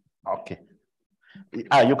 okay.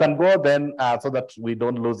 You can go then so that we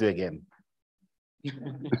don't lose you again.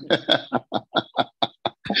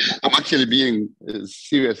 I'm actually being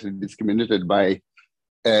seriously discriminated by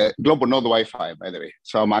Global North Wi-Fi, by the way.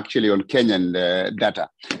 So I'm actually on Kenyan data.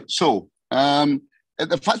 So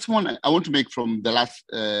the first one I want to make from the last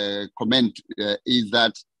comment is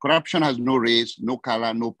that corruption has no race, no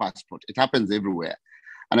color, no passport. It happens everywhere.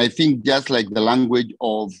 And I think just like the language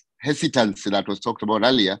of hesitancy that was talked about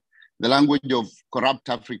earlier, the language of corrupt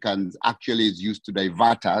Africans actually is used to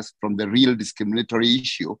divert us from the real discriminatory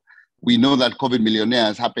issue. We know that COVID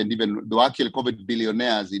millionaires happened even, there were actually COVID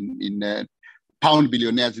billionaires in pound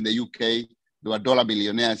billionaires in the UK, there were dollar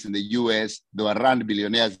billionaires in the US, there were rand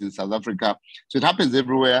billionaires in South Africa. So it happens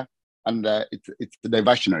everywhere, and it's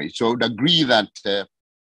diversionary. So I would agree that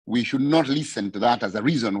we should not listen to that as a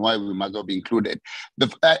reason why we must not be included.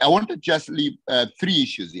 I want to just leave 3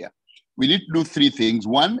 issues here. We need to do 3 things.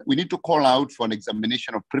 One, we need to call out for an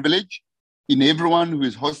examination of privilege in everyone who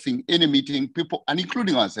is hosting any meeting, people, and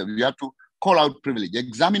including ourselves. We have to call out privilege,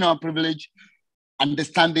 examine our privilege,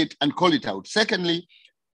 understand it, and call it out. Secondly,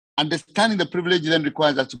 understanding the privilege then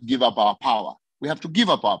requires us to give up our power. We have to give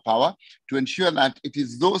up our power to ensure that it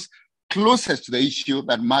is those closest to the issue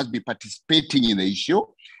that must be participating in the issue.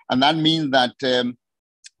 And that means that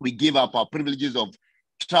we give up our privileges of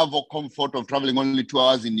travel comfort of traveling only 2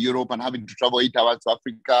 hours in Europe and having to travel 8 hours to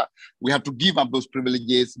Africa. We have to give up those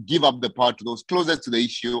privileges, give up the power to those closest to the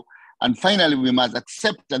issue. And finally, we must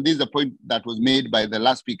accept, and this is the point that was made by the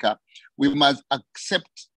last speaker, we must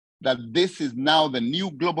accept that this is now the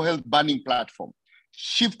new global health burning platform.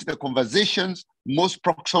 Shift the conversations most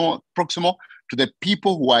proximal to the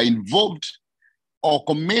people who are involved or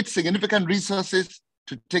commit significant resources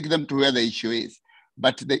to take them to where the issue is.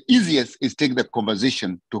 But the easiest is take the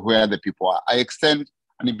conversation to where the people are. I extend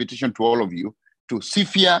an invitation to all of you to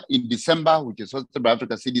CIFIA in December, which is hosted by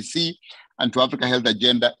Africa CDC, and to Africa Health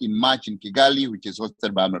Agenda in March in Kigali, which is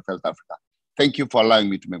hosted by Health Africa. Thank you for allowing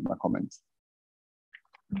me to make my comments.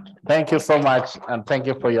 Thank you so much. And thank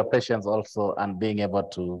you for your patience also and being able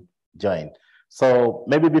to join. So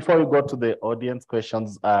maybe before we go to the audience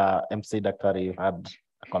questions, MC Dr. you had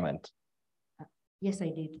a comment. Yes, I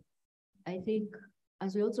did. I think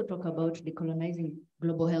as we also talk about decolonizing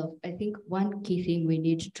global health, I think one key thing we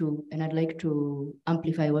need to, and I'd like to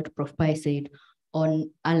amplify what Prof. Pai said on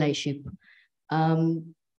allyship.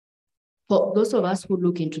 For those of us who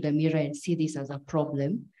look into the mirror and see this as a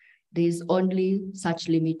problem, there's only such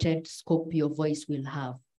limited scope your voice will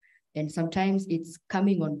have. And sometimes it's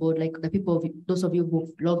coming on board, like the people, those of you who've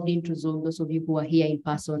logged into Zoom, those of you who are here in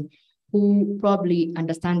person, who probably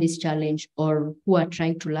understand this challenge or who are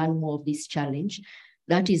trying to learn more of this challenge.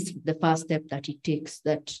 That is the first step that it takes,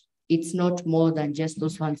 that it's not more than just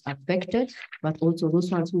those ones affected, but also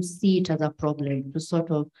those ones who see it as a problem to sort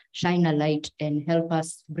of shine a light and help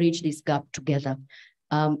us bridge this gap together.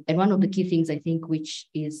 And one of the key things I think which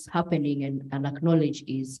is happening and acknowledge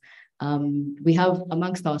is we have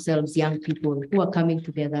amongst ourselves young people who are coming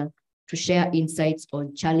together to share insights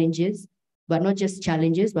on challenges, but not just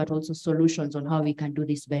challenges, but also solutions on how we can do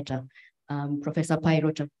this better. Professor Pai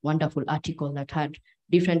wrote a wonderful article that had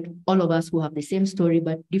all of us who have the same story,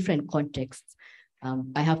 but different contexts.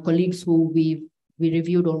 I have colleagues who we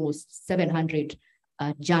reviewed almost 700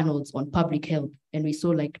 journals on public health, and we saw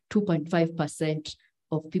like 2.5%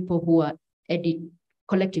 of people who are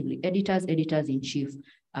collectively editors-in-chief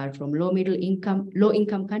are from low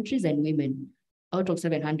income countries and women out of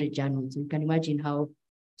 700 journals. You can imagine how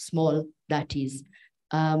small that is.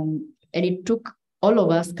 And it took all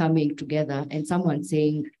of us coming together and someone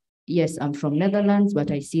saying, yes, I'm from Netherlands,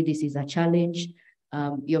 but I see this is a challenge.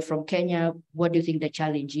 You're from Kenya, what do you think the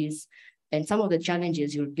challenge is? And some of the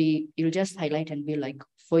challenges you'll just highlight and be like,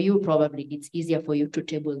 for you, probably it's easier for you to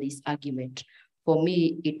table this argument. For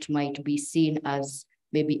me, it might be seen as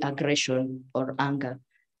maybe aggression or anger.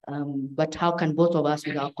 But how can both of us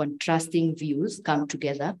with our contrasting views come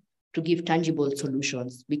together to give tangible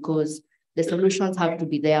solutions? Because the solutions have to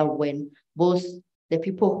be there when both the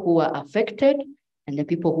people who are affected and the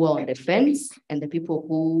people who are on the fence and the people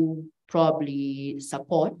who probably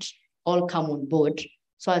support all come on board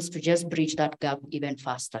so as to just bridge that gap even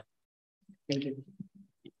faster. Thank you.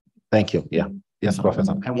 Thank you. Yeah. Yes,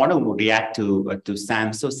 Professor. I want to react to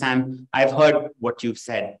Sam. So Sam, I've heard what you've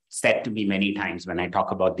said to me many times when I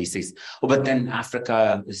talk about these things. Oh, but then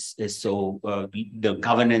Africa is so, the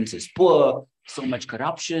governance is poor, so much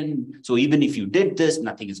corruption. So even if you did this,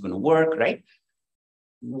 nothing is going to work, right?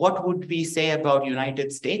 What would we say about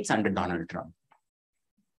United States under Donald Trump?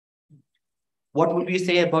 What would we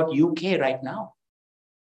say about UK right now?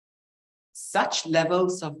 Such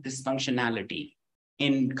levels of dysfunctionality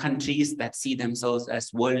in countries that see themselves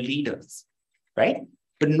as world leaders, right?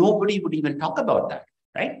 But nobody would even talk about that,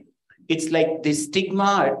 right? It's like the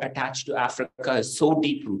stigma attached to Africa is so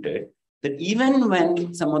deep-rooted that even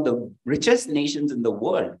when some of the richest nations in the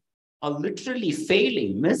world are literally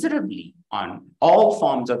failing miserably on all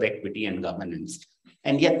forms of equity and governance,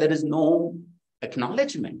 and yet there is no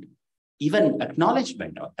acknowledgement, even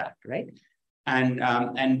acknowledgement of that, right?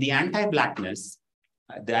 And the anti-Blackness,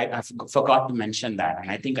 I forgot to mention that,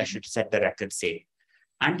 and I think I should set the record straight.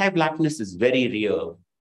 Anti-Blackness is very real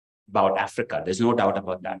about Africa. There's no doubt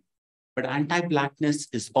about that. But anti-Blackness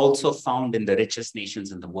is also found in the richest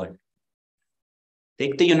nations in the world.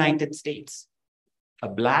 Take the United States. A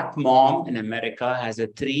Black mom in America has a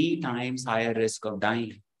 3 times higher risk of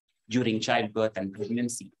dying during childbirth and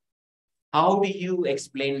pregnancy. How do you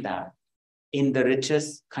explain that in the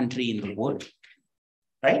richest country in the world,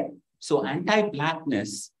 right? So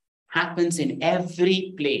anti-Blackness happens in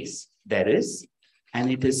every place there is, and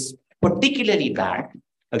it is particularly bad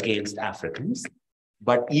against Africans.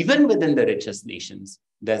 But even within the richest nations,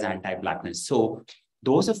 there's anti-Blackness. So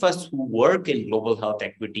those of us who work in global health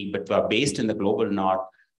equity, but are based in the global north,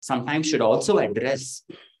 sometimes should also address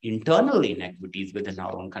internal inequities within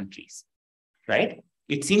our own countries, right?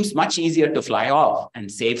 It seems much easier to fly off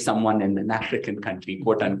and save someone in an African country,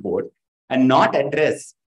 quote unquote, and not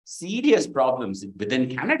address serious problems. Within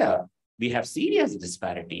Canada, we have serious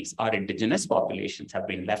disparities. Our indigenous populations have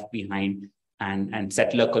been left behind, and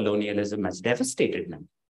settler colonialism has devastated them.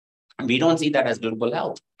 And we don't see that as global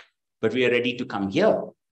health, but we are ready to come here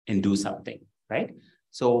and do something, right?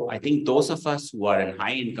 So I think those of us who are in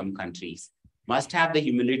high income countries must have the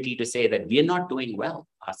humility to say that we are not doing well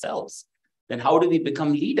ourselves. Then how do we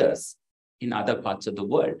become leaders in other parts of the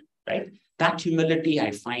world, right? That humility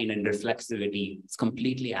I find and reflexivity is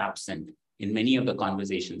completely absent in many of the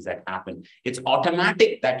conversations that happen. It's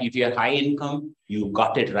automatic that if you're high income, you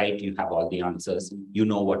got it right, you have all the answers, you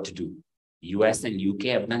know what to do. US and UK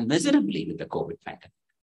have done miserably with the COVID pandemic.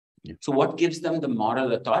 Yeah. So what gives them the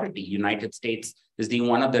moral authority? United States is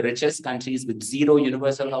one of the richest countries with 0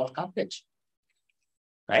 universal health coverage,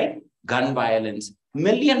 right? Gun violence,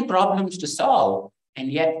 million problems to solve,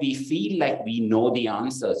 and yet we feel like we know the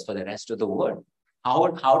answers for the rest of the world.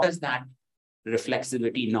 How does that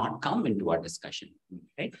reflexivity not come into our discussion,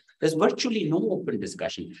 right? There's virtually no open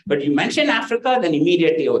discussion. But you mention Africa, then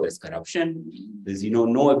immediately, oh, there's corruption, there's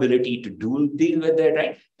no ability to deal with it,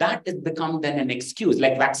 right? That has become then an excuse.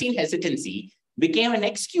 Like vaccine hesitancy became an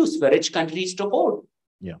excuse for rich countries to hold.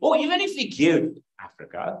 Yeah. Oh, even if we give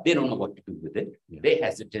Africa, they don't know what to do with it. Yeah. They're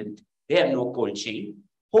hesitant. They have no cold chain.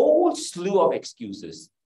 Whole slew of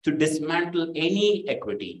excuses to dismantle any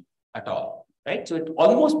equity at all, right? So it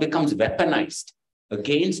almost becomes weaponized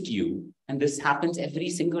against you. And this happens every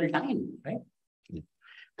single time, right?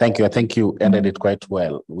 Thank you. I think you ended it quite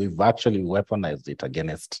well. We've actually weaponized it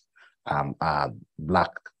against Black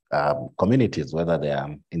communities, whether they are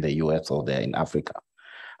in the US or they're in Africa.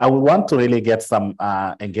 I would want to really get some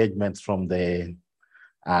engagements from the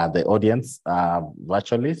audience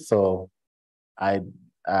virtually. So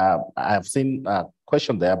I've seen a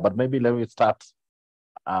question there, but maybe let me start,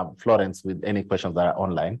 Florence, with any questions that are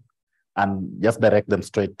online and just direct them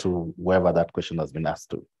straight to whoever that question has been asked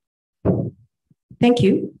to. Thank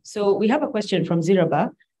you. So we have a question from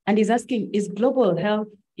Ziraba, and he's asking, is global health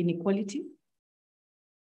inequality?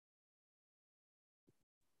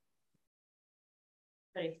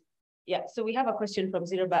 Sorry. Yeah, so we have a question from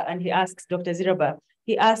Ziraba, and he asks, Dr. Ziraba,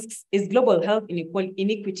 he asks, is global health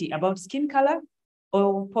inequity about skin color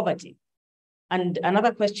or poverty? And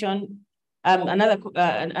another question,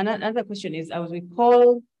 another question is, as we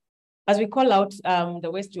call out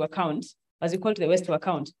the West to account, as we call to the West to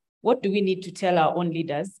account, what do we need to tell our own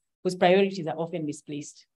leaders whose priorities are often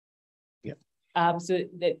misplaced? Yeah. So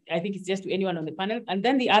I think it's just to anyone on the panel. And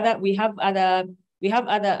then we have other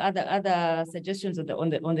suggestions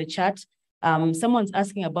on the chat. Someone's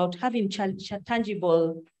asking about having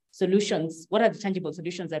tangible solutions. What are the tangible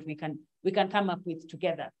solutions that we can come up with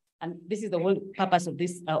together? And this is the whole purpose of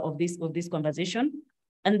this conversation.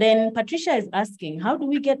 And then Patricia is asking, how do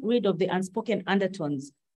we get rid of the unspoken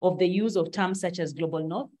undertones of the use of terms such as global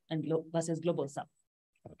north and versus global south?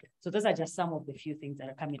 Okay. So those are just some of the few things that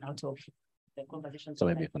are coming out of the conversation. So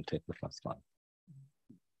maybe you can take the first one.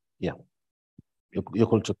 Yeah, you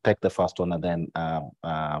could take the first one, and then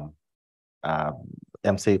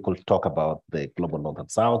MC could talk about the global north and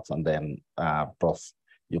south, and then Prof,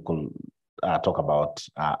 you could talk about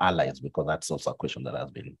allies, because that's also a question that has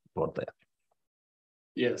been brought there.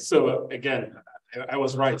 Yeah, so again, I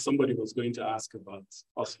was right. Somebody was going to ask about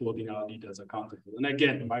us holding our leaders accountable. And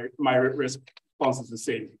again, my response is the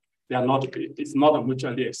same. It's not a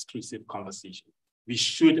mutually exclusive conversation. We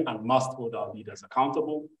should and must hold our leaders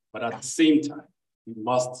accountable, but at the same time, we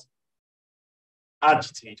must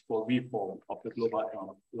agitate for reform of the global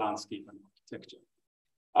health landscape and architecture.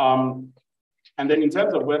 And then in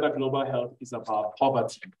terms of whether global health is about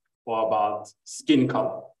poverty or about skin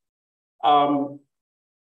color,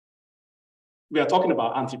 we are talking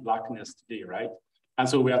about anti-Blackness today, right? And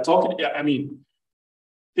so we are talking, I mean,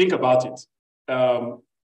 think about it. The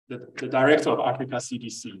director of Africa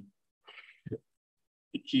CDC,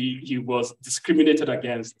 he was discriminated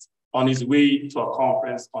against on his way to a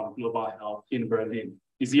conference on global health in Berlin.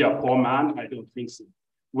 Is he a poor man? I don't think so.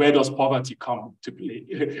 Where does poverty come to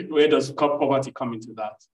play? Where does poverty come into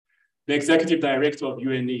that? The executive director of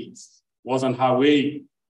UNAIDS was on her way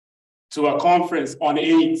to a conference on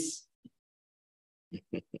AIDS.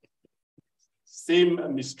 Same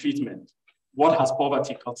mistreatment. What has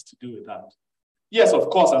poverty got to do with that? Yes, of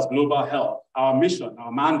course, as global health, our mission,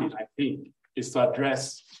 our mandate, I think, is to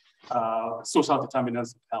address social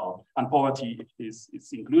determinants of health, and poverty is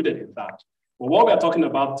included in that. But what we're talking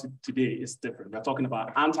about today is different. We're talking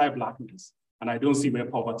about anti-Blackness, and I don't see where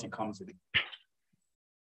poverty comes in.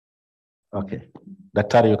 Okay.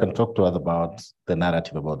 Dr. You can talk to us about the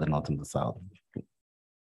narrative about the North and the South.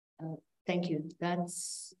 Thank you.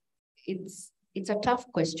 It's a tough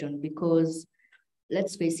question, because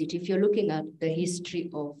let's face it, if you're looking at the history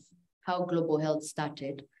of how global health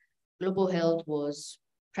started, global health was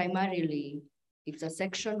primarily, it's a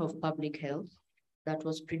section of public health that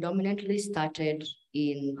was predominantly started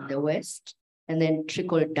in the West and then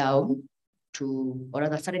trickled down to, or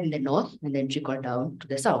rather started in the North and then trickled down to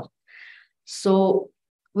the South. So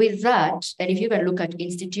with that, and if you even look at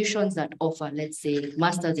institutions that offer, let's say,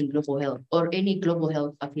 masters in global health or any global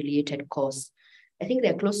health affiliated course, I think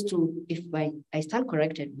they're close to, if I stand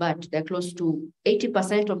corrected, but they're close to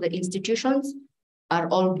 80% of the institutions are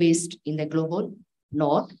all based in the global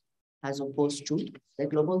North as opposed to the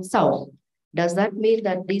global South. Does that mean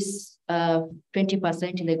that this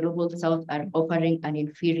 20% in the global South are offering an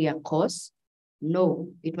inferior course? No,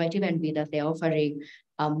 it might even be that they're offering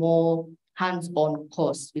a more hands-on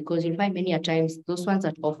course, because you'll find many a times those ones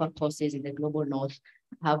that offer courses in the global North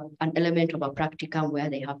have an element of a practicum where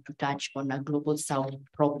they have to touch on a global South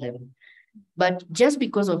problem. But just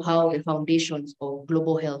because of how the foundations of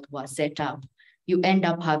global health were set up, you end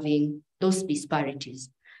up having those disparities,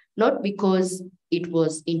 not because it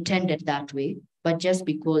was intended that way, but just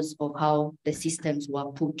because of how the systems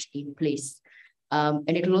were put in place. And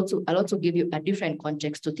I'll also give you a different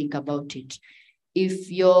context to think about it.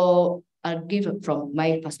 I'll give it from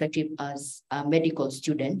my perspective as a medical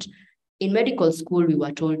student. In medical school, we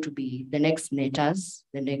were told to be the next Netas,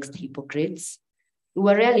 the next Hippocrates. We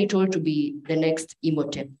were rarely told to be the next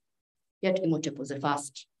Imhotep. yet Imhotep was the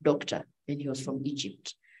first doctor and he was from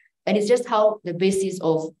Egypt. And it's just how the basis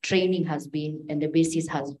of training has been, and the basis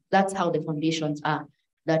that's how the foundations are,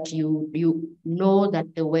 that you know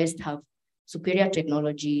that the West have superior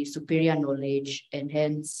technology, superior knowledge, and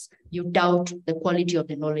hence you doubt the quality of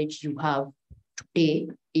the knowledge you have today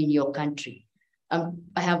in your country. I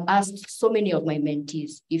have asked so many of my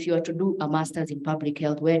mentees, if you are to do a master's in public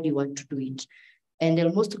health, where do you want to do it? And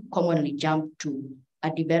they'll most commonly jump to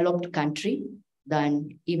a developed country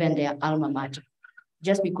than even their alma mater,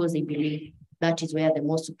 just because they believe that is where the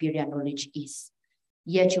most superior knowledge is.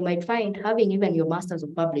 Yet you might find having even your Masters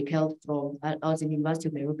of Public Health from, I was in University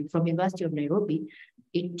of Nairobi, from University of Nairobi,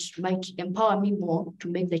 it might empower me more to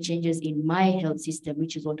make the changes in my health system,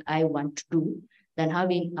 which is what I want to do, than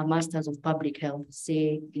having a Masters of Public Health,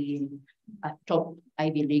 say in a top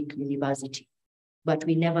Ivy League university. But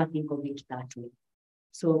we never think of it that way.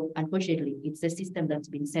 So unfortunately, it's a system that's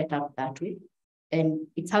been set up that way. And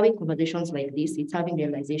it's having conversations like this, it's having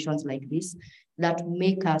realizations like this that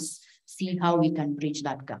make us see how we can bridge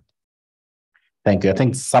that gap. Thank you. I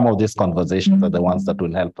think some of these conversations are the ones that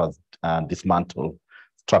will help us dismantle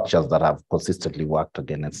structures that have consistently worked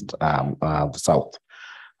against the South.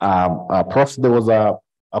 Prof, there was a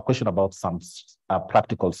question about some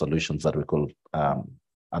practical solutions that we could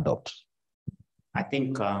adopt. I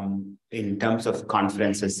think in terms of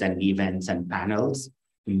conferences and events and panels,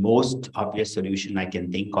 the most obvious solution I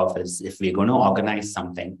can think of is, if we're going to organize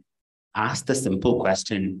something, ask the simple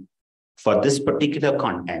question, for this particular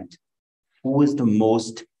content, who is the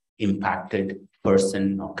most impacted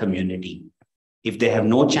person or community? If they have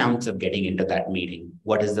no chance of getting into that meeting,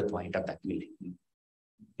 what is the point of that meeting?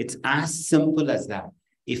 It's as simple as that.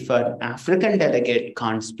 If an African delegate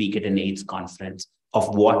can't speak at an AIDS conference,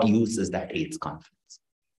 of what use is that AIDS conference?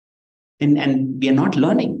 And we are not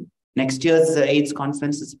learning. Next year's AIDS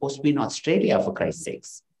conference is supposed to be in Australia, for Christ's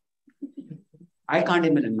sakes. I can't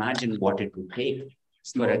even imagine what it would take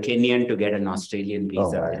for a Kenyan to get an Australian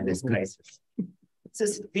visa in this crisis. It's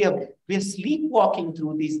just, we are sleepwalking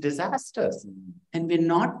through these disasters and we're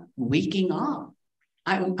not waking up.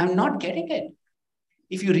 I'm not getting it.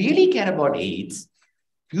 If you really care about AIDS,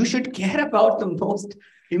 you should care about the most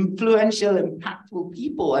influential, impactful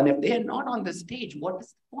people. And if they're not on the stage, what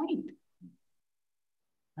is the point?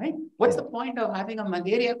 Right? What's the point of having a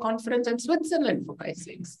malaria conference in Switzerland, for Christ's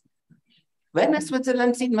sakes? When has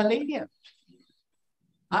Switzerland seen malaria?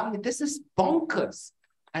 I mean, this is bonkers.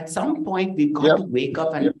 At some point, we've got to wake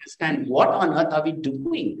up and understand what on earth are we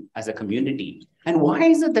doing as a community? And why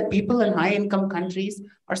is it that people in high-income countries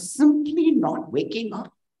are simply not waking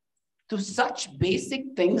up to such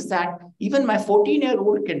basic things that even my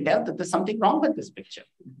 14-year-old can tell that there's something wrong with this picture,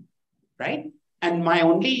 right? And my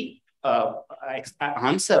only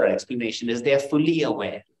answer or explanation is they're fully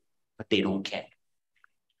aware, but they don't care.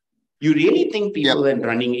 You really think people in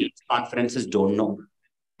running AIDS conferences don't know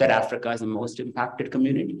that Africa is the most impacted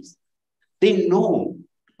communities? They know,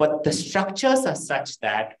 but the structures are such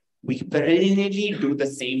that we perennially do the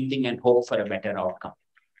same thing and hope for a better outcome.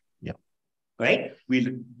 Right?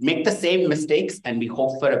 We'll make the same mistakes and we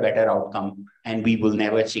hope for a better outcome and we will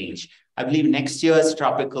never change. I believe next year's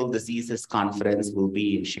Tropical Diseases Conference will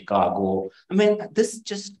be in Chicago. I mean, this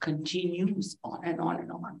just continues on and on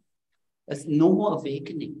and on. There's no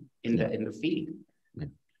awakening in the field.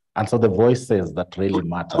 And so the voices that really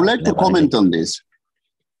matter. I would like to comment on this.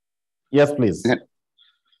 Yes, please.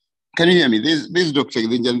 Can you hear me? This is Dr.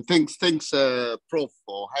 Gidinjan. Thanks, Prof,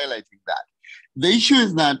 for highlighting that. The issue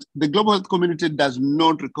is that the global health community does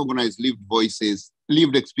not recognize lived voices,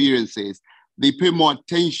 lived experiences. They pay more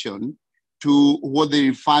attention to what they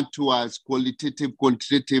refer to as qualitative,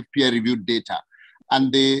 quantitative, peer-reviewed data.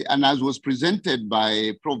 And as was presented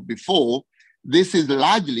by Prof before, this is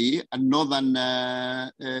largely a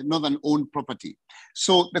northern-owned property.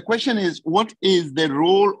 So the question is, what is the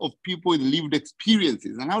role of people with lived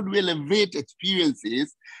experiences, and how do we elevate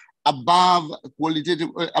experiences above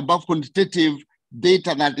quantitative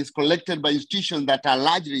data that is collected by institutions that are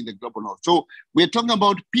largely in the global north? So we're talking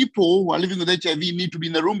about people who are living with HIV need to be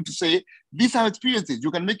in the room to say, these are experiences.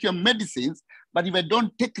 You can make your medicines, but if I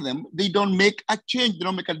don't take them, they don't make a change, they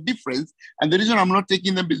don't make a difference. And the reason I'm not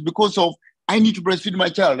taking them is because of, I need to breastfeed my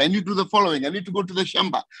child. I need to do the following. I need to go to the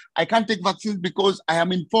shamba. I can't take vaccines because I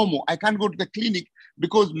am informal. I can't go to the clinic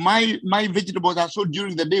because my vegetables are sold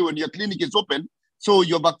during the day when your clinic is open. So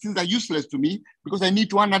your vaccines are useless to me because I need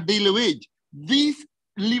to earn a daily wage. These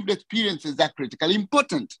lived experiences are critically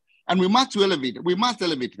important. and we must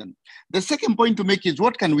elevate them. The second point to make is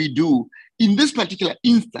what can we do in this particular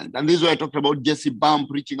instance? And this is why I talked about Jesse Bump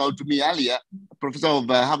reaching out to me earlier, professor of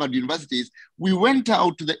Harvard University. We went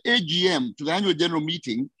out to the AGM, to the annual general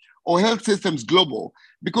meeting, or Health Systems Global,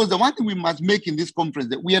 because the one thing we must make in this conference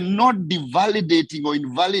that we are not devalidating or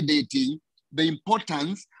invalidating the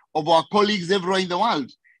importance of our colleagues everywhere in the world.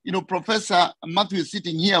 You know, Professor Matthew is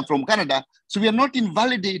sitting here from Canada, so we are not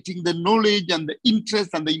invalidating the knowledge and the interest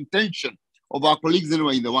and the intention of our colleagues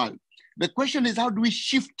everywhere in the world. The question is, how do we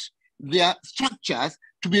shift their structures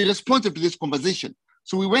to be responsive to this conversation?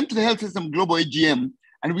 So we went to the Health System Global AGM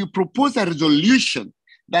and we proposed a resolution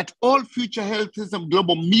that all future Health System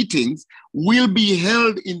Global meetings will be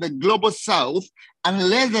held in the Global South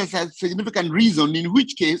unless there's a significant reason, in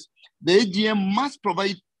which case the AGM must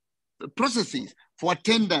provide processes for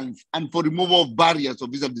attendance and for removal of barriers of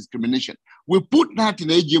visa discrimination. We put that in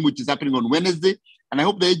the AGM, which is happening on Wednesday, and I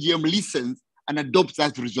hope the AGM listens and adopts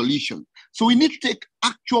that resolution. So we need to take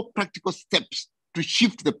actual practical steps to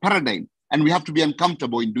shift the paradigm, and we have to be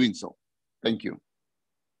uncomfortable in doing so. Thank you.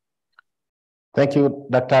 Thank you,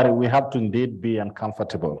 Dr. We have to indeed be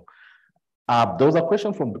uncomfortable. There was a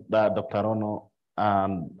question from Dr. Ono,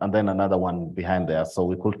 and then another one behind there. So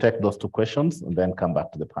we could take those two questions and then come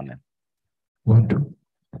back to the panel.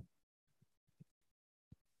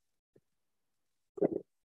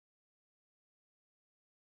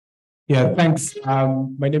 Yeah, thanks.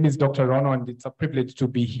 My name is Dr. Rono, and it's a privilege to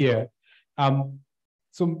be here.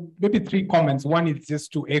 So maybe 3 comments. One is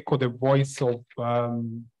just to echo the voice of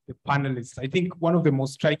the panelists. I think one of the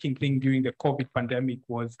most striking things during the COVID pandemic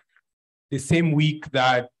was the same week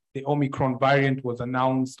that the Omicron variant was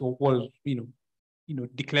announced or was,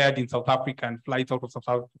 declared in South Africa, and flights out of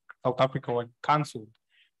South Africa were cancelled,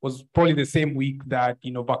 was probably the same week that,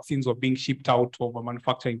 vaccines were being shipped out of a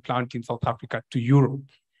manufacturing plant in South Africa to Europe,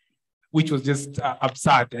 which was just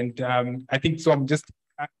absurd. And I think so. I'm just,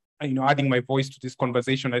 adding my voice to this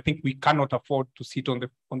conversation. I think we cannot afford to sit on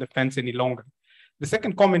the fence any longer. The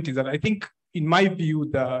second comment is that I think, in my view,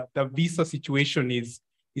 the visa situation is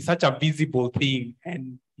such a visible thing,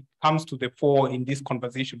 and it comes to the fore in this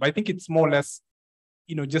conversation. But I think it's more or less,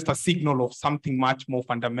 just a signal of something much more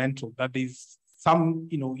fundamental, that there's some,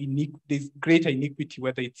 there's greater inequity,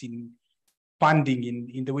 whether it's in funding,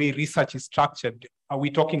 in the way research is structured. Are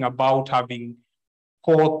we talking about having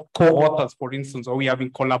co-authors, for instance? Are we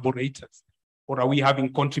having collaborators? Or are we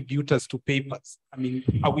having contributors to papers? I mean,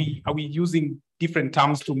 are we using different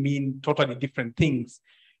terms to mean totally different things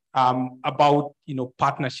about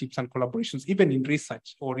partnerships and collaborations, even in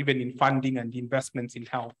research or even in funding and investments in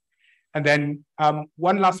health? And then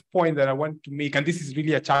one last point that I want to make, and this is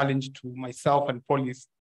really a challenge to myself and probably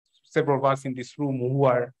several of us in this room who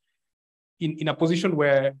are in a position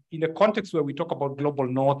where, in a context where we talk about global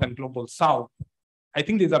North and global South, I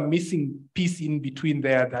think there's a missing piece in between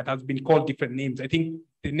there that has been called different names. I think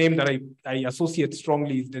the name that I associate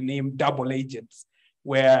strongly is the name double agents,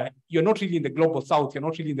 where you're not really in the global South, you're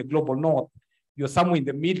not really in the global North, you're somewhere in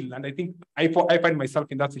the middle. And I think I find myself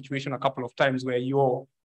in that situation a couple of times where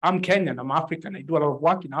I'm Kenyan, I'm African, I do a lot of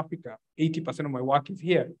work in Africa, 80% of my work is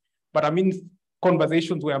here, but I'm in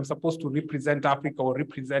conversations where I'm supposed to represent Africa or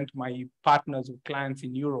represent my partners or clients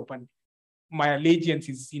in Europe, and my allegiance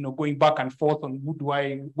is, going back and forth on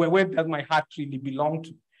where does my heart really belong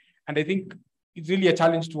to? And I think it's really a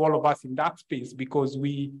challenge to all of us in that space, because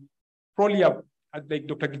we probably are, like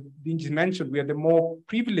Dr. Dingy mentioned, we are the more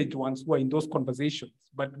privileged ones who are in those conversations,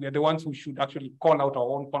 but we are the ones who should actually call out our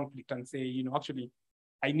own conflict and say, actually,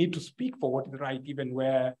 I need to speak for what is right, even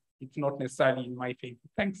where it's not necessarily in my favor.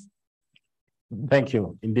 Thanks. Thank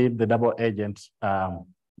you. Indeed, the double agent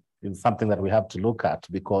is something that we have to look at,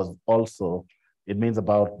 because also it means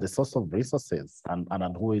about the source of resources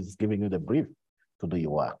and who is giving you the brief to do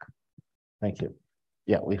your work. Thank you.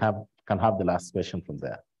 Yeah, we can have the last question from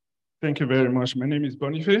there. Thank you very much. My name is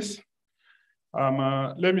Boniface.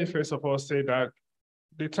 Let me first of all say that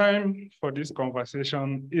the time for this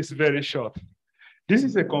conversation is very short. This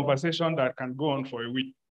is a conversation that can go on for a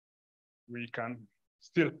week. We can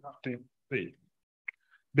still have things to say.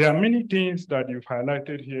 There are many things that you've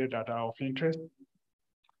highlighted here that are of interest.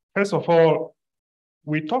 First of all,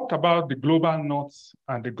 we talked about the global North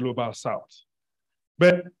and the global South,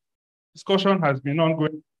 but discussion has been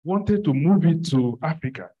ongoing. Wanted to move it to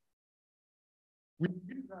Africa.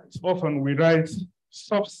 Often we write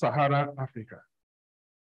sub-Saharan Africa.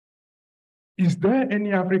 Is there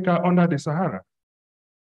any Africa under the Sahara?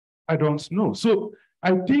 I don't know. So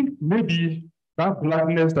I think maybe that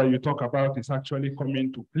blackness that you talk about is actually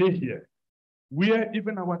coming to play here, where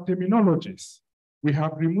even our terminologies We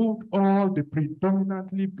have removed all the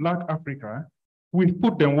predominantly Black Africa. We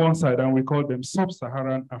put them one side and we call them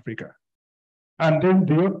Sub-Saharan Africa. And then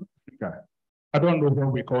the other Africa, I don't know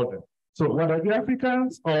what we call them. So whether they're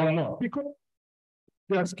Africans or not, because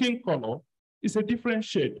their skin color is a different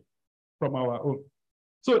shade from our own.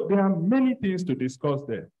 So there are many things to discuss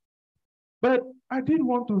there. But I did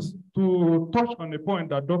want to touch on a point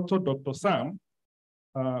that Dr. Sam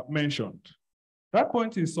mentioned. That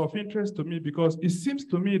point is of interest to me because it seems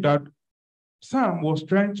to me that Sam was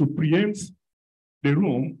trying to preempt the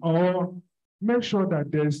room or make sure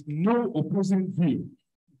that there's no opposing view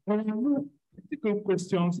or no critical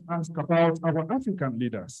questions asked about our African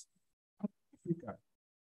leaders. Africa.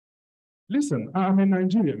 Listen, I'm a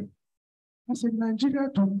Nigerian. As a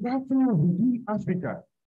Nigerian, to travel within Africa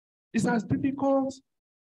is as difficult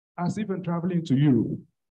as even traveling to Europe.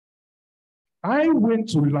 I went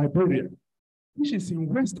to Liberia, which is in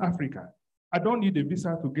West Africa. I don't need a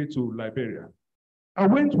visa to get to Liberia. I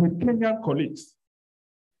went with Kenyan colleagues.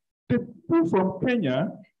 The people from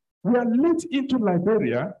Kenya were let into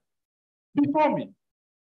Liberia before me.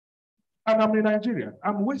 And I'm a Nigerian,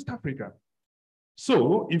 I'm West Africa.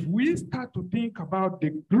 So if we start to think about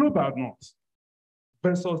the global north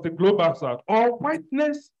versus the global south, or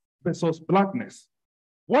whiteness versus blackness,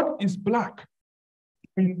 what is black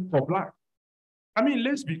mean for black? I mean,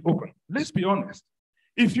 let's be open, let's be honest.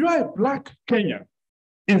 If you are a Black Kenyan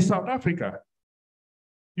in South Africa,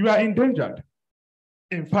 you are endangered.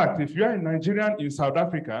 In fact, if you are a Nigerian in South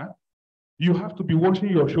Africa, you have to be washing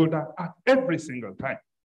your shoulder at every single time.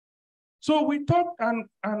 So we talked,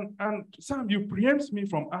 and Sam, you preempt me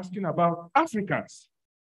from asking about Africans.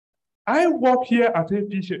 I work here at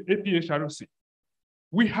APHRC.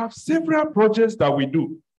 We have several projects that we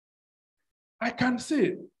do. I can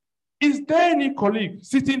say, is there any colleague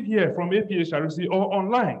sitting here from APHRC or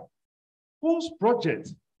online whose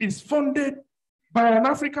project is funded by an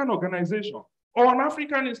African organization or an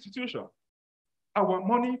African institution? Our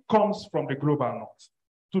money comes from the global north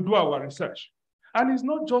to do our research. And it's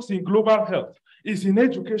not just in global health, it's in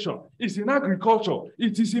education, it's in agriculture,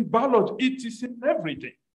 it is in biology, it is in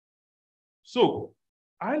everything. So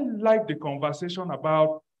I like the conversation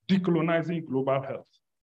about decolonizing global health.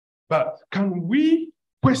 But can we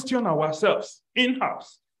question ourselves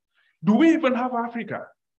in-house? Do we even have Africa?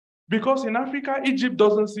 Because in Africa, Egypt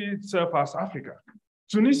doesn't see itself as Africa.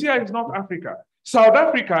 Tunisia is not Africa. South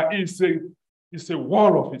Africa is a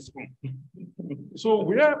wall of its own. So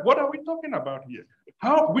what are we talking about here?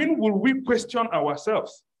 When will we question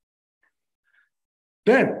ourselves?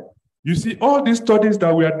 Then, you see, all these studies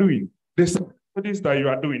that we are doing, the studies that you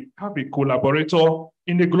are doing, have a collaborator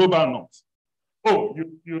in the global north. Oh,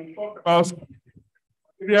 you talked about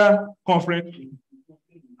the conference in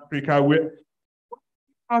Africa, where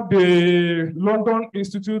have the London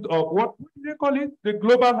Institute of what do they call it? The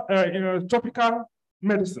Global Tropical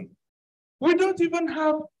Medicine. We don't even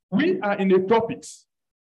have, we are in the tropics.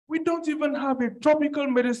 We don't even have a tropical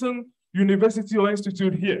medicine university or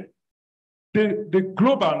institute here. The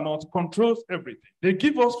global north controls everything. They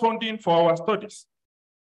give us funding for our studies.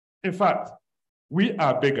 In fact, we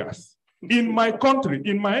are beggars. In my country,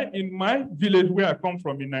 in my village where I come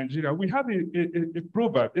from in Nigeria, we have a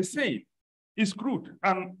proverb, a saying. It's crude,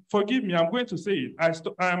 and forgive me, I'm going to say it.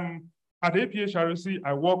 I'm at APHRC,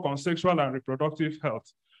 I work on sexual and reproductive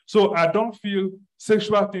health. So I don't feel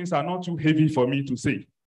sexual things are not too heavy for me to say.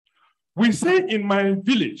 We say in my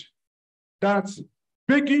village that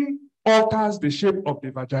begging alters the shape of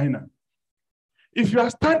the vagina. If you are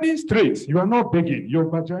standing straight, you are not begging, your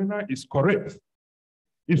vagina is correct.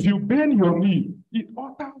 If you bend your knee, it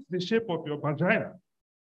alters the shape of your vagina.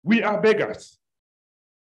 We are beggars.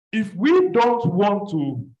 If we don't want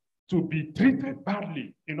to be treated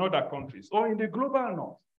badly in other countries or in the global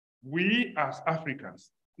north, we as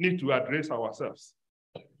Africans need to address ourselves.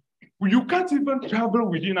 You can't even travel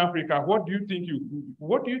within Africa. What do you think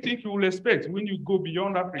you will expect when you go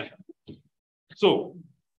beyond Africa? So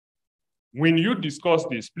when you discuss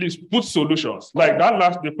this, please put solutions. Like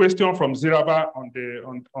the question from Ziraba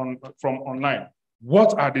from online.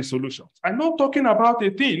 What are the solutions? I'm not talking about a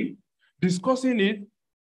thing. Discussing it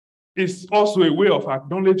is also a way of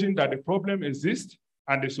acknowledging that the problem exists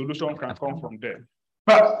and the solution can come from there.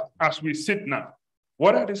 But as we sit now,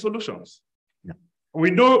 what are the solutions? Yeah.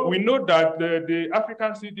 We know that the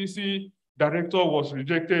African CDC director was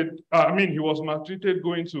rejected. He was maltreated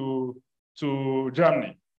going to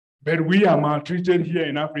Germany. But we are maltreated here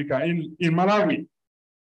in Africa, in Malawi.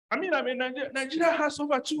 Nigeria has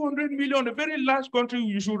over 200 million, a very large country.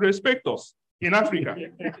 You should respect us in Africa.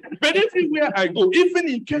 But everywhere I go, even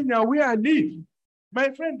in Kenya where I live, My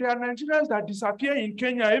friend, there are Nigerians that disappear in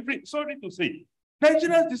Kenya sorry to say,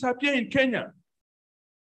 Nigerians disappear in Kenya.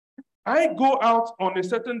 I go out on a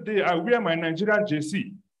certain day, I wear my Nigerian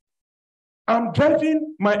JC. I'm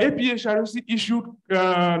driving my APHRC issued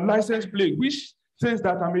license plate, which says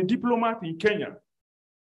that I'm a diplomat in Kenya.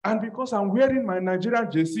 And because I'm wearing my Nigerian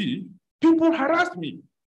JC, people harass me.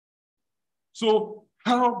 So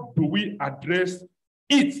how do we address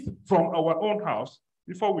it from our own house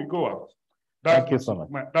before we go out? Thank you so much.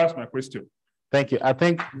 That's my question. Thank you. I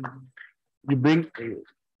think you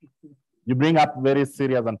bring up very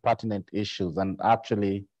serious and pertinent issues, and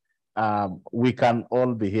actually we can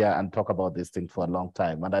all be here and talk about this thing for a long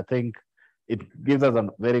time. And I think it gives us a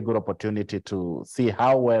very good opportunity to see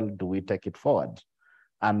how well do we take it forward.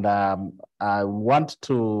 And I want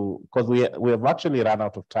to, because we have actually run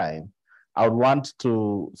out of time, I would want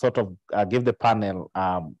to sort of give the panel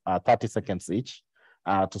 30 seconds each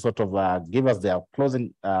to sort of give us their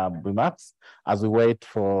closing remarks as we wait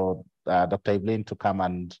for Dr. Evelyn to come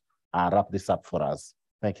and wrap this up for us.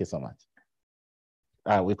 Thank you so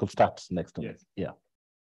much. We could start next one. Yes. Yeah.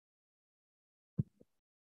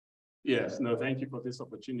 Yes, no, thank you for this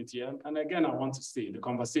opportunity. And again, I want to say the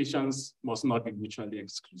conversations must not be mutually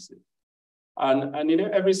exclusive. And in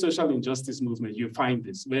every social injustice movement, you find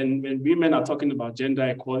this. When women are talking about gender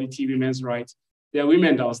equality, women's rights, there are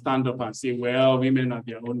women that will stand up and say, well, women are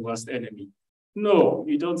their own worst enemy. No,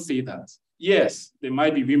 you don't say that. Yes, there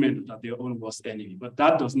might be women that are their own worst enemy, but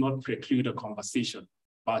that does not preclude a conversation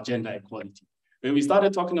about gender equality. When we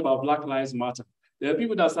started talking about Black Lives Matter, there are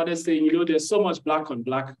people that started saying, you know, there's so much Black on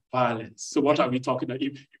Black violence. So what are we talking about?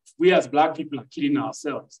 If we as Black people are killing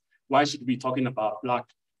ourselves, why should we be talking about Black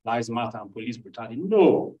Lives Matter and police brutality?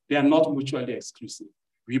 No, they are not mutually exclusive.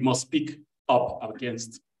 We must speak up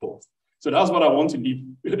against both. So that's what I want to leave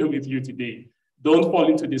with you today. Don't fall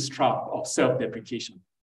into this trap of self-deprecation.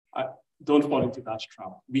 Don't fall into that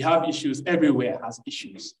trap. We have issues, everywhere has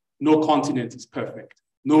issues. No continent is perfect.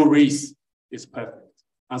 No race is perfect.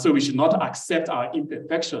 And so we should not accept our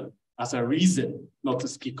imperfection as a reason not to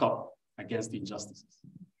speak up against the injustices.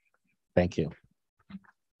 Thank you.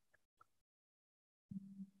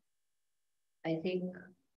 I think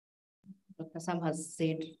Dr. Sam has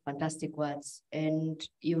said fantastic words, and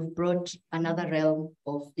you've brought another realm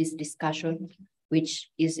of this discussion, which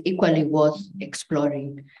is equally worth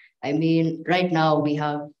exploring. I mean, right now we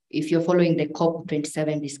have, if you're following the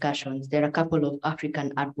COP27 discussions, there are a couple of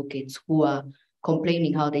African advocates who are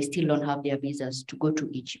complaining how they still don't have their visas to go to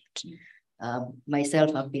Egypt.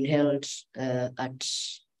 Myself, I've been held at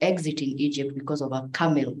exiting Egypt because of a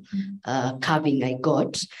camel carving I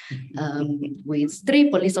got, with 3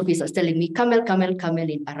 police officers telling me, camel, camel, camel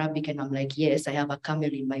in Arabic. And I'm like, yes, I have a camel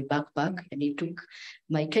in my backpack. And it took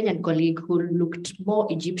my Kenyan colleague who looked more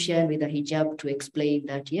Egyptian with a hijab to explain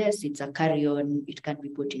that, yes, it's a carry-on, it can't be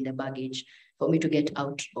put in the baggage for me to get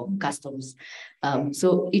out of customs.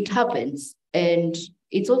 So it happens. And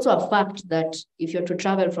it's also a fact that if you're to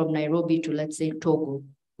travel from Nairobi to, let's say, Togo,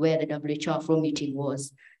 where the WHO Afro meeting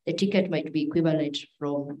was, the ticket might be equivalent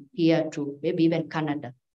from here to maybe even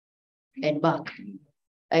Canada and back.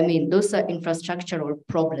 I mean, those are infrastructural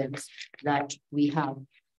problems that we have.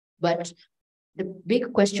 But the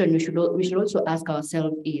big question we should also ask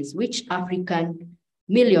ourselves is, which African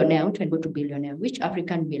millionaire, we can go to billionaire, which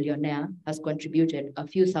African millionaire has contributed a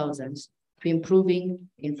few thousands to improving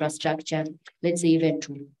infrastructure, let's say even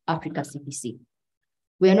to Africa CBC?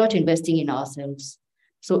 We are not investing in ourselves.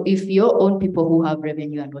 So if your own people who have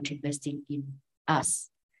revenue are not investing in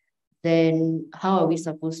us, then how are we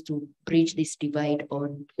supposed to bridge this divide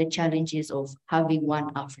on the challenges of having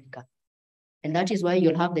one Africa? And that is why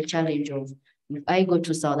you'll have the challenge of, if I go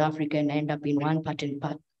to South Africa and end up in one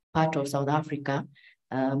part of South Africa,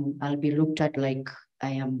 I'll be looked at like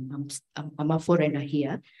I'm a foreigner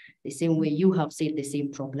here, the same way you have said the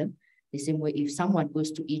same problem. The same way, if someone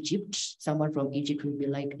goes to Egypt, someone from Egypt will be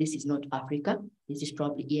like, this is not Africa, this is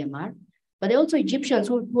probably EMR. But there are also Egyptians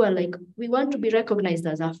who are like, we want to be recognized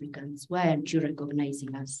as Africans. Why aren't you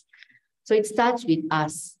recognizing us? So it starts with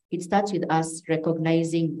us. It starts with us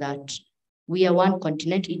recognizing that we are one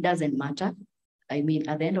continent. It doesn't matter. I mean,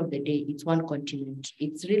 at the end of the day, it's one continent.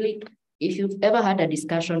 It's really, if you've ever had a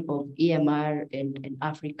discussion of EMR and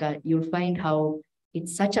Africa, you'll find how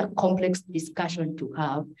it's such a complex discussion to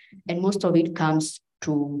have. And most of it comes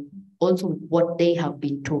to also what they have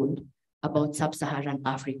been told about sub-Saharan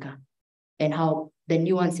Africa and how the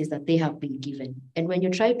nuances that they have been given. And when you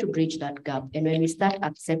try to bridge that gap, and when we start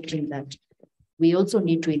accepting that we also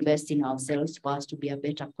need to invest in ourselves for us to be a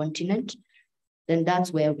better continent, then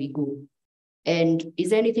that's where we go. And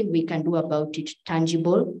is there anything we can do about it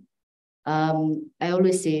tangible? I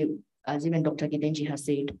always say, as even Dr. Gidenji has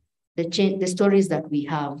said, the stories that we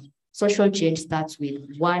have, social change starts with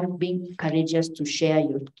one, being courageous to share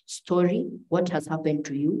your story, what has happened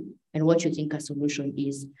to you, and what you think a solution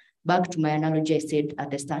is. Back to my analogy I said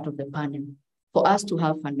at the start of the panel, for us to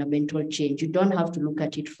have fundamental change, you don't have to look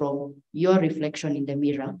at it from your reflection in the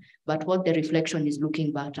mirror, but what the reflection is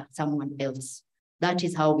looking back at someone else. That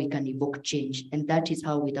is how we can evoke change. And that is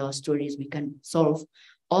how with our stories, we can solve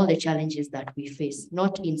all the challenges that we face,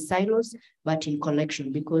 not in silos, but in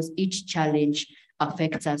collection, because each challenge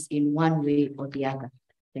affects us in one way or the other.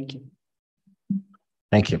 Thank you.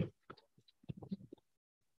 Thank you.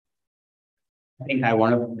 I think I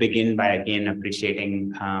want to begin by again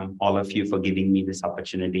appreciating all of you for giving me this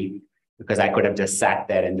opportunity, because I could have just sat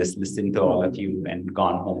there and just listened to all of you and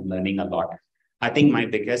gone home learning a lot. I think my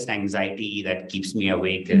biggest anxiety that keeps me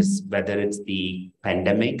awake is whether it's the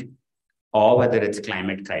pandemic or whether it's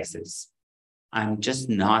climate crisis. I'm just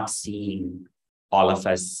not seeing all of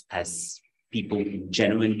us as people who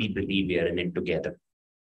genuinely believe we are in it together.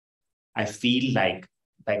 I feel like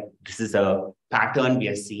this is a pattern we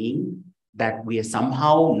are seeing, that we are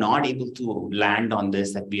somehow not able to land on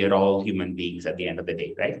this, that we are all human beings at the end of the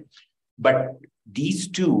day, right? But these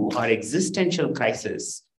two are existential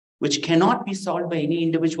crises which cannot be solved by any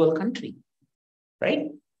individual country, right?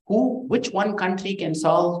 Which one country can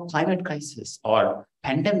solve climate crisis or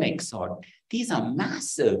pandemics? Or these are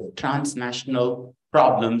massive transnational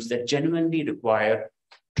problems that genuinely require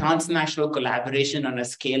transnational collaboration on a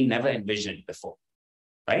scale never envisioned before,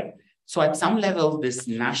 right? So at some level, this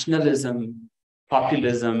nationalism,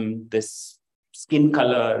 populism, this skin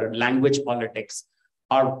color, language politics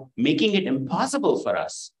are making it impossible for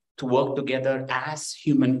us to work together as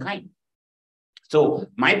humankind. So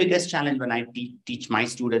my biggest challenge when I teach my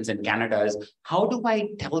students in Canada is, how do I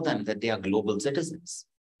tell them that they are global citizens?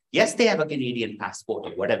 Yes, they have a Canadian passport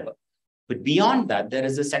or whatever, but beyond that, there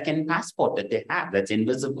is a second passport that they have that's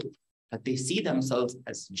invisible, that they see themselves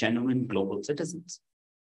as genuine global citizens.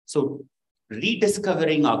 So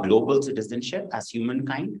rediscovering our global citizenship as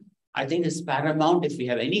humankind, I think, is paramount if we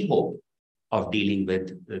have any hope of dealing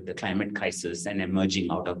with the climate crisis and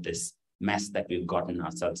emerging out of this mess that we've gotten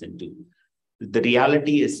ourselves into. The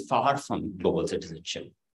reality is far from global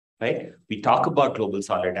citizenship, right? We talk about global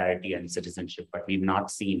solidarity and citizenship, but we've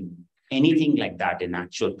not seen anything like that in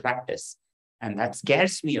actual practice. And that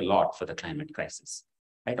scares me a lot for the climate crisis,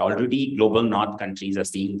 right? Already global north countries are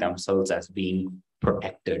seeing themselves as being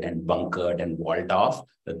protected and bunkered and walled off,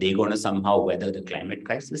 that they're going to somehow weather the climate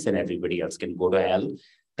crisis and everybody else can go to hell.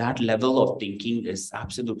 That level of thinking is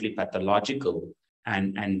absolutely pathological.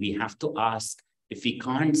 And we have to ask, if we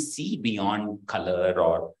can't see beyond color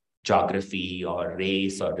or geography or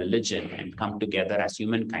race or religion and come together as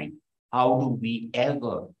humankind, how do we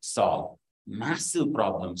ever solve massive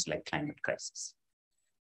problems like climate crisis?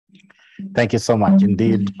 Thank you so much.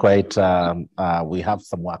 Indeed, quite, we have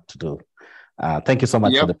some work to do. Thank you so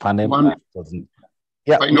much for the panel.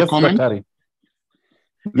 Yes, Daktari.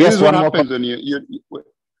 This is what happens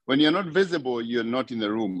when you're not visible, you're not in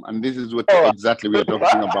the room. And this is what exactly we are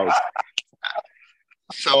talking about.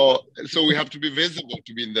 So we have to be visible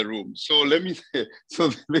to be in the room. So let me say, so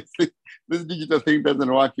this digital thing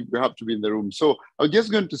doesn't work if we have to be in the room. So I was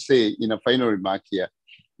just going to say in a final remark here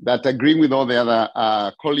that agreeing with all the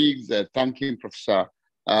other colleagues, thanking Professor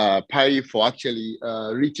Pai for actually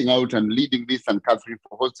reaching out and leading this, and Catherine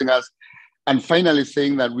for hosting us. And finally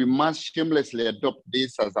saying that we must shamelessly adopt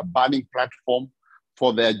this as a burning platform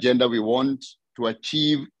for the agenda we want to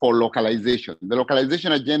achieve for localization. The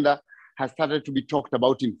localization agenda has started to be talked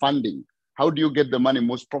about in funding. How do you get the money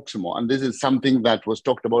most proximal? And this is something that was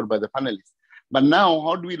talked about by the panelists. But now,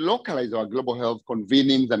 how do we localize our global health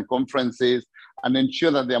convenings and conferences and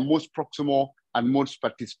ensure that they are most proximal and most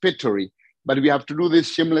participatory? But we have to do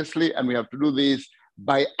this shamelessly, and we have to do this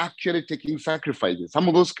by actually taking sacrifices. Some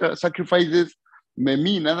of those sacrifices may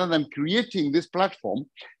mean, other than creating this platform,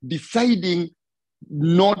 deciding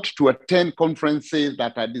not to attend conferences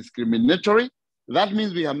that are discriminatory. That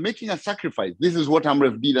means we are making a sacrifice. This is what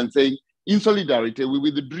AMREF did, and saying, in solidarity, we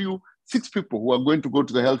withdrew 6 people who are going to go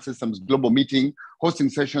to the health systems global meeting, hosting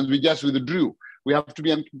sessions. We just withdrew. We have to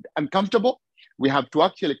be uncomfortable. We have to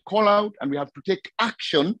actually call out, and we have to take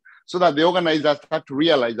action so that the organizers start to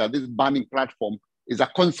realize that this burning platform is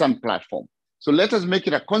a constant platform. So let us make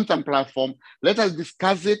it a constant platform. Let us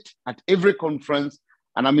discuss it at every conference.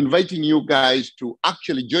 And I'm inviting you guys to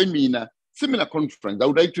actually join me in a similar conference. I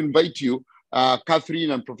would like to invite you,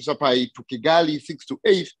 Catherine and Professor Pai, to Kigali 6 to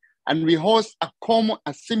 8, and we host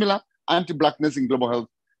a similar anti-Blackness in global health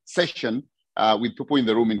session with people in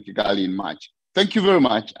the room in Kigali in March. Thank you very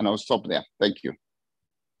much, and I'll stop there. Thank you.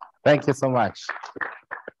 Thank you so much.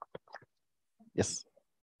 Yes.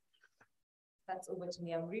 That's over to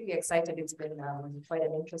me. I'm really excited. It's been quite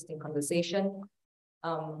an interesting conversation.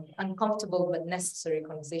 Uncomfortable but necessary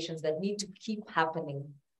conversations that need to keep happening.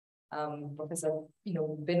 Professor,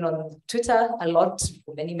 been on Twitter a lot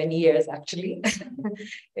for many, many years, actually.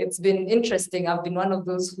 It's been interesting. I've been one of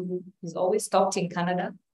those who's always talked in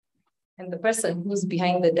Canada. And the person who's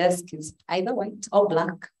behind the desk is either white or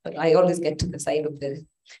black, but I always get to the side of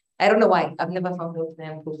I don't know why. I've never found out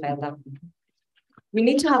their profile that way. We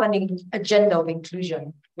need to have an agenda of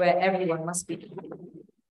inclusion where everyone must be included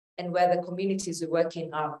and where the communities we work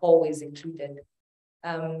in are always included.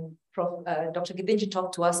 Dr. Gidinji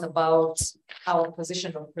talked to us about our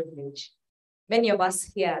position of privilege. Many of us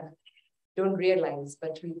here don't realize,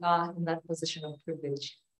 but we are in that position of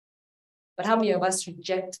privilege. But how many of us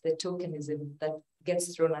reject the tokenism that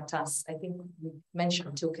gets thrown at us? I think we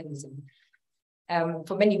mentioned tokenism.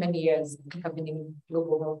 For many, many years, I've been in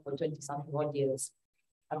global health for 20-something odd years.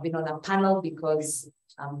 I've been on a panel because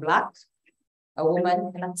I'm Black, a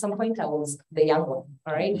woman, and at some point I was the young one,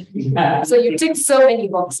 all right? So you tick so many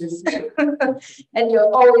boxes and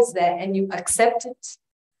you're always there and you accept it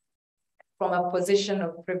from a position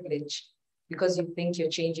of privilege because you think you're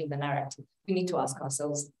changing the narrative. We need to ask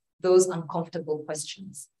ourselves those uncomfortable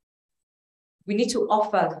questions. We need to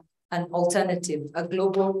offer an alternative, a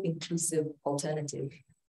global inclusive alternative,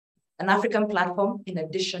 an African platform in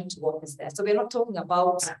addition to what is there. So we're not talking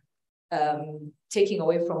about taking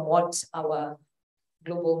away from what our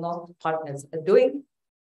global North partners are doing.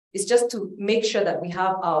 It's just to make sure that we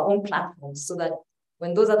have our own platforms so that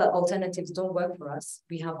when those other alternatives don't work for us,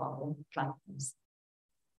 we have our own platforms.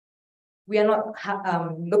 We are not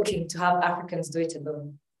looking to have Africans do it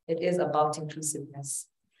alone. It is about inclusiveness.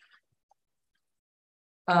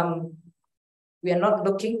 We are not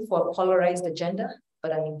looking for a polarized agenda,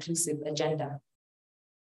 but an inclusive agenda.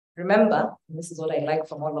 Remember, and this is what I like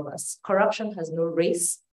from all of us, corruption has no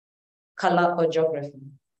race, color, or geography.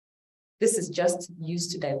 This is just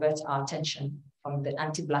used to divert our attention from the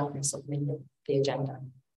anti-Blackness of the agenda.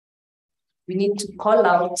 We need to call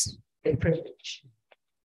out the privilege.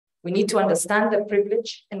 We need to understand the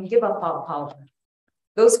privilege and give up our power.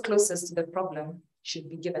 Those closest to the problem should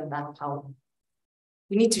be given that power.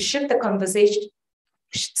 We need to shift the conversation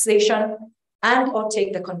and or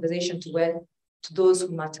take the conversation to those who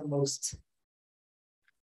matter most.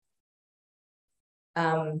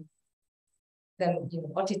 Then,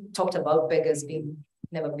 what he talked about beggars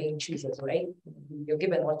never being choosers, right? You're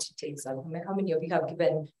given what it takes. How many of you have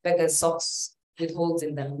given beggars socks with holes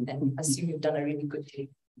in them and assume you've done a really good thing?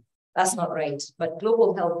 That's not right. But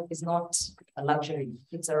global health is not a luxury,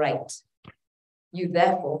 it's a right. You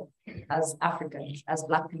therefore, as Africans, as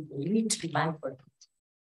Black people, you need to demand for it.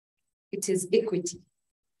 It is equity.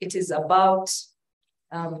 It is about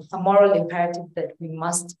a moral imperative that we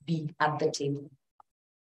must be at the table.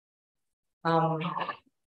 And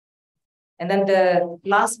then the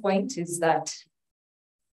last point is that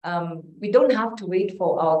we don't have to wait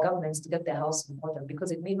for our governments to get their house in order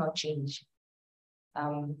because it may not change.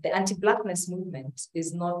 The anti-Blackness movement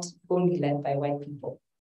is not only led by white people.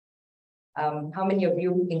 How many of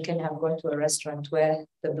you in Kenya have gone to a restaurant where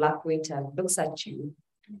the Black waiter looks at you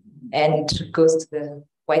and goes to the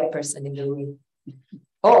white person in the room?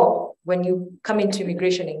 Or when you come into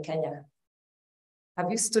immigration in Kenya, have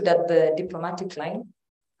you stood at the diplomatic line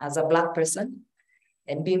as a Black person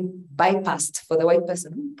and been bypassed for the white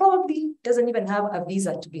person who probably doesn't even have a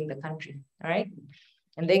visa to be in the country, all right?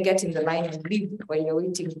 And they get in the line and leave while you're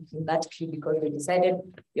waiting in that queue because they decided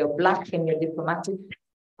you're Black and your diplomatic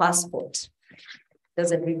passport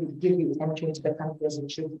doesn't really give you entry into the country as it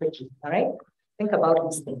should, all right? Think about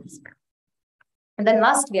these things. And then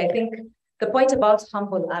lastly, I think the point about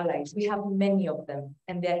humble allies, we have many of them,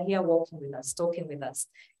 and they're here walking with us, talking with us,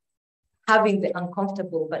 having the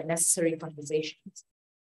uncomfortable but necessary conversations.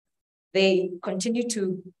 They continue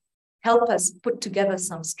to help us put together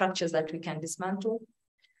some structures that we can dismantle,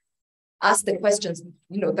 ask the questions.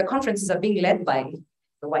 The conferences are being led by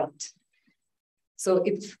the white. So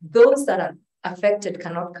if those that are affected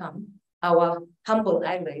cannot come, our humble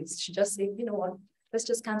allies should just say, you know what, let's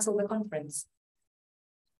just cancel the conference.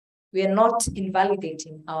 We are not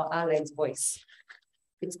invalidating our allies' voice.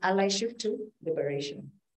 It's allyship to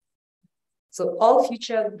liberation. So all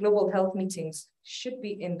future global health meetings should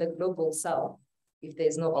be in the global south if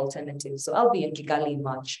there's no alternative. So I'll be in Kigali in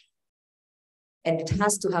March. And it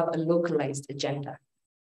has to have a localized agenda.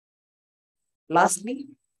 Lastly,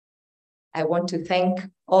 I want to thank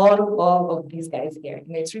all of these guys here.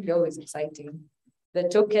 And it's really always exciting the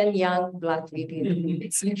token young Black lady in the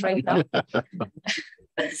movie scene right now.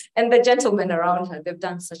 And the gentlemen around her, they've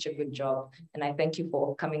done such a good job. And I thank you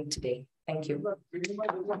for coming today. Thank you.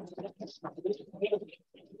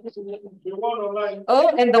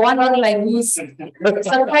 Oh, and the one online who's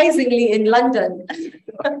surprisingly in London,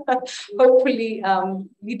 hopefully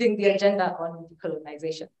leading the agenda on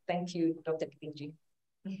decolonization. Thank you, Dr. Kitinji.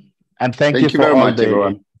 And thank you for very all much,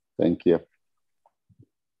 everyone. Thank you.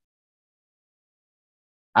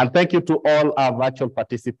 And thank you to all our virtual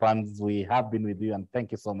participants. We have been with you, and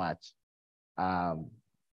thank you so much.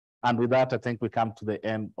 And with that, I think we come to the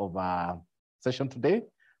end of our session today.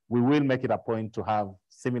 We will make it a point to have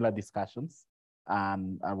similar discussions,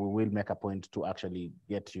 and we will make a point to actually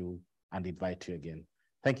get you and invite you again.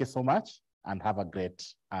 Thank you so much, and have a great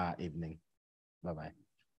evening. Bye-bye.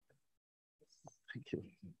 Thank you.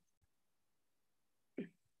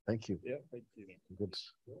 Thank you. Yeah, thank you. Good.